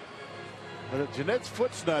 But if Jeanette's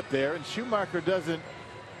foot's not there and Schumacher doesn't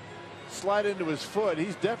slide into his foot,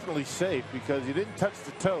 he's definitely safe because he didn't touch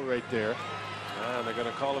the toe right there. And they're going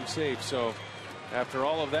to call him safe. So after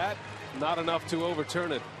all of that, not enough to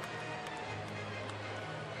overturn it.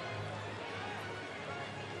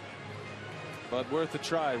 But worth a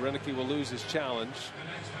try. Renicky will lose his challenge.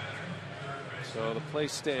 So the play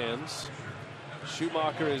stands.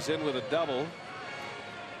 Schumacher is in with a double.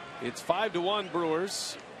 It's 5-1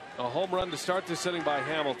 Brewers. A home run to start this inning by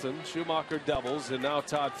Hamilton. Schumacher doubles, and now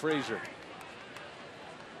Todd Frazier.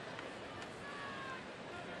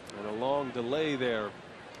 And a long delay there.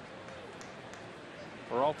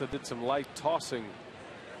 Peralta did some light tossing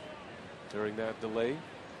during that delay.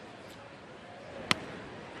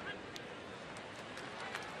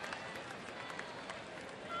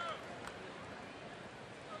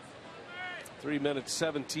 Three minutes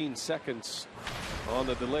 17 seconds on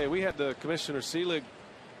the delay. We had the Commissioner Seelig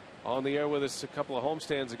on the air with us a couple of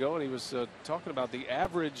homestands ago, and he was talking about the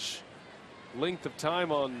average length of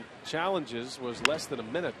time on challenges was less than a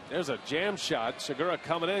minute. There's a jam shot. Segura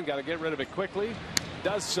coming in, got to get rid of it quickly.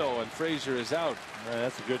 Does so, and Frazier is out.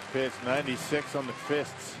 That's a good pitch. 96 on the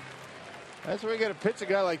fists. That's where you got to pitch a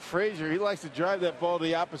guy like Frazier. He likes to drive that ball to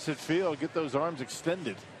the opposite field, get those arms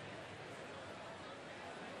extended,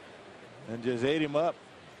 and just ate him up.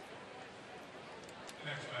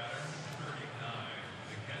 Next batter, 39,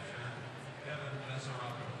 the catcher, Kevin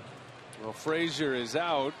Mesoraco. Well, Frazier is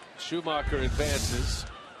out. Schumacher advances.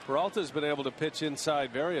 Peralta's been able to pitch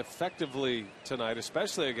inside very effectively tonight,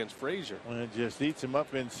 especially against Frazier. And it just eats him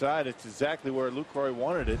up inside. It's exactly where Lucroy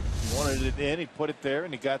wanted it. He wanted it in, he put it there,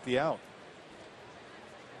 and he got the out.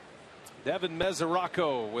 Devin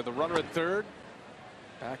Mesoraco with a runner at third.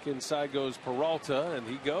 Back inside goes Peralta, and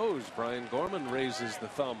he goes. Brian Gorman raises the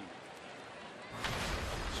thumb.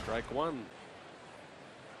 Strike one.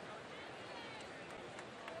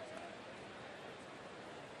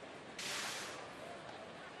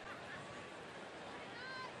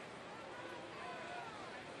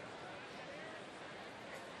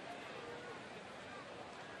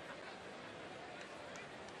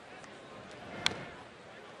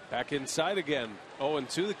 Back inside again.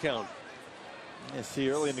 0-2 the count. You see,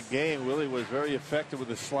 early in the game, Willie was very effective with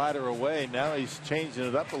the slider away. Now he's changing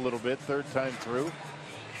it up a little bit, third time through.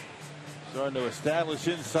 Starting to establish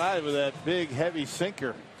inside with that big, heavy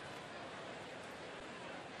sinker.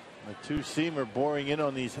 A two-seamer boring in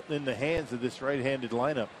on these in the hands of this right-handed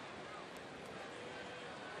lineup.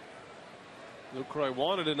 Lucroy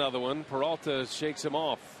wanted another one. Peralta shakes him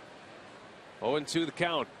off. 0-2 the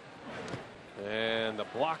count. And the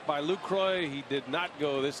block by Lucroy. He did not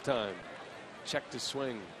go this time. Checked his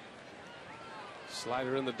swing.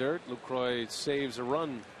 Slider in the dirt. Lucroy saves a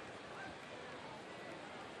run.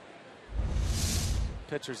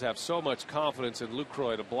 Pitchers have so much confidence in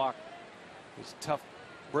Lucroy to block these tough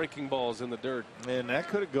breaking balls in the dirt. Man, that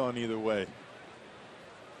could have gone either way.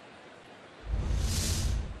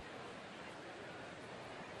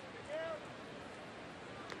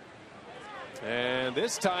 And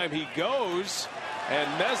this time he goes, and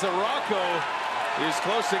Mesoraco is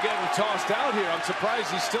close to getting tossed out here. I'm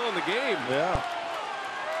surprised he's still in the game. Yeah.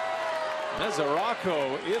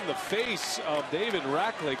 Mesoraco in the face of David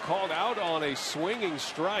Rackley, called out on a swinging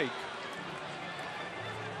strike.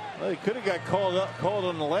 Well, he could have got called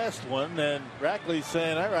on the last one, and Rackley's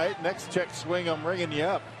saying, all right, next check swing, I'm ringing you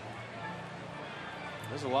up.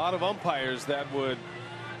 There's a lot of umpires that would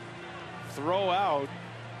throw out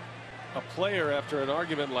a player after an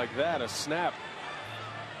argument like that, a snap.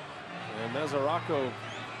 And Mesoraco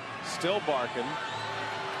still barking.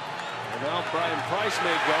 And now Brian Price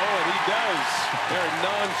may go, and he does. Very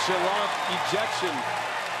nonchalant ejection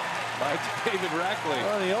by David Rackley.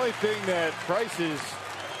 Well, the only thing that Price is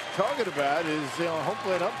talking about is, home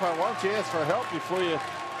plate umpire, why don't you ask for help before you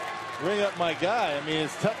ring up my guy? I mean,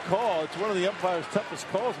 it's a tough call. It's one of the umpire's toughest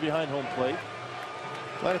calls behind home plate.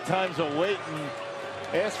 A lot of times they'll wait and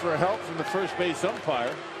ask for help from the first base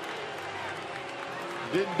umpire.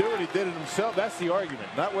 Didn't do it. He did it himself. That's the argument.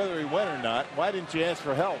 Not whether he went or not. Why didn't you ask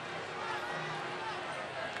for help?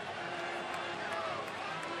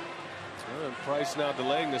 And Price now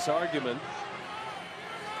delaying this argument.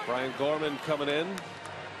 Brian Gorman coming in.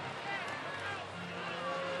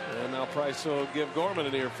 And now Price will give Gorman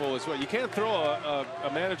an earful as well. You can't throw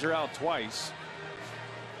a manager out twice.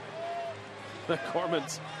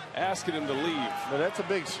 Gorman's asking him to leave. But that's a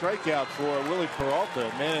big strikeout for Willie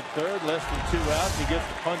Peralta. Man at third, less than 2 outs. He gets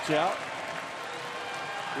the punch out.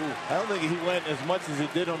 Ooh, I don't think he went as much as he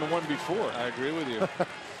did on the one before. I agree with you.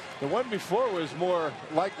 The one before was more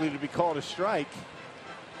likely to be called a strike.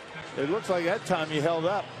 It looks like that time he held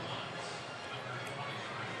up.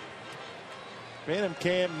 Phantom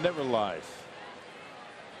Cam never lies.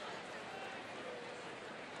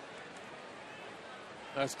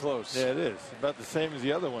 That's close. Yeah, it is. About the same as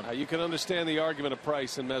the other one. You can understand the argument of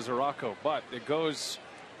Price and Mesoraco, but it goes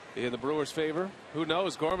in the Brewers' favor. Who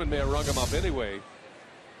knows? Gorman may have rung him up anyway.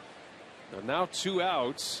 Now 2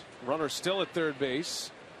 outs. Runner still at third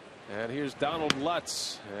base. And here's Donald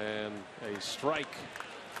Lutz, and a strike.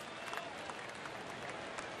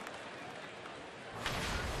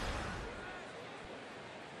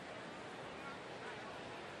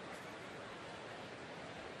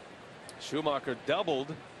 Schumacher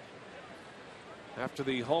doubled after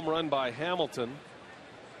the home run by Hamilton.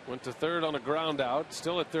 Went to third on a ground out.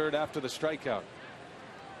 Still at third after the strikeout.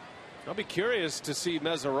 I'll be curious to see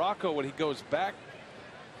Mesoraco when he goes back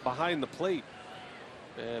behind the plate.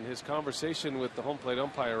 And his conversation with the home plate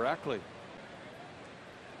umpire Rackley.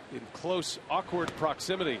 In close, awkward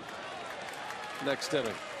proximity next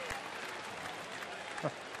inning.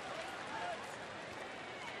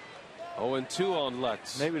 0-2 on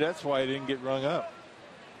Lutz. Maybe that's why he didn't get rung up,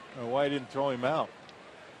 or why he didn't throw him out.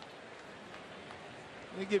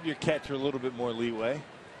 You give your catcher a little bit more leeway.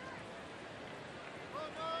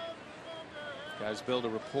 Guys build a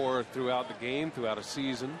rapport throughout the game, throughout a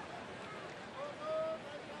season.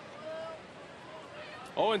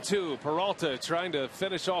 0-2. Peralta trying to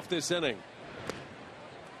finish off this inning.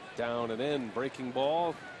 Down and in. Breaking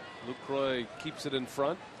ball. Lucroy keeps it in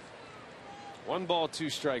front. 1 ball, 2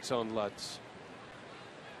 strikes on Lutz.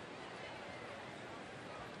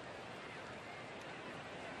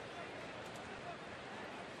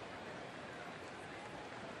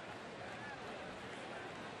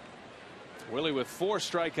 Willie with 4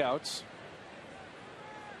 strikeouts.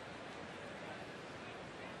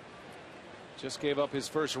 Just gave up his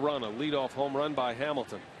first run, a leadoff home run by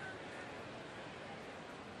Hamilton.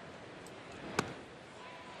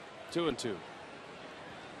 2-2.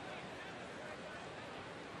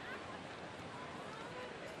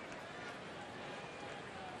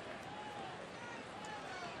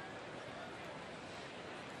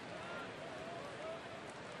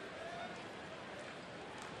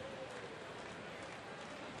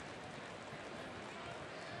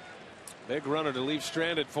 Big runner to leave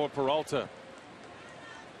stranded for Peralta.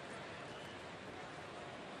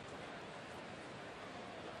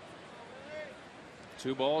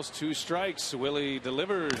 Two balls, 2 strikes. Willie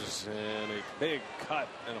delivers, and a big cut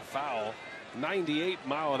and a foul.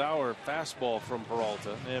 98-mile-an-hour fastball from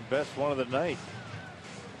Peralta. And best one of the night.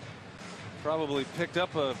 Probably picked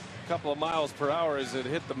up a couple of miles per hour as it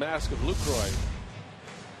hit the mask of Lucroy.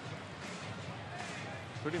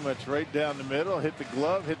 Pretty much right down the middle. Hit the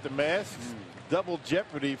glove, hit the mask. Double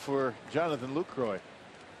jeopardy for Jonathan Lucroy.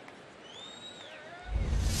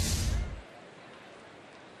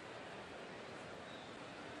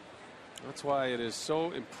 That's why it is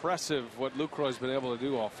so impressive what Lucroy's been able to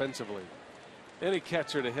do offensively. Any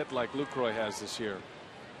catcher to hit like Lucroy has this year,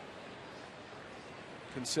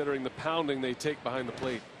 considering the pounding they take behind the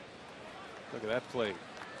plate. Look at that play.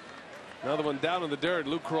 Another one down in the dirt.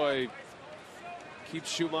 Lucroy keeps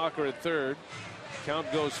Schumacher at third. Count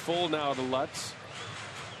goes full now to Lutz.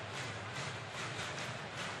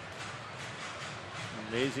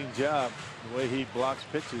 Amazing job the way he blocks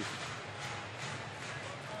pitches.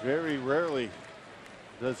 Very rarely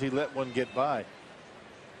does he let one get by.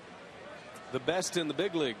 The best in the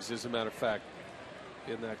big leagues, as a matter of fact,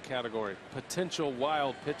 in that category. Potential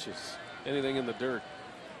wild pitches. Anything in the dirt.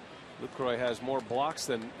 Lucroy has more blocks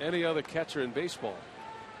than any other catcher in baseball.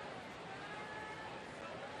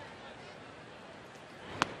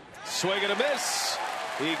 swing and a miss.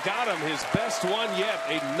 He got him his best one yet,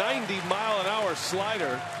 a 90-mile-an-hour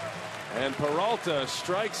slider. And Peralta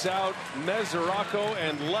strikes out Mesoraco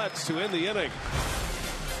and Lutz to end the inning.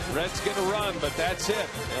 Reds get a run, but that's it.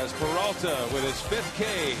 As Peralta with his 5th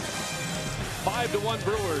K. 5-1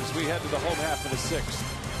 Brewers. We head to the home half of the 6th.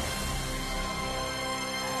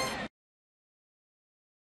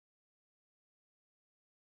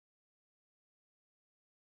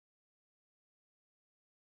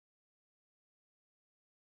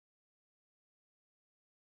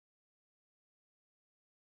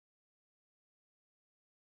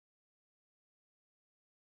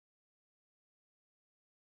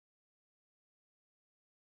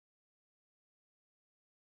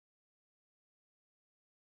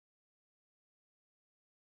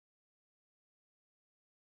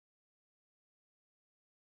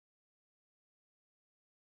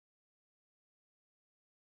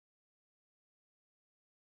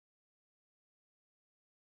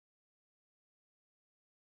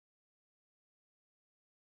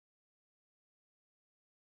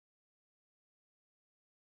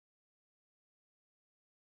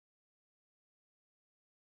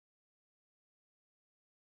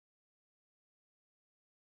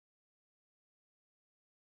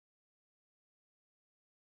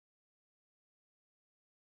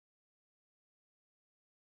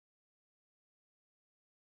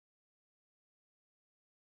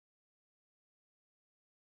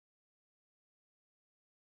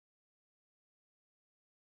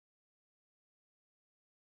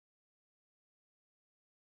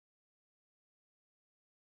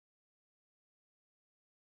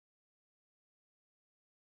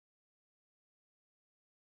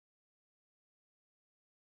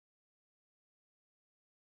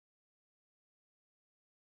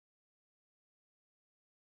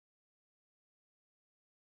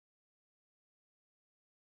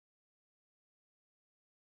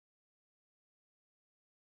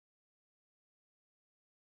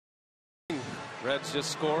 Reds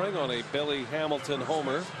just scoring on a Billy Hamilton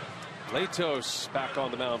homer. Latos back on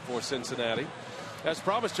the mound for Cincinnati. As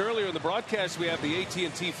promised earlier in the broadcast, we have the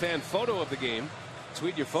AT&T fan photo of the game.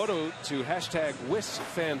 Tweet your photo to hashtag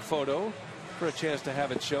 #WisFanPhoto for a chance to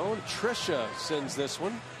have it shown. Tricia sends this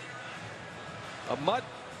one. A mutt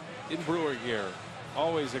in Brewer gear.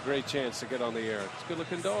 Always a great chance to get on the air. It's a good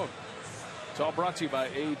looking dog. It's all brought to you by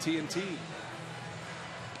AT&T.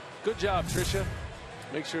 Good job, Tricia.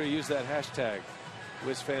 Make sure you use that hashtag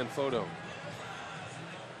 #WisFanPhoto.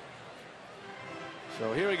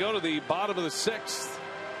 So here we go to the bottom of the 6th.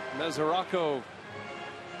 Mesoraco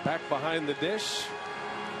back behind the dish.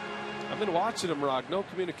 I've been watching them, Rock. No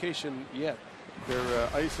communication yet. They're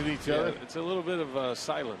icing each other. It's a little bit of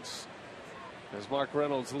silence as Mark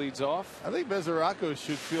Reynolds leads off. I think Mesoraco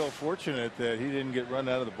should feel fortunate that he didn't get run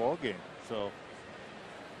out of the ball game. So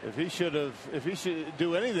if he should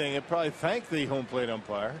do anything, it'd probably thank the home plate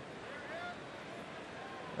umpire.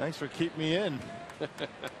 Thanks for keeping me in.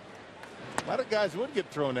 A lot of guys would get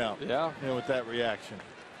thrown out. Yeah. You know, with that reaction.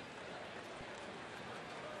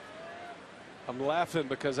 I'm laughing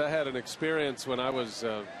because I had an experience when I was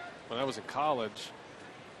in college,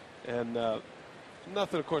 and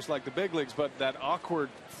nothing, of course, like the big leagues, but that awkward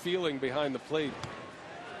feeling behind the plate.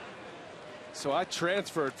 So I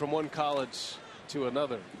transferred from one college to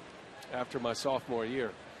another after my sophomore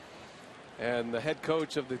year, and the head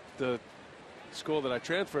coach of the school that I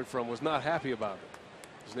transferred from was not happy about it.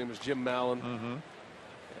 His name was Jim Mallon.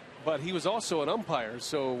 But he was also an umpire,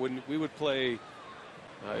 so when we would play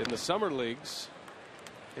in the summer leagues,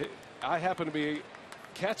 I happened to be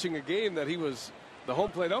catching a game that he was the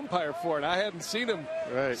home plate umpire for, and I hadn't seen him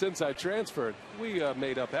since I transferred. We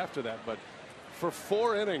made up after that, but for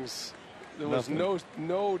 4 innings there was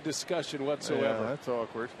no discussion whatsoever. Yeah, that's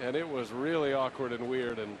awkward. And it was really awkward and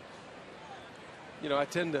weird, and you know, I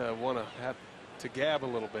tend to want to have to gab a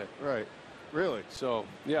little bit. Right. Really? So,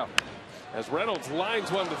 yeah. As Reynolds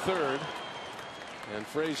lines one to third, and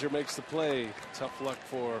Frazier makes the play. Tough luck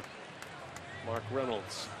for Mark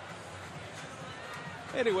Reynolds.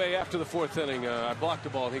 Anyway, after the 4th inning, I blocked the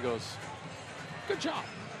ball, and he goes, "Good job."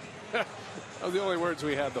 That was the only words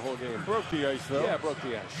we had the whole game. Broke the ice, though. Yeah, broke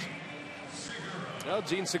the ice. Well,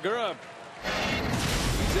 Gene Segura,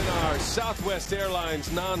 he's in our Southwest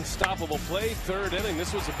Airlines non-stoppable play. 3rd inning.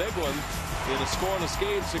 This was a big one in a scoreless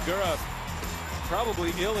game. Segura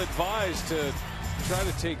probably ill-advised to try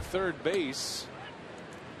to take 3rd base.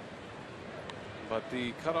 But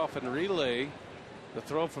the cutoff and relay, the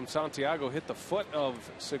throw from Santiago hit the foot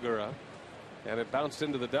of Segura, and it bounced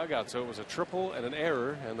into the dugout. So it was a triple and an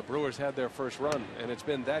error, and the Brewers had their first run. And it's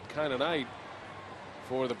been that kind of night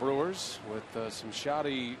for the Brewers with some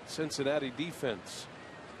shoddy Cincinnati defense.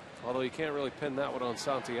 Although you can't really pin that one on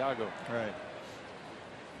Santiago. Right.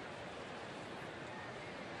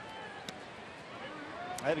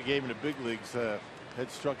 I had a game in the big leagues. Had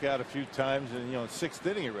struck out a few times, and sixth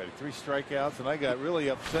inning already, 3 strikeouts, and I got really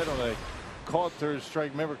upset on a called third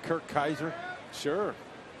strike. Remember Kirk Kaiser? Sure.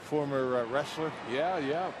 Former wrestler. Yeah.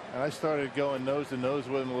 And I started going nose to nose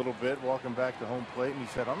with him a little bit, walking back to home plate, and he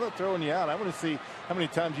said, "I'm not throwing you out. I want to see how many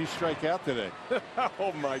times you strike out today."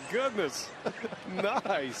 Oh my goodness!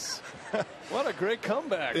 Nice. What a great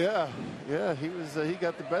comeback. Yeah. He was. He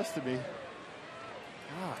got the best of me.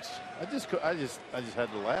 Gosh. I just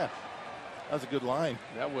had to laugh. That was a good line.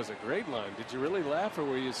 That was a great line. Did you really laugh, or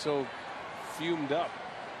were you so fumed up?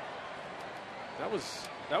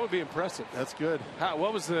 That would be impressive. That's good.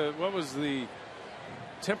 What was the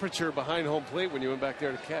temperature behind home plate when you went back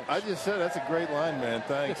there to catch? I just said that's a great line, man.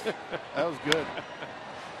 Thanks. That was good.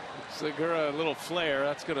 Segura, a little flare.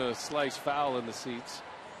 That's going to slice foul in the seats.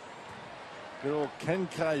 Good old Ken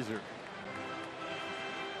Kaiser.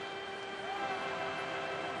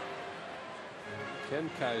 Ken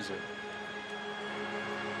Kaiser.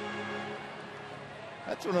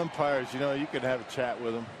 That's when umpires, you could have a chat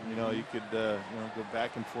with them. You could, go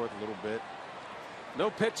back and forth a little bit. No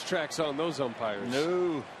pitch tracks on those umpires.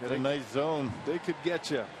 No, got a nice zone. They could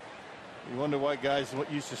get you. You wonder why guys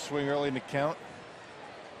used to swing early in the count.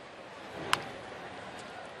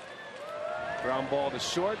 Ground ball to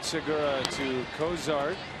short. Segura to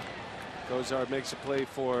Cozart. Cozart makes a play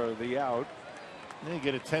for the out. Then you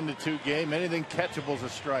get a 10-2 game. Anything catchable is a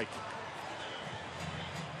strike.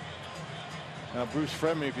 Now Bruce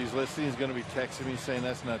Fremmy, if he's listening, is going to be texting me saying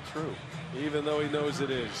that's not true. Even though he knows it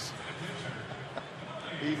is.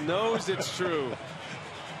 He knows it's true.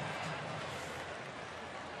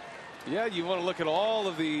 Yeah, you want to look at all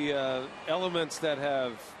of the elements that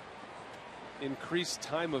have increased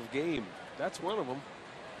time of game. That's one of them.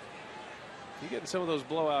 You get in some of those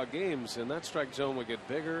blowout games, and that strike zone would get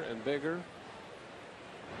bigger and bigger.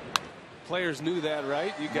 Players knew that,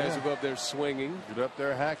 right? You guys would go up there swinging. Get up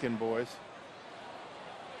there hacking, boys.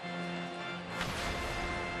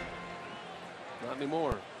 Not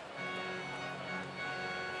anymore.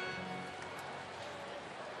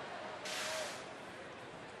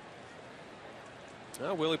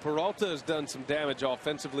 Well, Willie Peralta has done some damage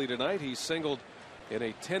offensively tonight. He singled in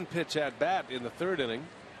a 10-pitch at bat in the 3rd inning.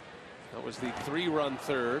 That was the 3-run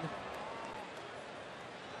 3rd.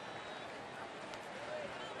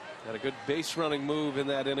 Had a good base running move in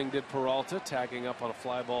that inning, did Peralta, tagging up on a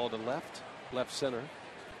fly ball to left center.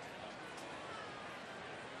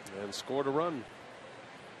 And scored a run.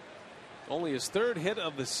 Only his 3rd hit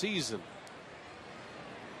of the season.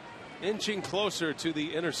 Inching closer to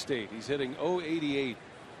the interstate. He's hitting .088.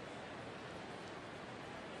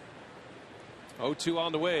 0-2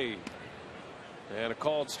 on the way. And a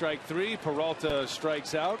called strike 3. Peralta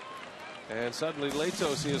strikes out. And suddenly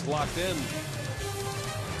Latos is locked in.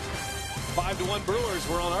 5-1 Brewers.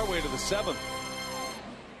 We're on our way to the 7th.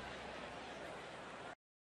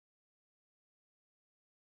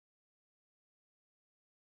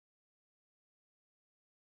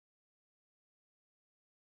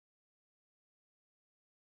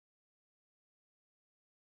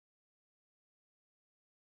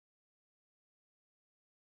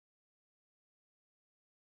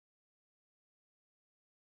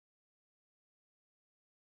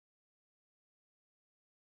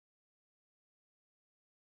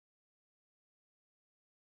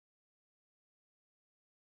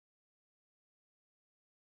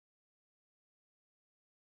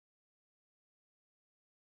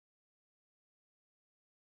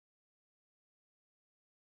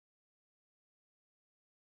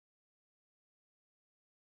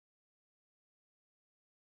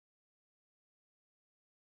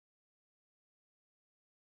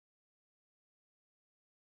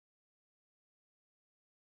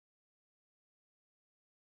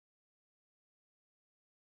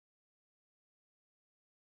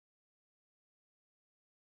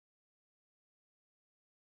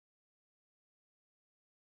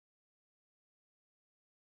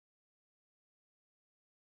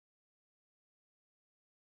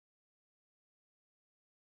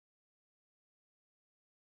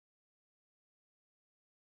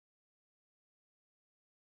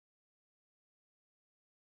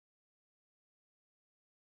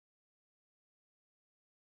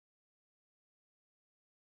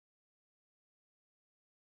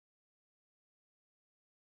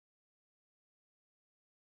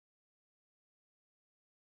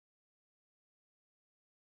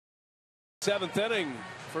 Seventh inning,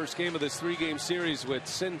 first game of this 3-game series with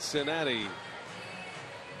Cincinnati.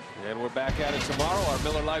 And we're back at it tomorrow. Our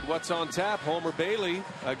Miller Lite What's on Tap. Homer Bailey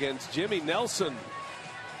against Jimmy Nelson.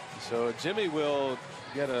 So Jimmy will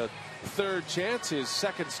get a third chance, his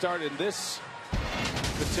second start in this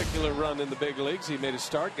particular run in the big leagues. He made a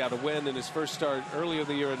start, got a win in his first start earlier in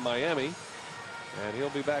the year in Miami. And he'll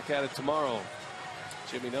be back at it tomorrow.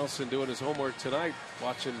 Jimmy Nelson doing his homework tonight,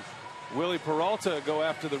 watching Willie Peralta go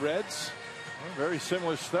after the Reds. Well, very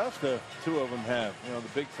similar stuff the two of them have. You know, the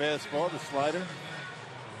big fastball, the slider.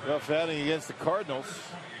 Rough outing against the Cardinals.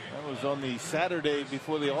 That was on the Saturday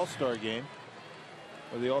before the All-Star game,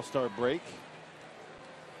 or the All-Star break.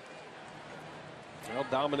 Well,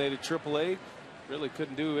 dominated AAA. Really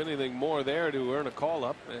couldn't do anything more there to earn a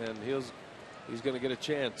call-up, and he's going to get a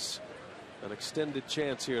chance, an extended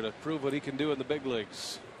chance here to prove what he can do in the big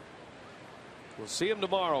leagues. We'll see him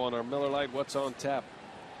tomorrow on our Miller Lite What's on Tap.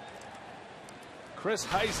 Chris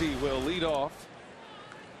Heisey will lead off.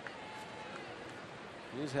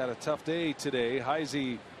 He's had a tough day today.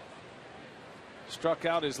 Heisey struck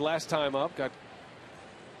out his last time up, got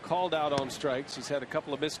called out on strikes. He's had a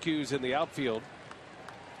couple of miscues in the outfield.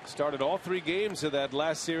 Started all 3 games of that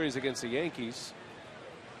last series against the Yankees,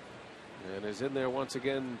 and is in there once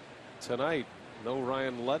again tonight. No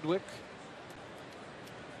Ryan Ludwig.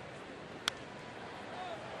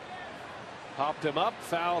 Popped him up,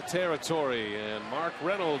 foul territory, and Mark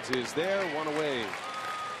Reynolds is there, 1 away.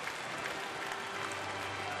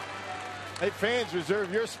 Hey, fans,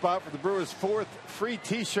 reserve your spot for the Brewers' 4th free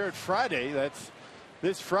T-shirt Friday. That's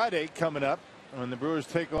this Friday coming up when the Brewers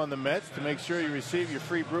take on the Mets. To make sure you receive your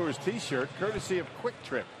free Brewers T-shirt, courtesy of Quick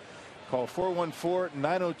Trip. Call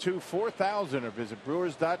 414-902-4000 or visit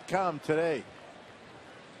Brewers.com today.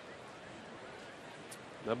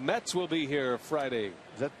 The Mets will be here Friday.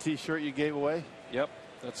 Is that the T-shirt you gave away? Yep,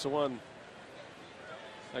 that's the one.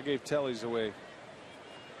 I gave Telly's away.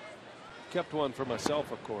 Kept one for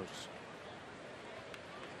myself, of course.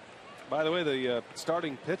 By the way, the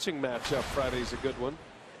starting pitching matchup Friday is a good one.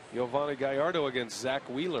 Giovanni Gallardo against Zach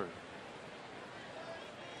Wheeler.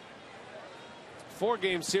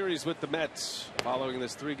 4-game series with the Mets following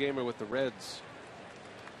this 3-gamer with the Reds.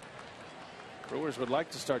 Brewers would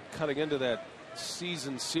like to start cutting into that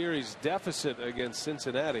season series deficit against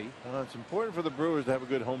Cincinnati. Well, it's important for the Brewers to have a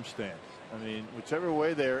good homestand. I mean, whichever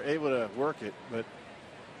way they're able to work it, but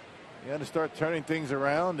you got to start turning things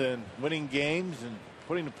around and winning games and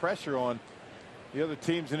putting the pressure on the other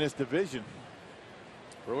teams in this division.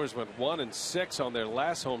 Brewers went 1-6 on their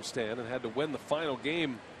last homestand and had to win the final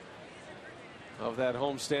game of that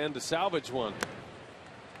homestand to salvage one.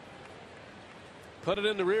 Put it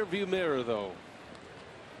in the rearview mirror, though.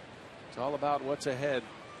 It's all about what's ahead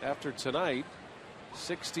after tonight.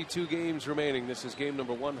 62 games remaining. This is game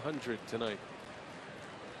number 100 tonight.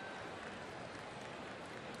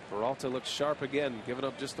 Peralta looks sharp again, giving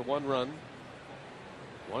up just the 1 run.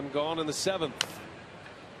 1 gone in the 7th.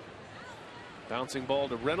 Bouncing ball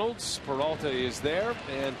to Reynolds. Peralta is there,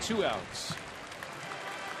 and 2 outs.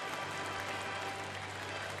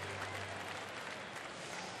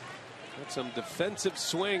 Got some defensive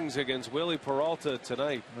swings against Willie Peralta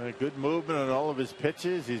tonight. Good movement on all of his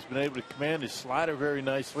pitches. He's been able to command his slider very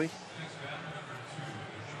nicely.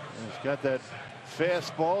 And he's got that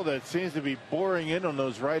fastball that seems to be boring in on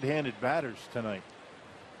those right-handed batters tonight.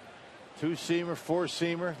 2-seamer,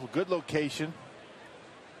 4-seamer, good location.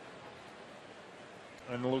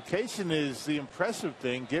 And the location is the impressive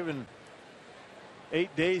thing, given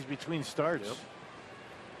 8 days between starts. Yep.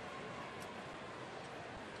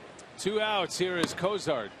 2 outs. Here is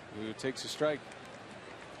Cozart, who takes a strike.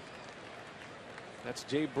 That's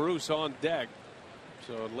Jay Bruce on deck.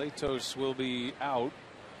 So Latos will be out.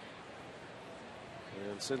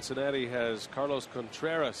 And Cincinnati has Carlos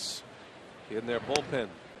Contreras in their bullpen.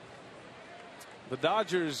 The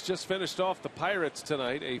Dodgers just finished off the Pirates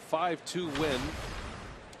tonight, a 5-2 win.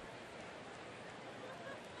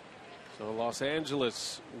 So Los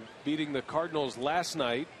Angeles beating the Cardinals last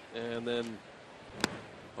night, and then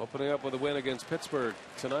opening up with a win against Pittsburgh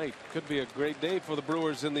tonight. Could be a great day for the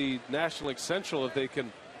Brewers in the National League Central if they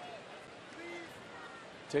can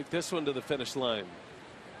take this one to the finish line.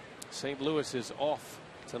 St. Louis is off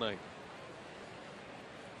tonight.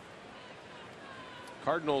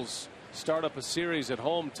 Cardinals start up a series at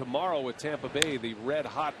home tomorrow with Tampa Bay, the red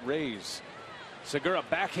hot Rays. Segura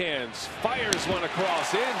backhands, fires one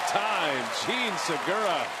across in time. Gene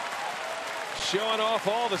Segura showing off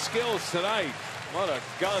all the skills tonight. What a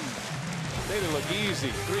gun. Made it look easy.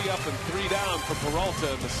 3 up and 3 down for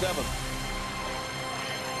Peralta in the 7th.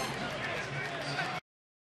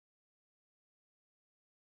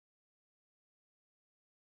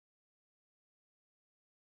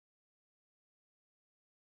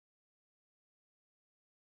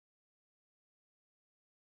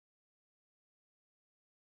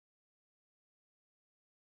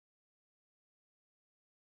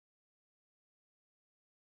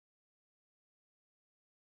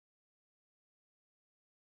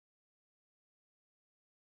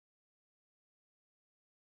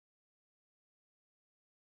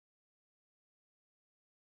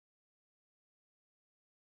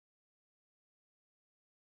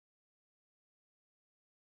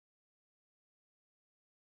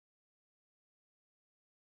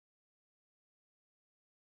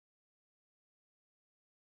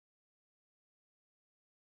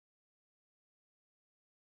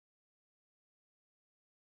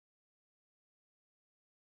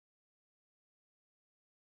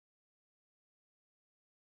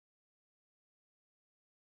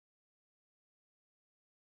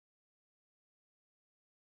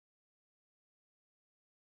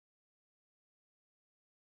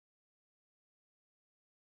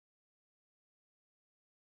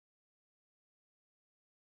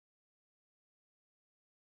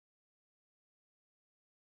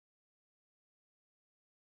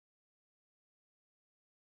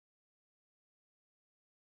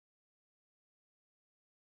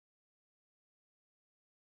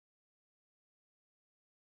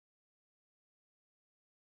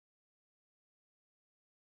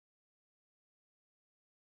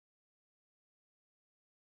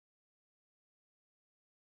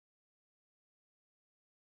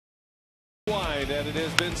 tonight, and it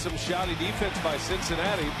has been some shoddy defense by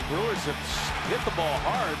Cincinnati. The Brewers have hit the ball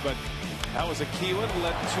hard, but that was a key one.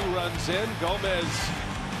 Let 2 runs in. Gomez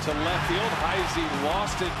to left field. Heisey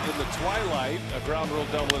lost it in the twilight. A ground rule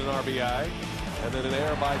double and an RBI. And then an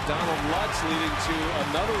error by Donald Lutz leading to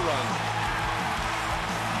another run.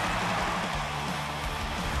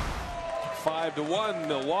 5-1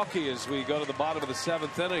 Milwaukee as we go to the bottom of the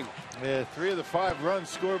 7th inning. Yeah, 3 of the 5 runs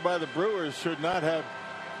scored by the Brewers should not have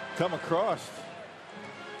come across.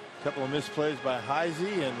 A couple of misplays by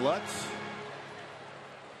Heisey and Lutz.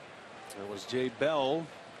 There was Jay Bell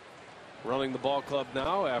running the ball club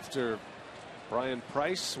now after Brian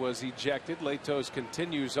Price was ejected. Latos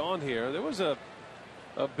continues on here. There was a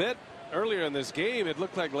bit earlier in this game. It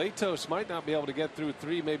looked like Latos might not be able to get through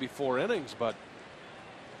 3, maybe 4 innings, but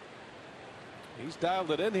he's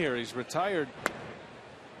dialed it in here. He's retired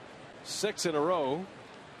 6 in a row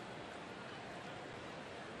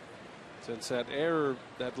since that error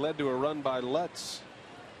that led to a run by Lutz.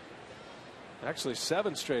 Actually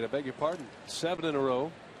 7 straight, I beg your pardon. 7 in a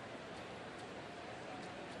row.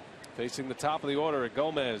 Facing the top of the order at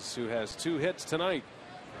Gomez, who has 2 hits tonight.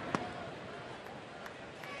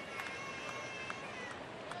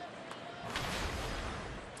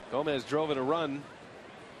 Gomez drove in a run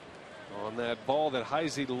on that ball that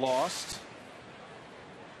Heisey lost.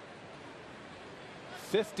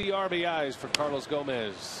 50 RBIs for Carlos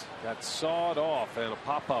Gomez. Got sawed off and a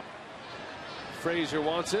pop-up. Frazier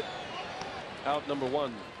wants it. Out number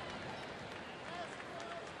 1.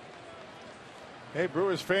 Hey,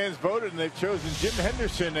 Brewers fans voted and they've chosen Jim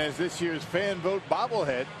Henderson as this year's fan vote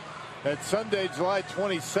bobblehead. At Sunday, July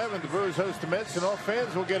 27th, the Brewers host the Mets, and all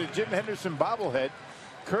fans will get a Jim Henderson bobblehead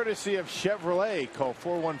courtesy of Chevrolet. Call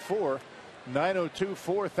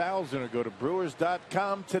 414-902-4000 or go to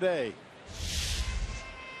Brewers.com today.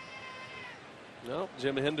 Well,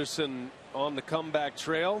 Jim Henderson on the comeback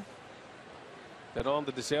trail. Been on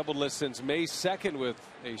the disabled list since May 2nd with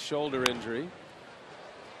a shoulder injury.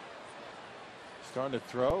 Starting to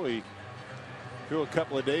throw. He threw a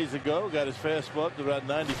couple of days ago. Got his fastball up to about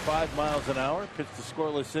 95 miles an hour. Pitched a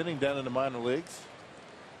scoreless inning down in the minor leagues.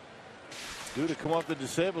 Due to come off the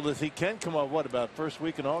disabled list, he can come off about first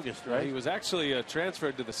week in August, right? He was actually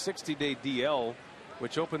transferred to the 60-day DL,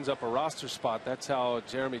 which opens up a roster spot. That's how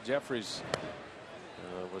Jeremy Jeffries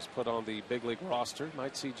was put on the big league roster.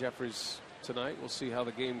 Might see Jeffries tonight. We'll see how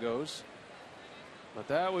the game goes. But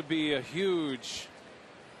that would be a huge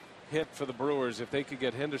hit for the Brewers if they could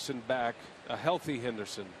get Henderson back, a healthy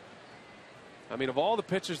Henderson. I mean, of all the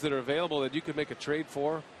pitchers that are available that you could make a trade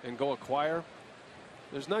for and go acquire,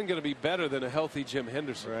 there's none going to be better than a healthy Jim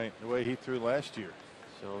Henderson. Right, the way he threw last year.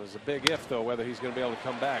 So there's a big if, though, whether he's going to be able to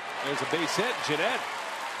come back. There's a base hit. Jeanette.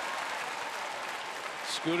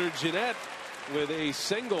 Scooter Jeanette with a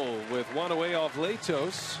single with 1 away off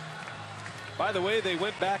Latos. By the way, they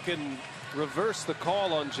went back and reversed the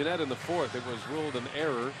call on Jeanette in the 4th. It was ruled an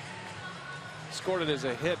error. Scored it as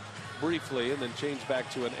a hit briefly and then changed back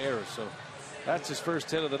to an error. So that's his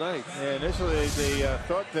first hit of the night. Yeah, initially they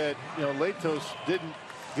thought that Latos didn't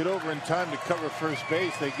get over in time to cover first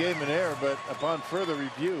base. They gave him an error, but upon further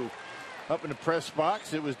review up in the press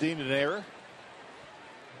box, it was deemed an error.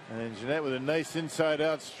 And Jeanette with a nice inside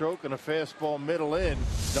out stroke and a fastball middle in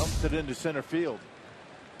dumps it into center field.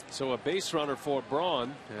 So a base runner for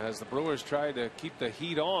Braun as the Brewers try to keep the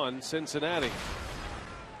heat on Cincinnati.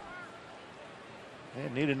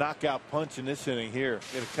 Man, need a knockout punch in this inning here.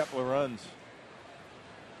 Get a couple of runs.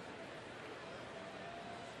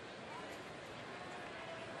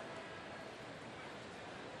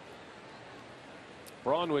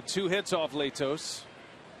 Braun with 2 hits off Latos.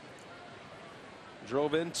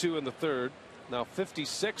 Drove in 2 in the 3rd. Now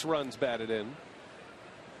 56 runs batted in.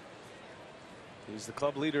 He's the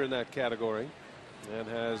club leader in that category and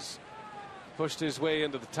has pushed his way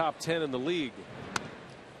into the top 10 in the league.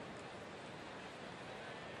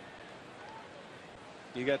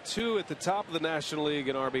 You got 2 at the top of the National League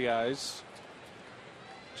in RBIs.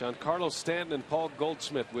 Giancarlo Stanton and Paul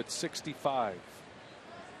Goldschmidt with 65.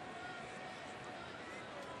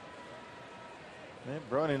 Man,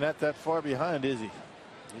 Brownie not that far behind, is he?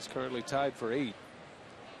 He's currently tied for 8.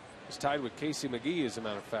 He's tied with Casey McGee, as a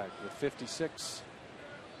matter of fact, with 56.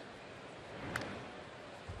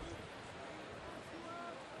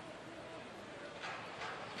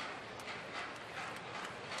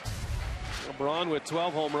 Braun with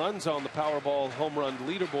 12 home runs on the Powerball home run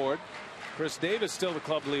leaderboard. Chris Davis still the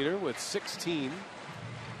club leader with 16.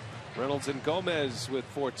 Reynolds and Gomez with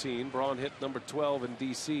 14. Braun hit number 12 in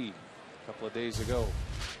D.C. a couple of days ago.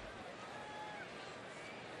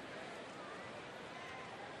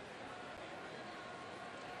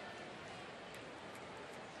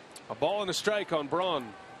 A ball and a strike on Braun.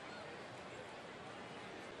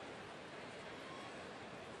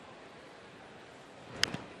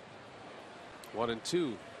 One and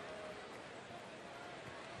two.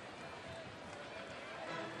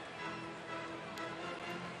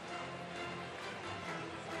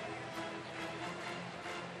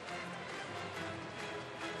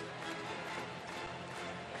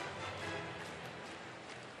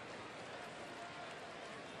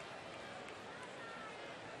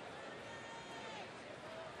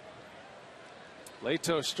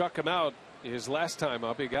 Leto struck him out his last time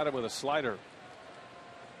up. He got him with a slider.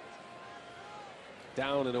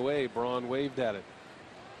 Down and away. Braun waved at it.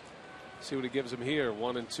 See what he gives him here.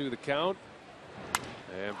 1-2 the count.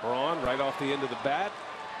 And Braun right off the end of the bat.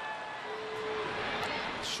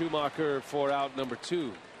 Schumacher for out number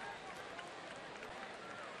 2.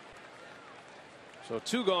 So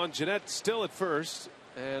 2 gone. Jeanette still at first.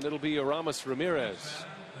 And it'll be Aramis Ramirez.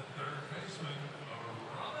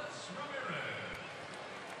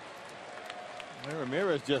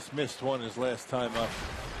 Ramirez just missed one his last time up.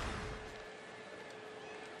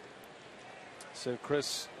 So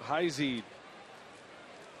Chris Heisey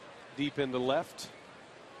deep into left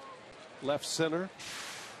center.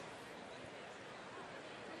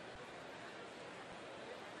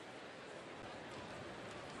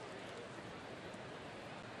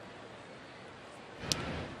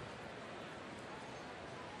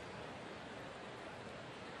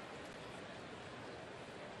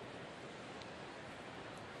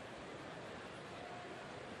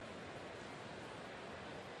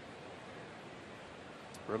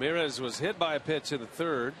 Ramirez was hit by a pitch in the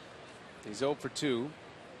third. He's 0 for 2.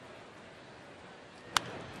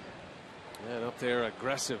 And up there,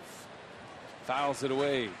 aggressive. Fouls it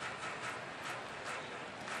away.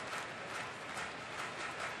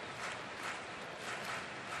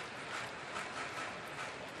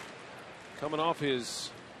 Coming off his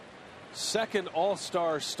second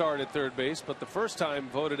All-Star start at third base, but the first time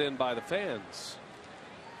voted in by the fans.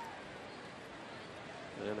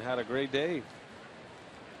 And had a great day.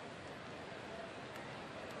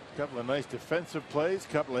 Couple of nice defensive plays,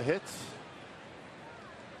 couple of hits.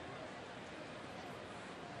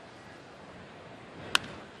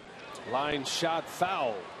 Line shot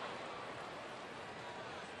foul.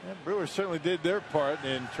 And Brewers certainly did their part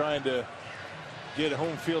in trying to get a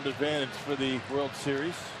home field advantage for the World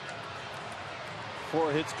Series.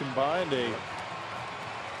 4 hits combined, a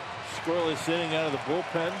scoreless inning out of the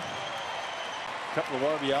bullpen, a couple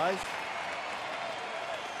of RBIs.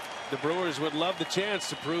 The Brewers would love the chance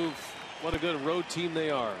to prove what a good road team they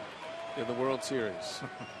are in the World Series.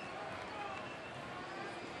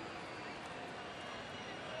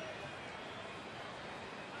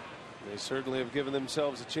 They certainly have given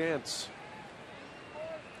themselves a chance.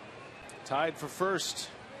 Tied for first.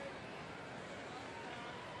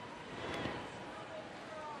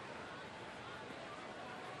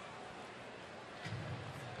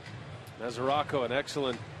 Mesoraco, an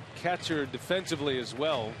excellent catcher defensively as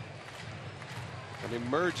well. An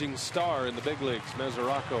emerging star in the big leagues,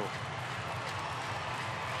 Mesoraco.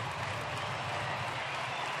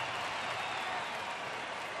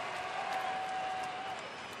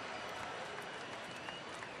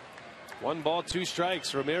 One ball, 2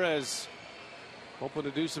 strikes. Ramirez hoping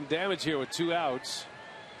to do some damage here with 2 outs.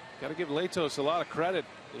 Got to give Latos a lot of credit.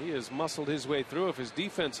 He has muscled his way through. If his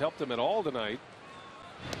defense helped him at all tonight,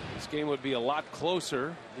 this game would be a lot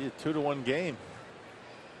closer. Be a 2-1 game.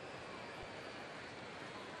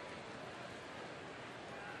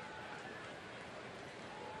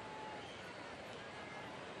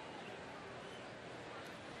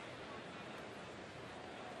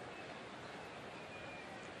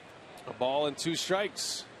 A ball and 2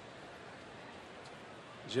 strikes.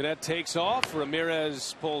 Jeanette takes off.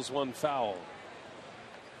 Ramirez pulls one foul.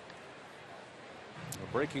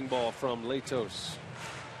 A breaking ball from Latos.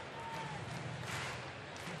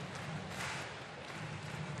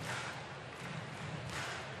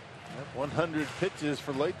 100 pitches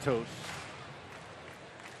for Latos.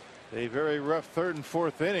 A very rough 3rd and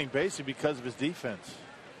 4th inning, basically because of his defense.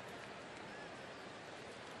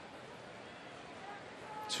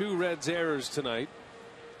 2 Reds errors tonight.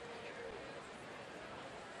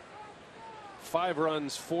 5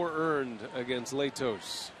 runs, 4 earned against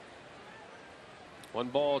Latos. 1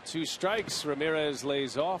 ball, 2 strikes. Ramirez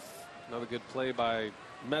lays off. Another good play by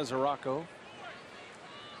Mesoraco.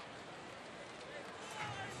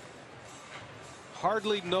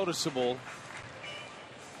 Hardly noticeable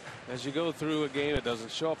as you go through a game. It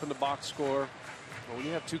doesn't show up in the box score. But when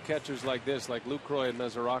you have 2 catchers like this, like Lucroy and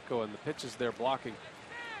Mesoraco, and the pitches they're blocking.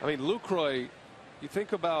 I mean, Lucroy You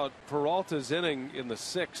think about Peralta's inning in the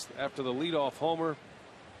 6th after the leadoff homer.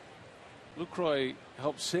 Lucroy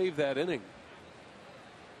helped save that inning.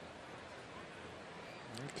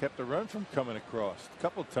 He kept the run from coming across a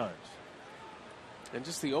couple times. And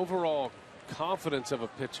just the overall confidence of a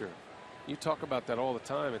pitcher. You talk about that all the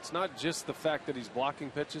time. It's not just the fact that he's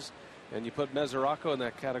blocking pitches, and you put Mesoraco in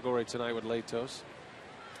that category tonight with Latos.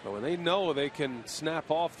 But when they know they can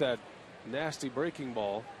snap off that nasty breaking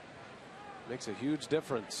ball, makes a huge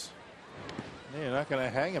difference. Yeah, you're not going to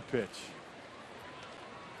hang a pitch.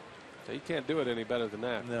 So you can't do it any better than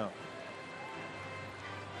that. No.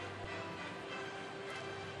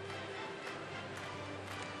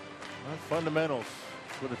 Well, fundamentals.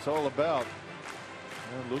 That's what it's all about.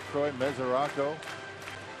 Lucroy, Mesoraco,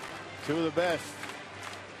 two of the best.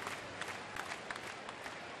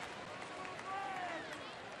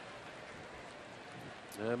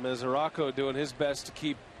 And Mesoraco doing his best to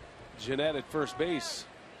keep Jeanette at first base.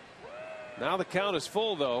 Now the count is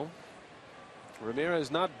full, though.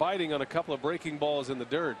 Ramirez not biting on a couple of breaking balls in the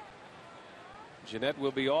dirt. Jeanette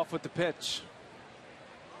will be off with the pitch.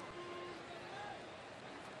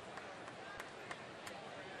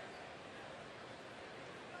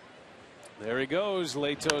 There he goes.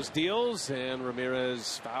 Latos deals, and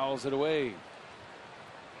Ramirez fouls it away.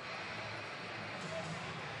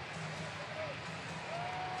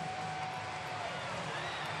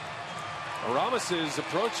 Aramis is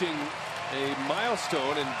approaching a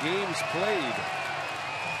milestone in games played.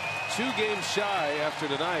 2 games shy after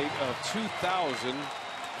tonight of 2,000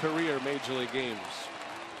 career Major League games.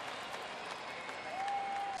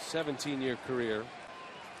 17-year career.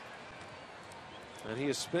 And he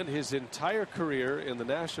has spent his entire career in the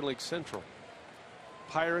National League Central.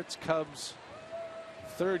 Pirates, Cubs,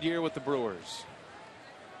 3rd year with the Brewers.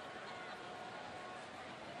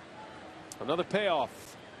 Another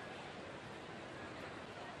payoff.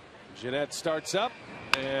 Jeanette starts up,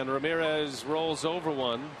 and Ramirez rolls over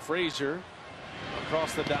one. Frazier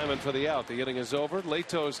across the diamond for the out. The inning is over.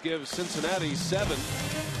 Latos gives Cincinnati 7.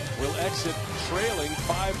 Will exit trailing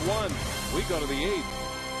 5-1. We go to the 8th.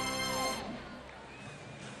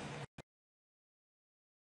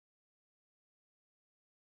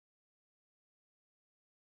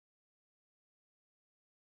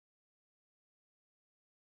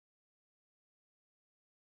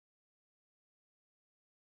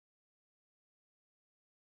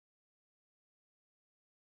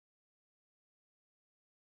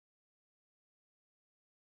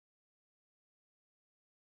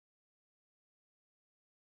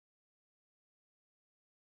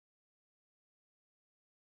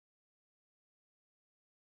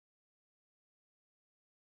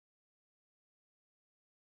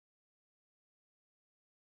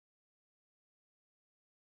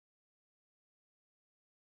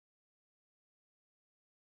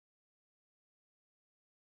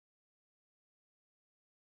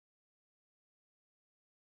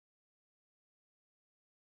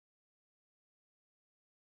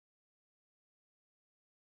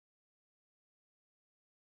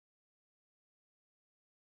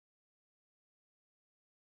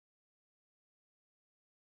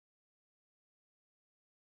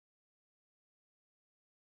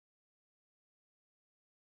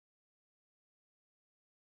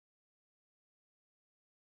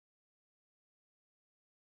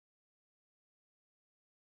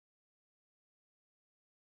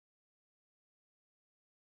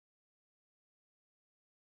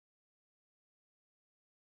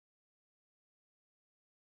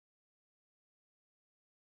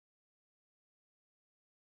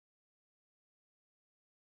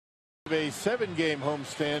 A 7-game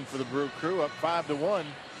homestand for the Brew Crew, up 5-1.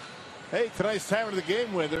 Hey, tonight's time of the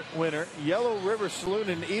game winner, Yellow River Saloon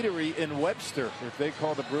and Eatery in Webster. If they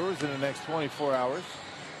call the Brewers in the next 24 hours,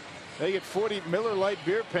 they get 40 Miller Lite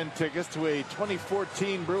beer pen tickets to a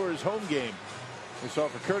 2014 Brewers home game. This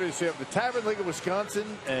offer courtesy of the Tavern League of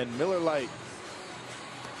Wisconsin and Miller Lite.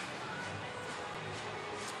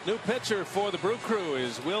 New pitcher for the Brew Crew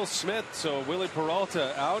is Will Smith. So Willie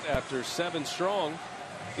Peralta out after 7 strong.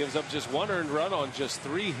 Gives up just 1 earned run on just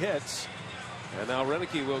 3 hits. And now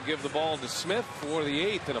Renicky will give the ball to Smith for the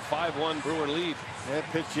 8th in a 5-1 Brewer lead. Yeah,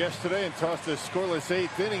 pitched yesterday and tossed a scoreless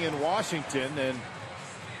 8th inning in Washington and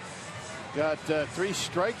got 3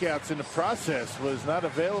 strikeouts in the process. Was not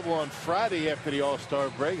available on Friday after the All-Star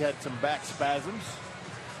break. Had some back spasms.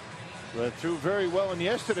 But threw very well in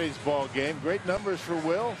yesterday's ball game. Great numbers for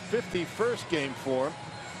Will. 51st game for him.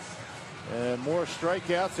 And more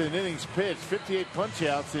strikeouts and innings pitched. 58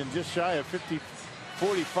 punch-outs in just shy of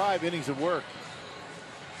 45 innings of work.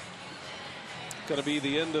 Going to be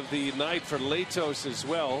the end of the night for Latos as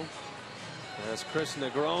well. as Chris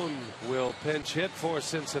Negron will pinch hit for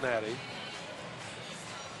Cincinnati.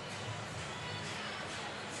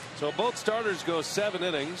 So both starters go 7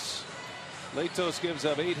 innings. Latos gives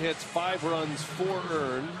up 8 hits, 5 runs, 4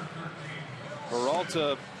 earned.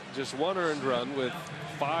 Peralta just 1 earned run with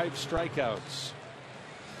 5 strikeouts.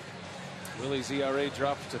 Willie's ERA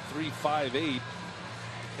drops to 3.58,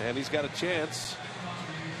 and he's got a chance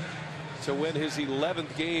to win his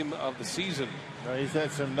 11th game of the season. He's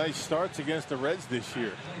had some nice starts against the Reds this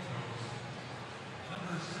year.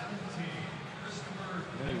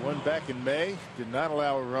 He won back in May, did not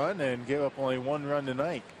allow a run, and gave up only 1 run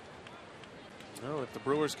tonight. Well, if the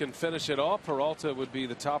Brewers can finish it off, Peralta would be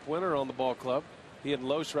the top winner on the ball club. He and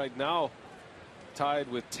Loesch right now tied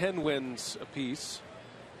with 10 wins apiece.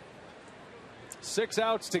 6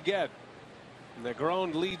 outs to get.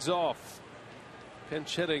 Negron leads off.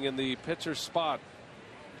 Pinch hitting in the pitcher's spot.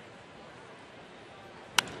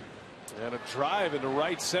 And a drive into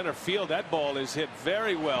right center field. That ball is hit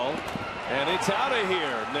very well. And it's out of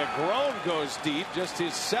here. Negron goes deep. Just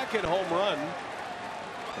his 2nd home run.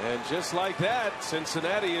 And just like that,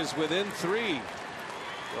 Cincinnati is within 3.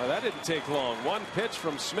 Well, that didn't take long. 1 pitch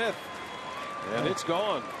from Smith, and it's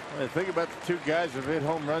gone. Think about the 2 guys who've hit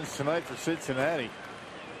home runs tonight for Cincinnati.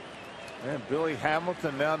 And Billy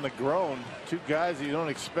Hamilton, now Negron. 2 guys that you don't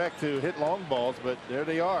expect to hit long balls, but there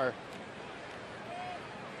they are.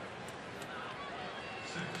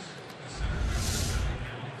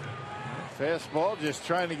 Fastball just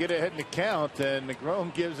trying to get ahead in the count, and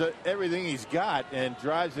Negron gives it everything he's got and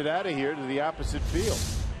drives it out of here to the opposite field.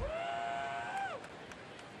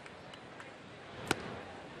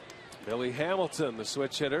 Billy Hamilton, the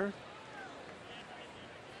switch hitter,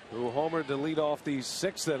 who homered to lead off the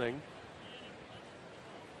 6th inning.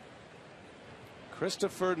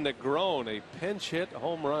 Christopher Negron, a pinch hit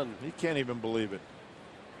home run. He can't even believe it.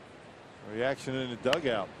 Reaction in the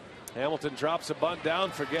dugout. Hamilton drops a bunt down,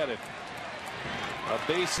 forget it. A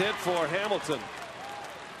base hit for Hamilton.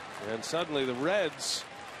 And suddenly the Reds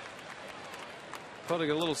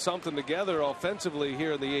putting a little something together offensively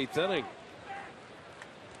here in the 8th inning.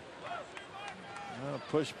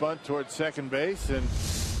 Push bunt towards second base,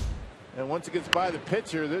 and once it gets by the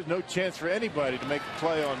pitcher, there's no chance for anybody to make a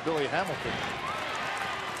play on Billy Hamilton.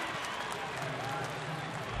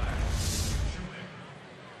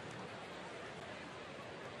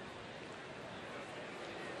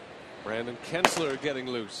 Brandon Kensler getting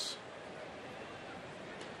loose.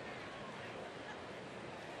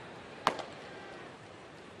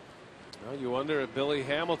 Well, you wonder if Billy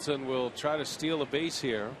Hamilton will try to steal a base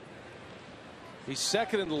here. He's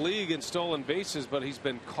 2nd in the league in stolen bases, but he's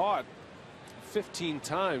been caught 15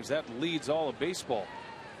 times. That leads all of baseball.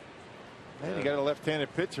 Man, you got a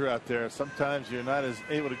left-handed pitcher out there. Sometimes you're not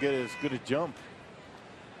able to get as good a jump.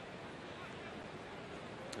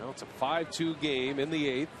 Well, it's a 5-2 game in the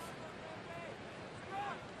 8th.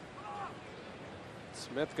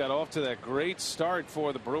 Smith got off to that great start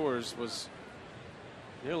for the Brewers, was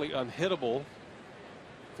nearly unhittable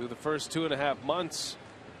through the first 2.5 months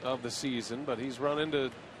of the season, but he's run into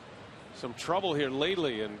some trouble here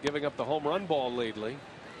lately and giving up the home run ball lately.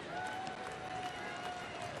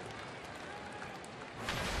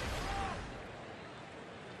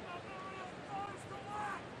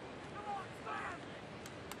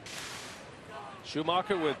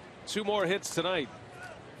 Schumacher with 2 more hits tonight.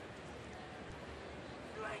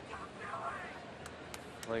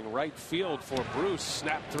 Playing right field for Bruce.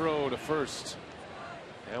 Snap throw to first.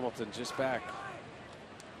 Hamilton just back.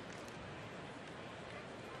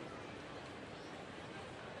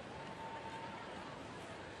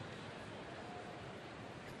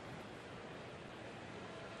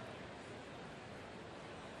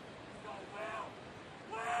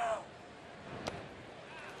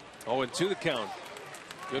 Oh, and 2 the count.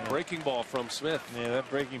 Good breaking ball from Smith. Yeah, that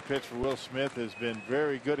breaking pitch for Will Smith has been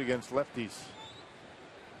very good against lefties.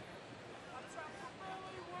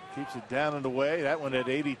 Keeps it down and away. That one at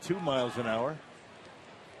 82 miles an hour.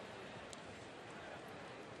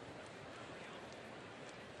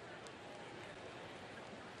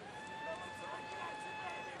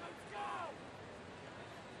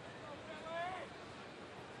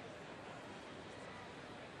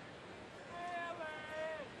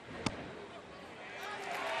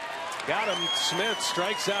 Got him. Smith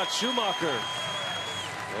strikes out Schumacher.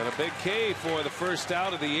 And a big K for the first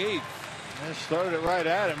out of the 8th. And started it right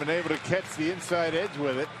at him and able to catch the inside edge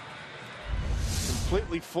with it.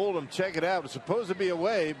 Completely fooled him. Check it out. It's supposed to be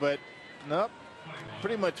away, but nope.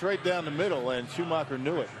 Pretty much right down the middle, and Schumacher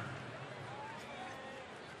knew it.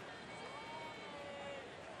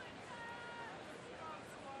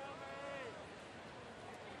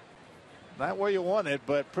 Not where you want it,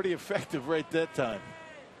 but pretty effective right that time.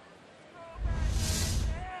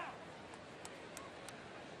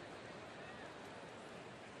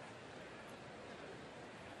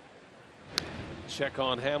 Check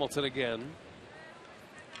on Hamilton again.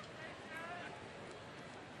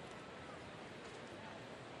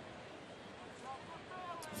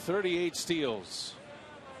 .38 steals.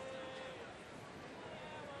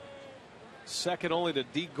 Second only to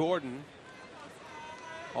D. Gordon,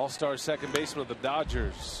 all-star second baseman of the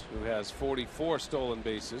Dodgers, who has 44 stolen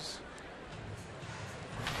bases.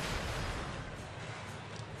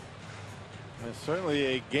 And certainly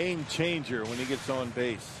a game changer when he gets on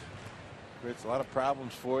base. Creates a lot of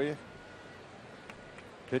problems for you.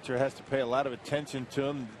 Pitcher has to pay a lot of attention to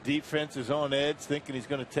him. The defense is on edge, thinking he's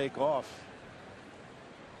going to take off.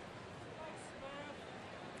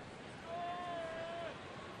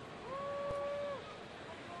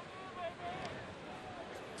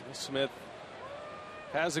 Smith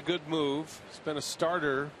has a good move. He's been a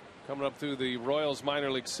starter coming up through the Royals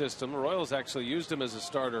minor league system. The Royals actually used him as a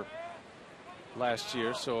starter last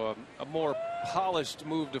year, so a more polished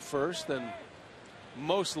move to first than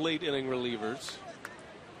most late inning relievers.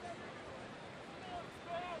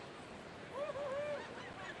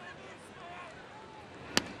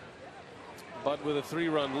 But with a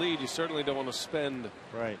 3-run lead, you certainly don't want to spend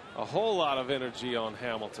a whole lot of energy on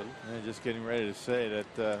Hamilton. And just getting ready to say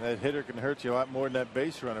that that hitter can hurt you a lot more than that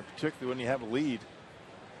base runner, particularly when you have a lead.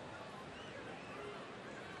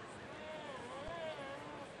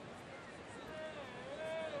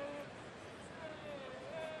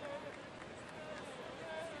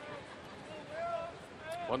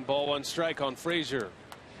 One ball, one strike on Frazier.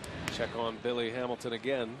 Check on Billy Hamilton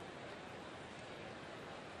again.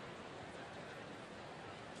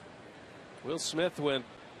 Will Smith went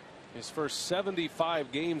his first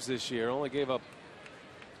 75 games this year, only gave up,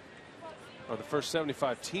 or the first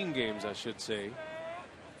 75 team games, I should say,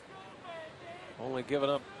 only given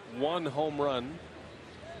up 1 home run.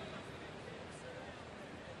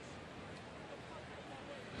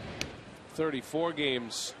 .34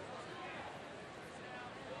 games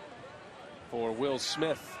for Will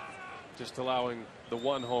Smith, just allowing the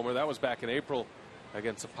 1 homer. That was back in April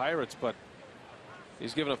against the Pirates, but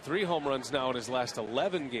he's given up 3 home runs now in his last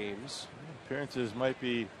 11 games. Appearances might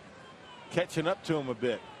be catching up to him a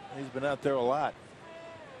bit. He's been out there a lot.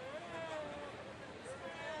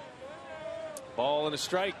 Ball and a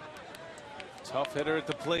strike. Tough hitter at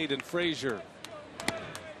the plate in Frazier.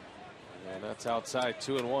 And that's outside,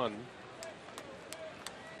 2-1.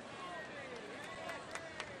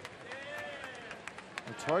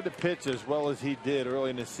 It's hard to pitch as well as he did early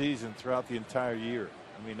in the season throughout the entire year.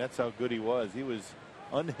 I mean, that's how good he was. He was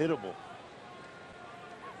unhittable.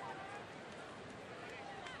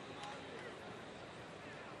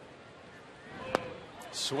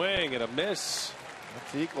 Swing and a miss.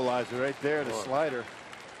 That's the equalizer right there, the slider.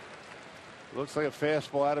 Looks like a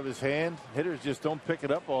fastball out of his hand. Hitters just don't pick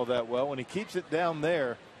it up all that well. When he keeps it down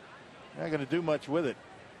there, they're not going to do much with it.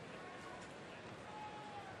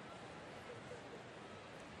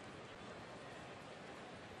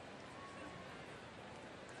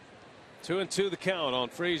 Two and two the count on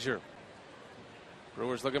Frazier.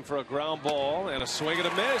 Brewers looking for a ground ball and a swing and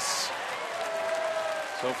a miss.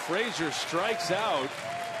 So Frazier strikes out.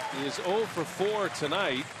 He is 0 for 4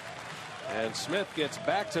 tonight. And Smith gets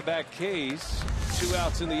back-to-back Ks. 2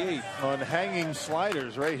 outs in the 8th. On hanging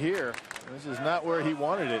sliders right here. This is not where he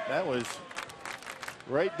wanted it. That was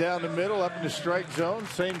right down the middle up in the strike zone.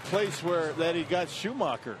 Same place where that he got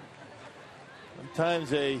Schumacher.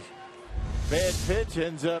 Sometimes a bad pitch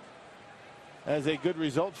ends up as a good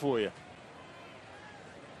result for you.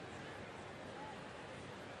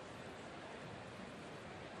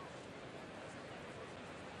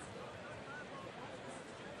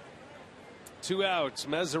 Two outs.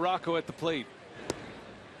 Mesoraco at the plate.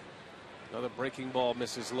 Another breaking ball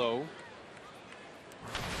misses low.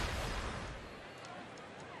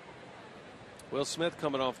 Will Smith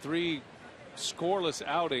coming off 3 scoreless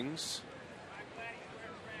outings.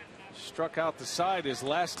 Struck out the side his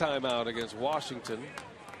last time out against Washington.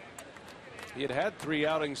 He had 3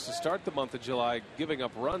 outings to start the month of July, giving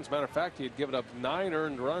up runs. Matter of fact, he had given up 9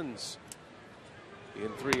 earned runs in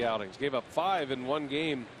 3 outings. Gave up 5 in 1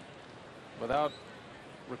 game without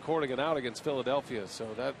recording an out against Philadelphia. So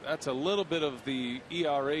that's a little bit of the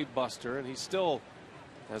ERA buster, and he still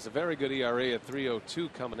has a very good ERA at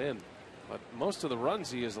 3.02 coming in. But most of the runs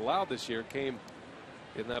he has allowed this year came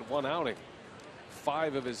in that 1 outing.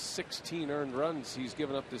 5 of his 16 earned runs he's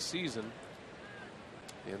given up this season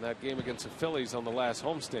in that game against the Phillies on the last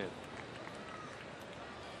homestand.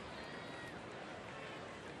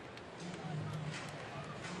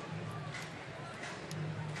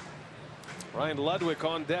 Ryan Ludwig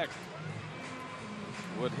on deck.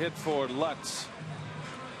 Would hit for Lutz.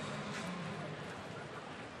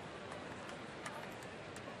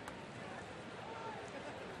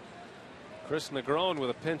 Chris Negron with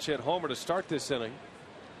a pinch hit homer to start this inning.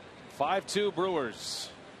 5-2 Brewers.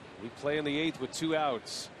 We play in the 8th with 2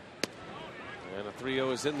 outs. And a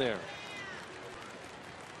 3-0 is in there.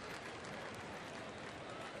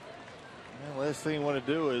 Well, last thing you want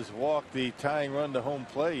to do is walk the tying run to home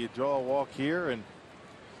play. You draw a walk here, and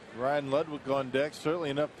Ryan Ludwig on deck. Certainly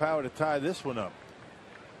enough power to tie this one up.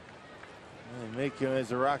 And make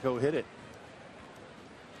Mesoraco hit it.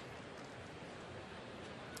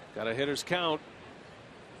 Got a hitter's count.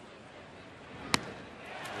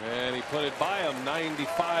 And he put it by him.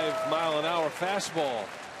 95-mile-an-hour fastball.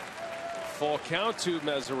 Full count to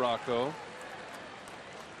Mesoraco.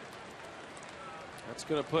 That's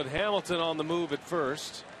going to put Hamilton on the move at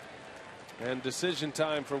first. And decision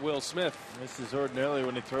time for Will Smith. This is ordinarily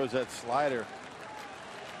when he throws that slider.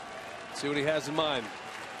 See what he has in mind.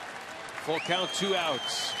 Full count, 2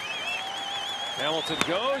 outs. Hamilton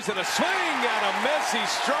goes, and a swing and a miss. He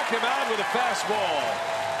struck him out with a fastball.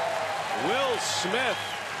 Will Smith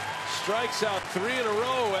strikes out 3 in a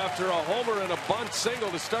row after a homer and a bunt single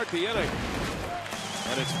to start the inning.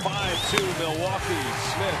 And it's 5-2 Milwaukee.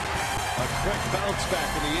 Smith, a quick bounce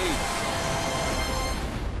back in the 8th.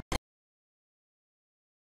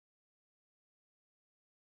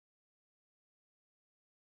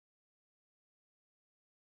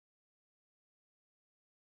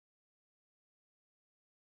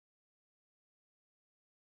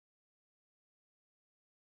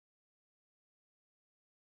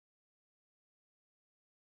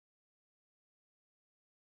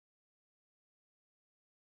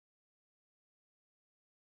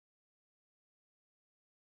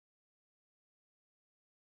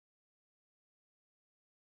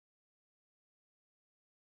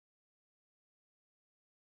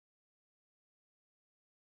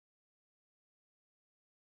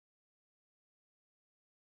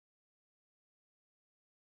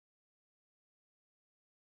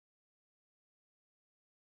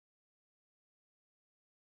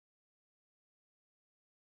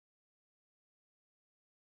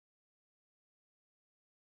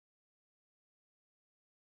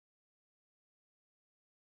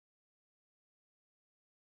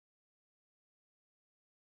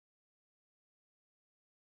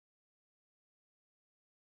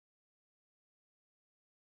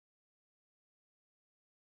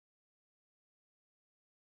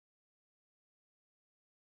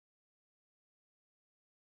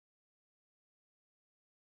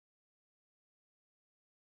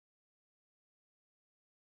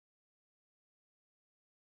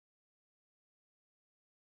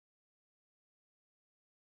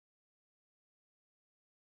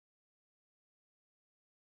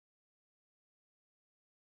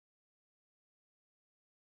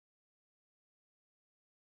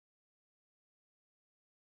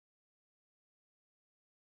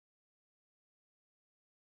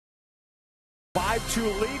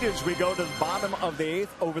 Five-2 lead as we go to the bottom of the 8th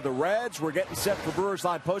over the Reds. We're getting set for Brewers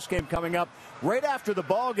Live postgame coming up right after the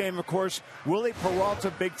ball game. Of course, Willie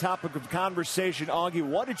Peralta, big topic of conversation. Augie,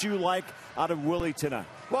 what did you like out of Willie tonight?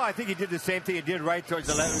 Well, I think he did the same thing he did right towards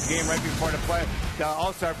the game right before the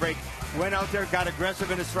All-Star break. Went out there, got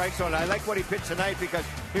aggressive in the strike zone. I like what he pitched tonight because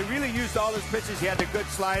he really used all his pitches. He had the good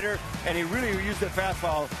slider, and he really used the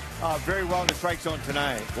fastball very well in the strike zone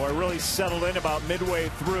tonight. Boy, really settled in about midway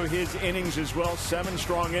through his innings as well. 7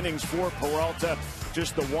 strong innings for Peralta.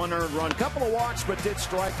 Just the 1 earned run. Couple of walks, but did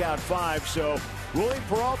strike out 5. So Willie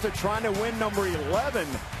Peralta trying to win number 11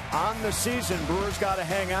 on the season. Brewers got to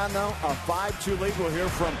hang on, though. A 5-2 lead. We'll hear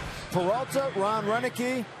from Peralta, Ron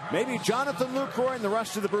Renicky, maybe Jonathan Lucroy, and the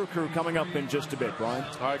rest of the Brew Crew coming up in just a bit, Brian.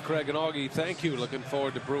 All right, Craig and Augie, thank you. Looking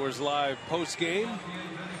forward to Brewers Live post-game.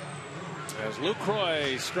 As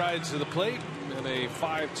Lucroy strides to the plate in a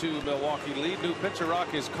 5-2 Milwaukee lead. New pitcher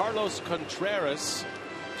Rockies Carlos Contreras.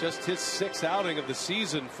 Just his 6th outing of the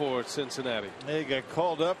season for Cincinnati. He got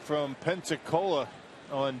called up from Pensacola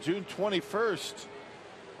on June 21st.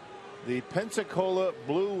 The Pensacola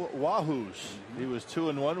Blue Wahoos. He was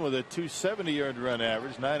 2-1 with a 270 earned run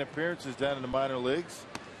average. 9 appearances down in the minor leagues.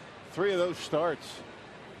 3 of those starts.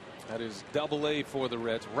 That is Double-A for the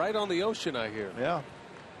Reds. Right on the ocean, I hear. Yeah.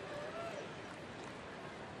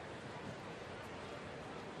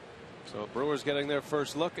 So Brewers getting their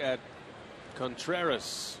first look at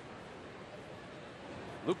Contreras.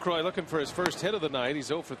 Lucroy looking for his first hit of the night. He's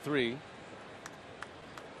 0 for 3.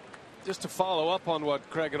 Just to follow up on what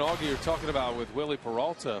Craig and Augie are talking about with Willie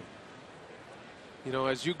Peralta. You know,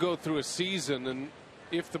 as you go through a season, and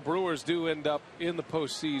if the Brewers do end up in the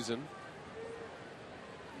postseason,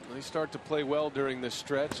 they start to play well during this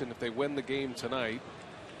stretch, and if they win the game tonight,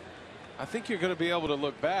 I think you're going to be able to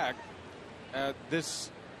look back at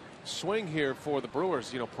this swing here for the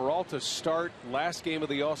Brewers. You know, Peralta start last game of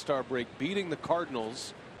the All-Star break, beating the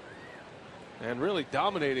Cardinals and really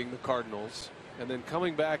dominating the Cardinals, and then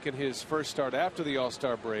coming back in his first start after the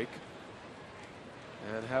All-Star break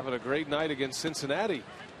and having a great night against Cincinnati.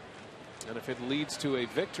 And if it leads to a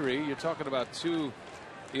victory, you're talking about two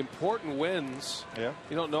important wins. Yeah.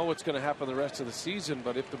 You don't know what's going to happen the rest of the season,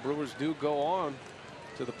 but if the Brewers do go on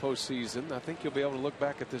to the postseason, I think you'll be able to look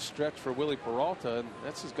back at this stretch for Willie Peralta, and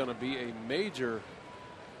this is going to be a major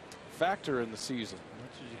factor in the season.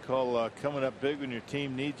 That's what you call coming up big when your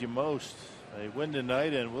team needs you most. They win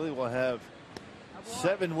tonight, and Willie will have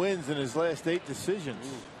 7 wins in his last 8 decisions.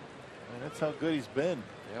 And that's how good he's been.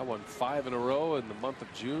 Yeah, won 5 in a row in the month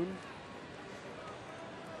of June.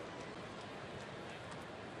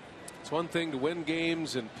 It's one thing to win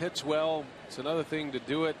games and pitch well. It's another thing to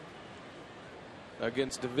do it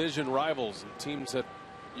against division rivals and teams that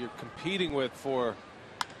you're competing with for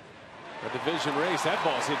a division race. That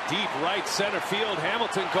ball's hit deep right center field.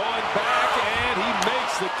 Hamilton going back, and he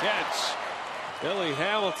makes the catch. Billy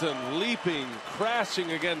Hamilton leaping,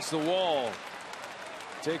 crashing against the wall,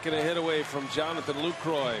 taking a hit away from Jonathan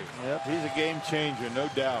Lucroy. Yep, he's a game changer, no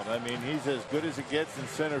doubt. I mean, he's as good as it gets in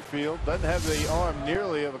center field. Doesn't have the arm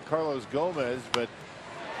nearly of a Carlos Gomez, but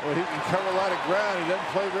well, he can cover a lot of ground. He doesn't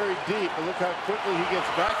play very deep, but look how quickly he gets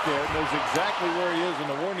back there. Knows exactly where he is in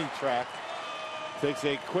the warning track. Takes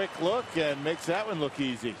a quick look and makes that one look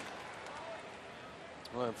easy.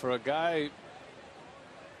 Well, for a guy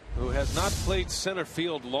who has not played center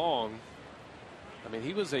field long, I mean,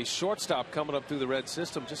 he was a shortstop coming up through the Red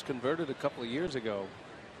system, just converted a couple of years ago.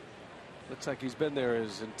 Looks like he's been there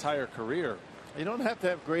his entire career. You don't have to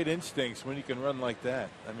have great instincts when you can run like that.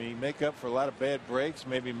 I mean, make up for a lot of bad breaks,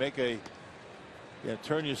 maybe make a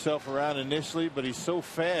turn yourself around initially, but he's so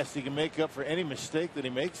fast he can make up for any mistake that he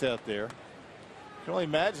makes out there. You can only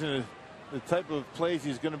imagine the type of plays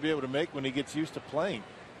he's going to be able to make when he gets used to playing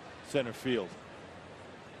center field.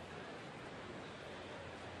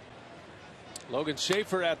 Logan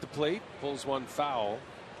Schaefer at the plate, pulls one foul.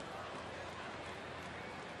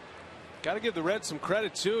 Got to give the Reds some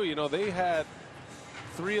credit too. You know, they had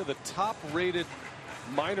 3 of the top rated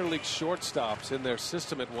minor league shortstops in their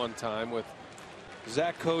system at one time, with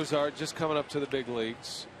Zach Cozart just coming up to the big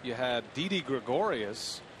leagues. You had Didi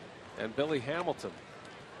Gregorius and Billy Hamilton.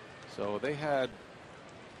 So they had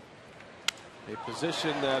a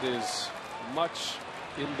position that is much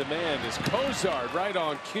in demand. Is Cozart right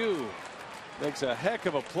on cue. Makes a heck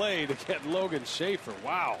of a play to get Logan Schaefer.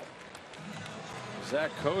 Wow.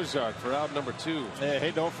 Zach Cozart for out number 2.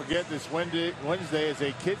 Hey, don't forget this Wednesday is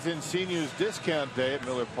a kids and seniors discount day at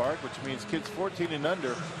Miller Park, which means kids 14 and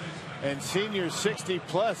under and seniors 60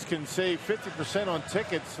 plus can save 50% on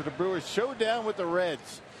tickets to the Brewers showdown with the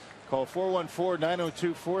Reds. Call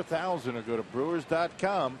 414-902-4000 or go to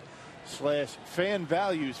brewers.com/fan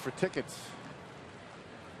values for tickets.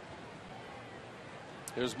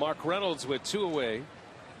 There's Mark Reynolds with 2 away.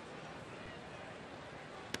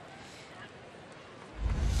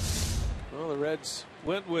 Well, the Reds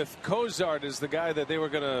went with Cozart as the guy that they were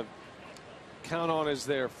going to count on as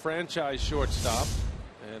their franchise shortstop,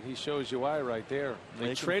 and he shows you why right there.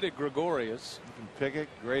 They traded Gregorius. You can pick it.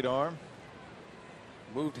 Great arm.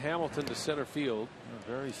 Moved Hamilton to center field.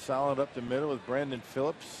 Very solid up the middle with Brandon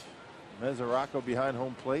Phillips. Mesoraco behind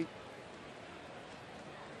home plate.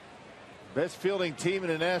 Best fielding team in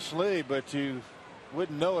the National League, but you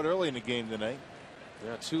wouldn't know it early in the game tonight.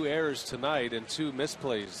 Yeah, 2 errors tonight and 2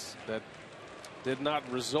 misplays that did not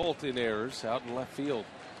result in errors out in left field.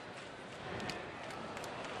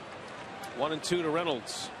 1-2 to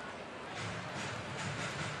Reynolds.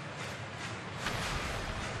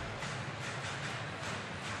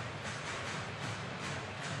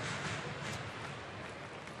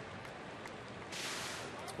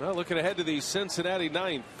 Well, looking ahead to the Cincinnati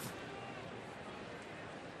 9th.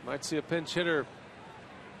 Might see a pinch hitter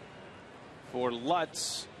for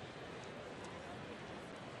Lutz.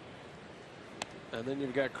 And then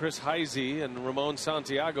you've got Chris Heisey and Ramon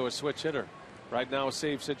Santiago, a switch hitter. Right now, a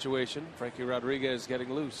save situation. Frankie Rodriguez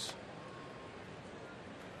getting loose.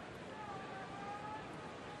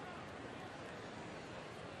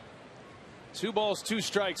 Two balls, 2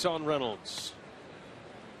 strikes on Reynolds.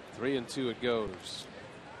 3-2 it goes.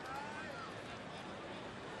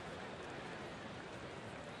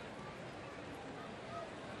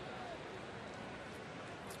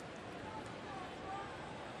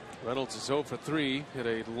 Reynolds is 0 for 3. Hit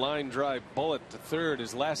a line drive bullet to third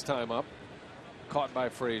his last time up. Caught by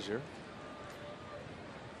Frazier.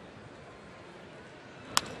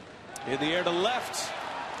 In the air to left.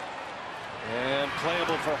 And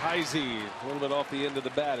playable for Heisey. A little bit off the end of the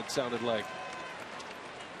bat, it sounded like.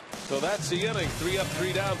 So that's the inning. 3 up,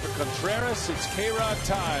 3 down for Contreras. It's K-Rod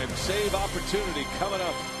time. Save opportunity coming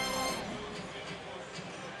up.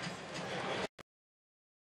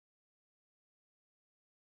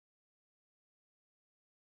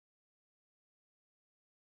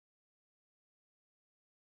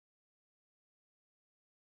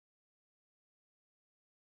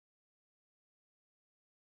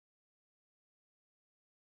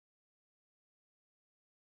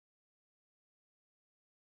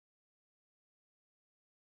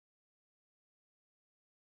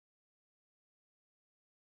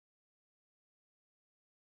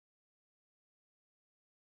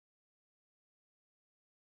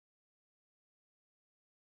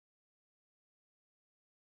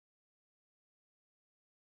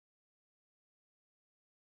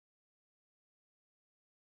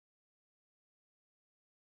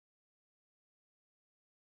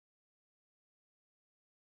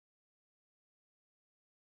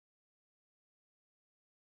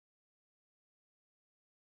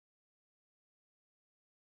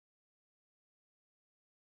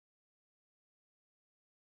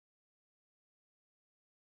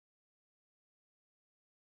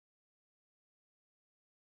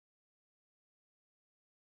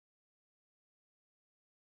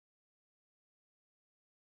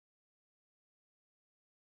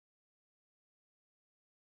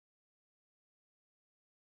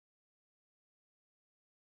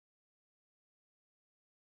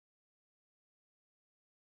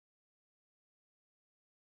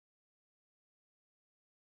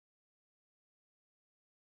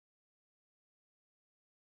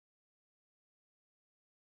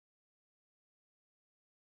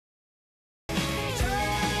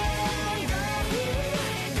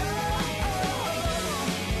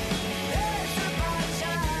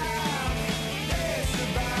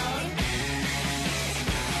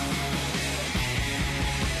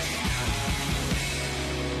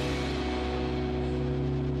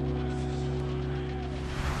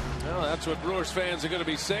 That's what Brewers fans are going to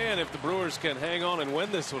be saying if the Brewers can hang on and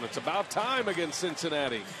win this one. It's about time against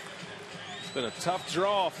Cincinnati. It's been a tough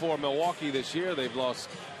draw for Milwaukee this year. They've lost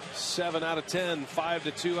 7 out of 10,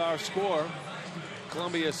 5-2 our score.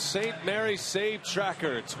 Columbia St. Mary save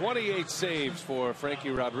tracker, 28 saves for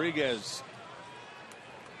Frankie Rodriguez.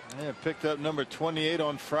 Yeah, picked up number 28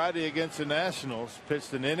 on Friday against the Nationals.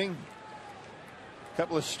 Pitched an inning, a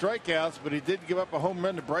couple of strikeouts, but he did give up a home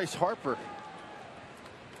run to Bryce Harper.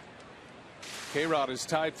 K-Rod is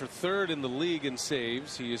tied for 3rd in the league in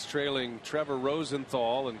saves. He is trailing Trevor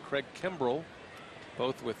Rosenthal and Craig Kimbrell,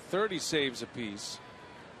 both with 30 saves apiece.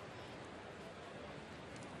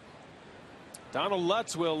 Donald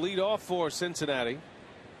Lutz will lead off for Cincinnati.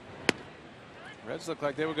 Reds looked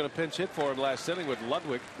like they were going to pinch hit for him last inning with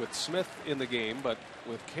Ludwig, with Smith in the game, but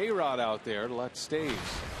with K-Rod out there, Lutz stays.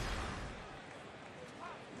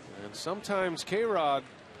 And sometimes K-Rod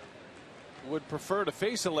would prefer to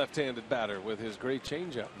face a left-handed batter with his great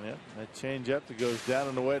changeup. Yeah, that changeup that goes down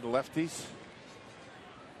and away to lefties.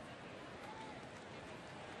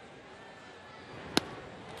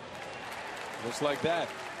 Just like that.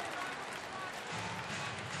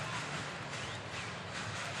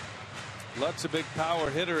 Lutz a big power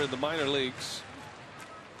hitter in the minor leagues.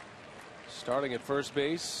 Starting at first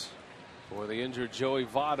base for the injured Joey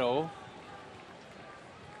Votto.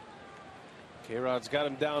 K-Rod's got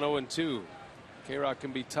him down 0-2. K-Rod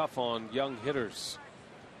can be tough on young hitters.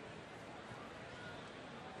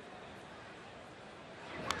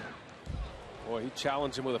 Boy, he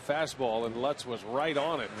challenged him with a fastball, and Lutz was right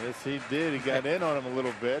on it. Yes, he did. He got in on him a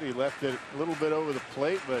little bit. He left it a little bit over the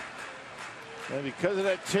plate, but and because of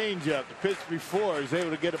that changeup, the pitch before, he was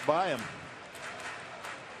able to get it by him.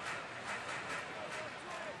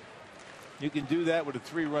 You can do that with a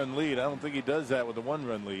 3-run lead. I don't think he does that with a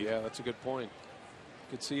 1-run lead. Yeah, that's a good point.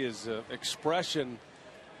 You could see his expression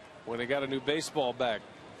when he got a new baseball back.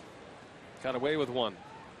 Got away with one.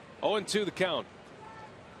 0-2 the count.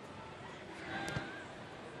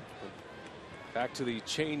 Back to the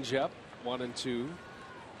changeup. 1-2.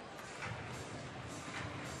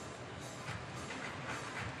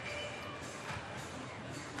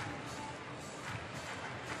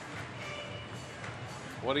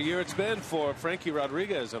 What a year it's been for Frankie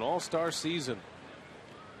Rodriguez, an all-star season.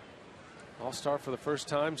 All-star for the first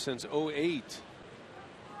time since 2008.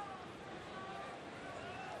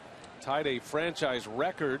 Tied a franchise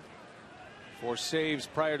record 4 saves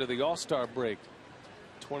prior to the All-Star break.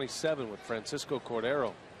 27 with Francisco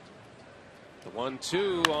Cordero. The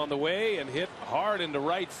 1-2 on the way and hit hard into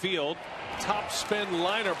right field. Top spin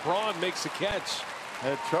liner. Braun makes the catch.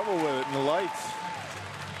 Had trouble with it in the lights.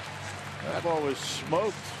 That ball was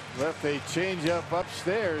smoked. Left a changeup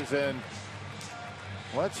upstairs and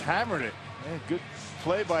Let's hammered it. Man, good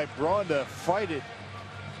play by Braun to fight it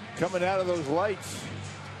coming out of those lights.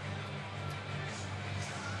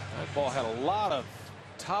 That ball had a lot of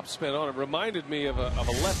topspin on it. Reminded me of a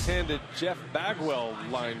left-handed Jeff Bagwell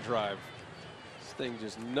line drive. This thing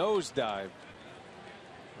just nosedived.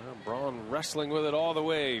 Well, Braun wrestling with it all the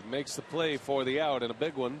way. Makes the play for the out and a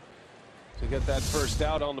big one to get that first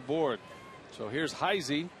out on the board. So here's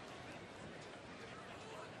Heisey.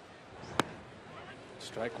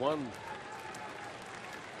 Strike one.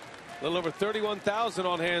 A little over 31,000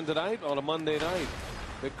 on hand tonight on a Monday night.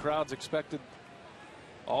 Big crowds expected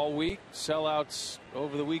all week. Sellouts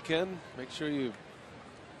over the weekend. Make sure you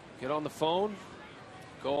get on the phone.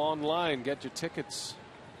 Go online. Get your tickets.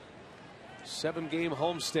 7-game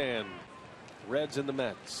homestand. Reds and the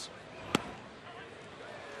Mets.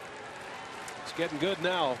 It's getting good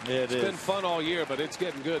now. Yeah, it's been fun all year, but it's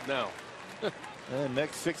getting good now. And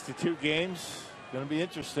next 62 games. Going to be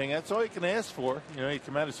interesting. That's all you can ask for. You know, you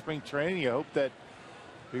come out of spring training, you hope that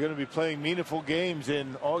you're going to be playing meaningful games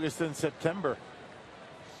in August and September.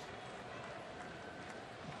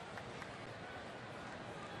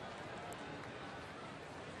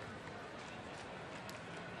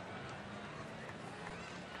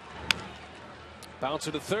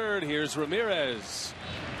 Bouncer to third. Here's Ramirez.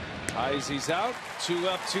 Heisey's out. 2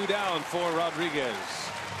 up, 2 down for Rodriguez.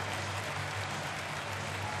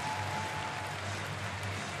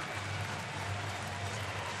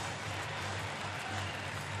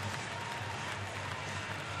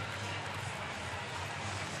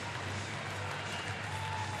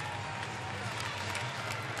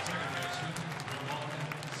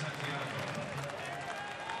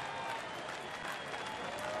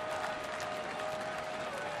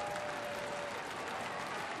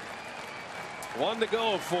 One to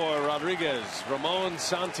go for Rodriguez. Ramon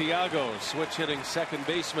Santiago, switch hitting second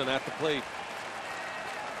baseman at the plate.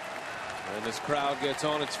 And this crowd gets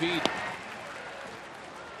on its feet.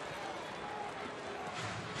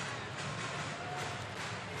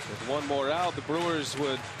 With one more out, the Brewers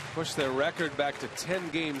would push their record back to 10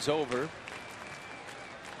 games over.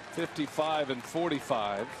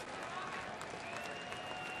 55-45.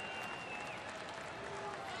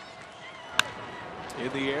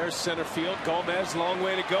 In the air, center field. Gomez, long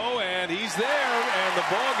way to go, and he's there, and the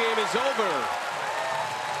ball game is over.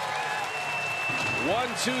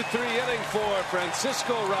 1-2-3 inning for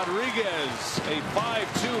Francisco Rodriguez. A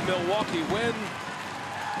 5-2 Milwaukee win.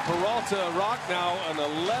 Peralta Rock now an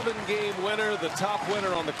 11-game winner, the top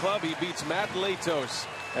winner on the club. He beats Matt Latos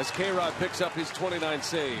as K-Rod picks up his 29th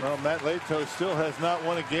save. Well, Matt Latos still has not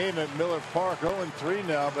won a game at Miller Park. 0-3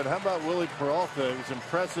 now, but how about Willie Peralta? It was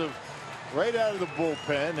impressive. Right out of the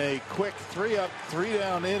bullpen, a quick 3 up, 3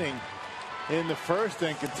 down inning in the first,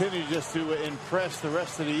 and continued just to impress the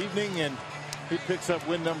rest of the evening, and he picks up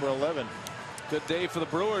win number 11. Good day for the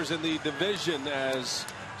Brewers in the division as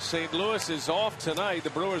St. Louis is off tonight.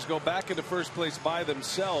 The Brewers go back into first place by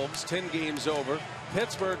themselves, 10 games over.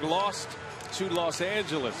 Pittsburgh lost to Los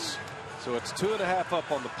Angeles, so it's 2.5 up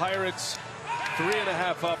on the Pirates,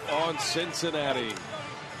 3.5 up on Cincinnati.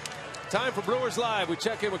 Time for Brewers Live. We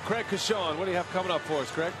check in with Craig Cashon. What do you have coming up for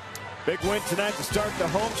us, Craig? Big win tonight to start the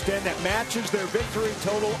homestand that matches their victory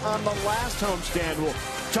total on the last homestand. We'll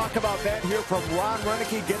talk about that here from Ron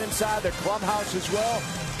Renneke. Get inside the clubhouse as well.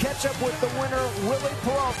 Catch up with the winner, Willie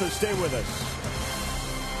Peralta. Stay with us.